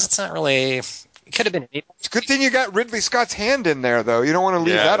that one up? Because it's not really... It could have been... It's a good thing you got Ridley Scott's hand in there, though. You don't want to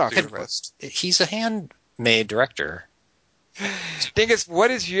leave that off your list. He's a handmade director. Dingus,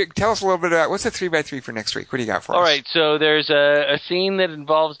 tell us a little bit about... What's the 3x3 for next week? What do you got for us? All right, so there's a scene that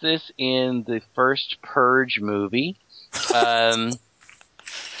involves this in the first Purge movie. And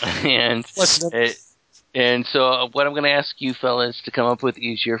so what I'm going to ask you fellas to come up with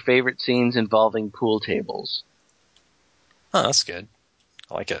is your favorite scenes involving pool tables. Oh, that's good.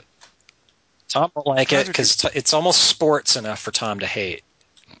 I like it. Tom won't like it because it's almost sports enough for Tom to hate.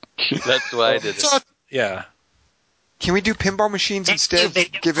 That's why I did it. Yeah. Can we do pinball machines instead?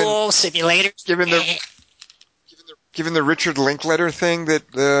 Pool simulators. Given the Given the Richard Linklater thing that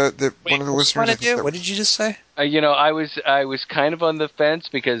one of the listeners. Want to do? What did you just say? I was kind of on the fence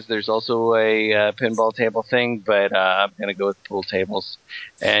because there's also a pinball table thing, but I'm going to go with pool tables,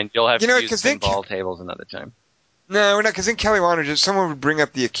 and you'll have to use pinball tables another time. No, we're not, because in Kelly Wanted, just would bring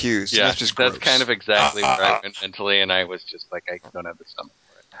up the accused. Yeah, that's just gross. That's kind of exactly where I went mentally, and I was just like, I don't have the stomach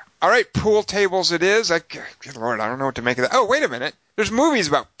for it. All right, pool tables it is. Good Lord, I don't know what to make of that. Oh, wait a minute. There's movies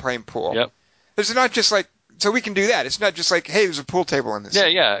about playing pool. Yep. There's not just like, so we can do that. It's not just like, hey, there's a pool table in this.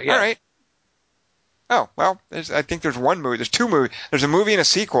 Yeah. All right. Oh, well, I think there's one movie. There's two movies. There's a movie and a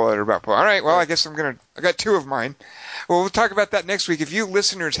sequel that are about pool. All right, well, I guess I got two of mine. Well, we'll talk about that next week. If you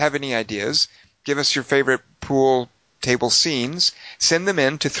listeners have any ideas, give us your favorite pool table scenes, send them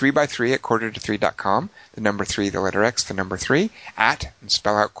in to 3x3 at quarter-to-3.com. The number 3, the letter X, the number 3, and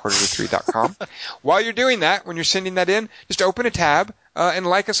spell out quarter-to-3.com. While you're doing that, when you're sending that in, just open a tab and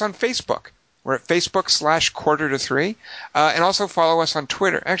like us on Facebook. We're at Facebook/quarter-to-3. And also follow us on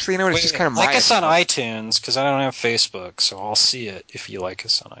Twitter. Actually, you know what? It's just kind of like us on iTunes, because I don't have Facebook, so I'll see it if you like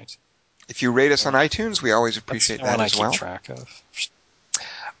us on iTunes. If you rate us on iTunes, we always appreciate that as well. That's the one I keep track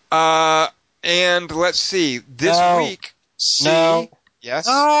of. And let's see. This week. Yes.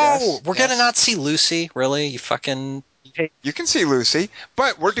 We're going to not see Lucy? Really? You fucking... You can see Lucy.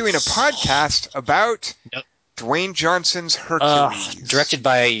 But we're doing a podcast about Dwayne Johnson's Hercules. Directed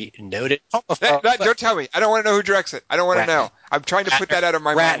by noted... Don't tell me. I don't want to know who directs it. I don't want to know. I'm trying to put that out of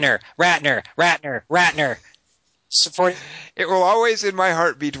my mind. Ratner. Support. It will always, in my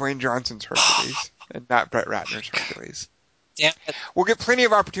heart, be Dwayne Johnson's Hercules and not Brett Ratner's Hercules. Damn it. We'll get plenty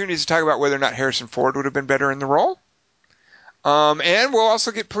of opportunities to talk about whether or not Harrison Ford would have been better in the role. And we'll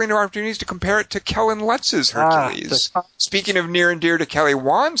also get plenty of opportunities to compare it to Kellen Lutz's Hercules. Speaking of near and dear to Kelly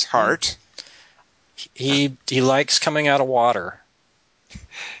Wan's heart. He likes coming out of water.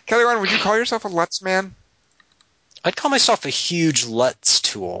 Kelly Wan, would you call yourself a Lutz man? I'd call myself a huge Lutz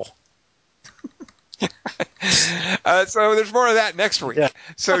tool. So there's more of that next week. Yeah.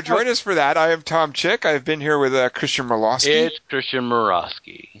 So join us for that. I am Tom Chick. I've been here with Christian Morlowski. It's Christian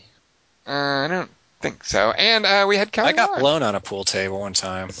Morlowski. I don't think so. And we had Kelly I got blown on a pool table one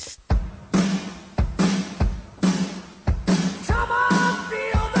time.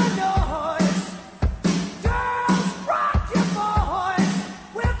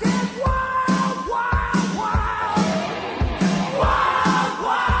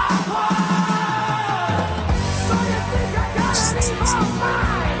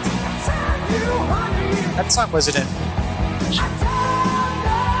 That song wasn't in.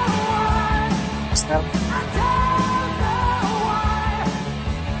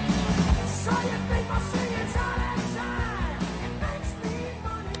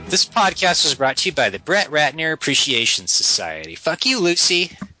 This podcast was brought to you by the Brett Ratner Appreciation Society. Fuck you,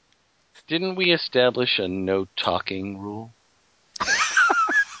 Lucy. Didn't we establish a no talking rule?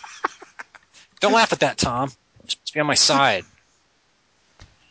 Don't laugh at that, Tom. Just be on my side.